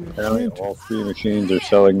 Apparently, all 3 machines are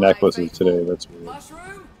selling necklaces today. That's weird.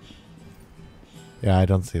 Yeah, I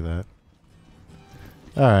don't see that.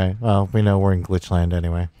 Alright, well, we know we're in Glitchland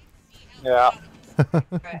anyway. Yeah.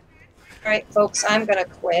 Alright, folks, I'm gonna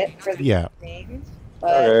quit for the Yeah. evening.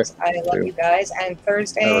 But Okay. I love you guys. And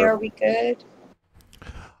Thursday, Never. are we good?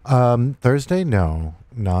 Thursday? No.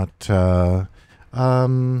 Not,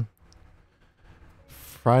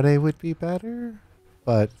 Friday would be better,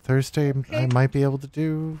 but Thursday I might be able to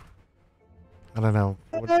do. I don't know.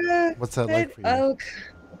 What's that like for you?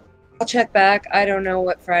 I'll check back. I don't know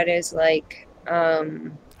what Friday's like. How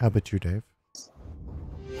about you, Dave?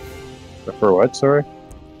 For what, sorry?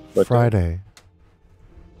 What Friday.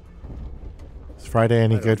 Is Friday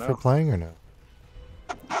any I don't good know. for playing or no?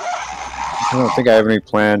 I don't think I have any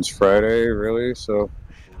plans Friday, really, so...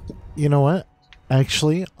 You know what?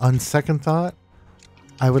 Actually, on second thought,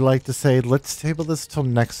 I would like to say let's table this till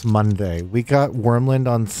next Monday. We got Wormland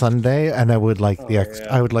on Sunday, and I would like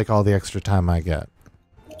I would like all the extra time I get.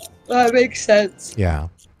 That makes sense. Yeah.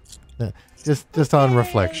 Just on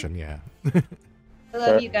reflection, yeah. I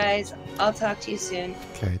love you guys. I'll talk to you soon.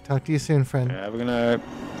 Okay, talk to you soon, friend. Have a good night.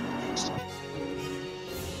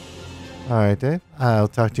 All right, Dave. I'll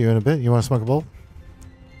talk to you in a bit. You want to smoke a bowl?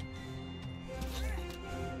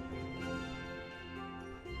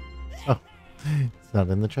 Oh, It's not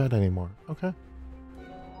in the chat anymore. Okay.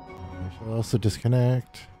 I shall also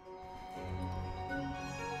disconnect.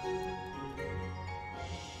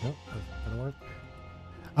 Nope, that's gonna work.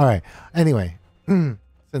 All right. Anyway,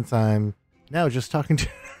 since I'm now just talking to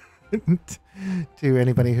to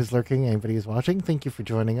anybody who's lurking, anybody who's watching, thank you for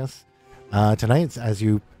joining us tonight. As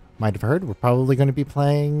you might have heard, we're probably going to be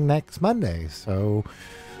playing next Monday, so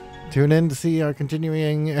tune in to see our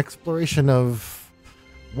continuing exploration of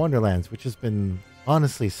Wonderlands, which has been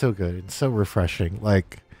honestly so good and so refreshing.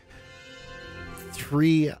 Like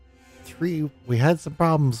three, we had some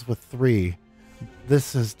problems with 3.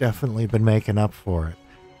 This has definitely been making up for it.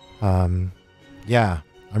 Yeah,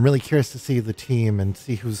 I'm really curious to see the team and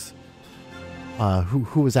see who's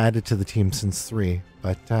who was added to the team since 3.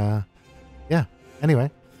 But yeah,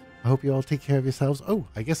 anyway, I hope you all take care of yourselves. Oh,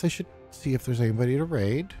 I guess I should see if there's anybody to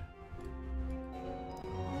raid.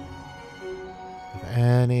 If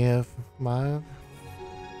any of my...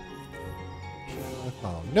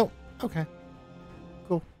 Oh, no. Okay.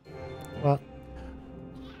 Cool. Well,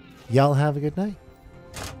 y'all have a good night.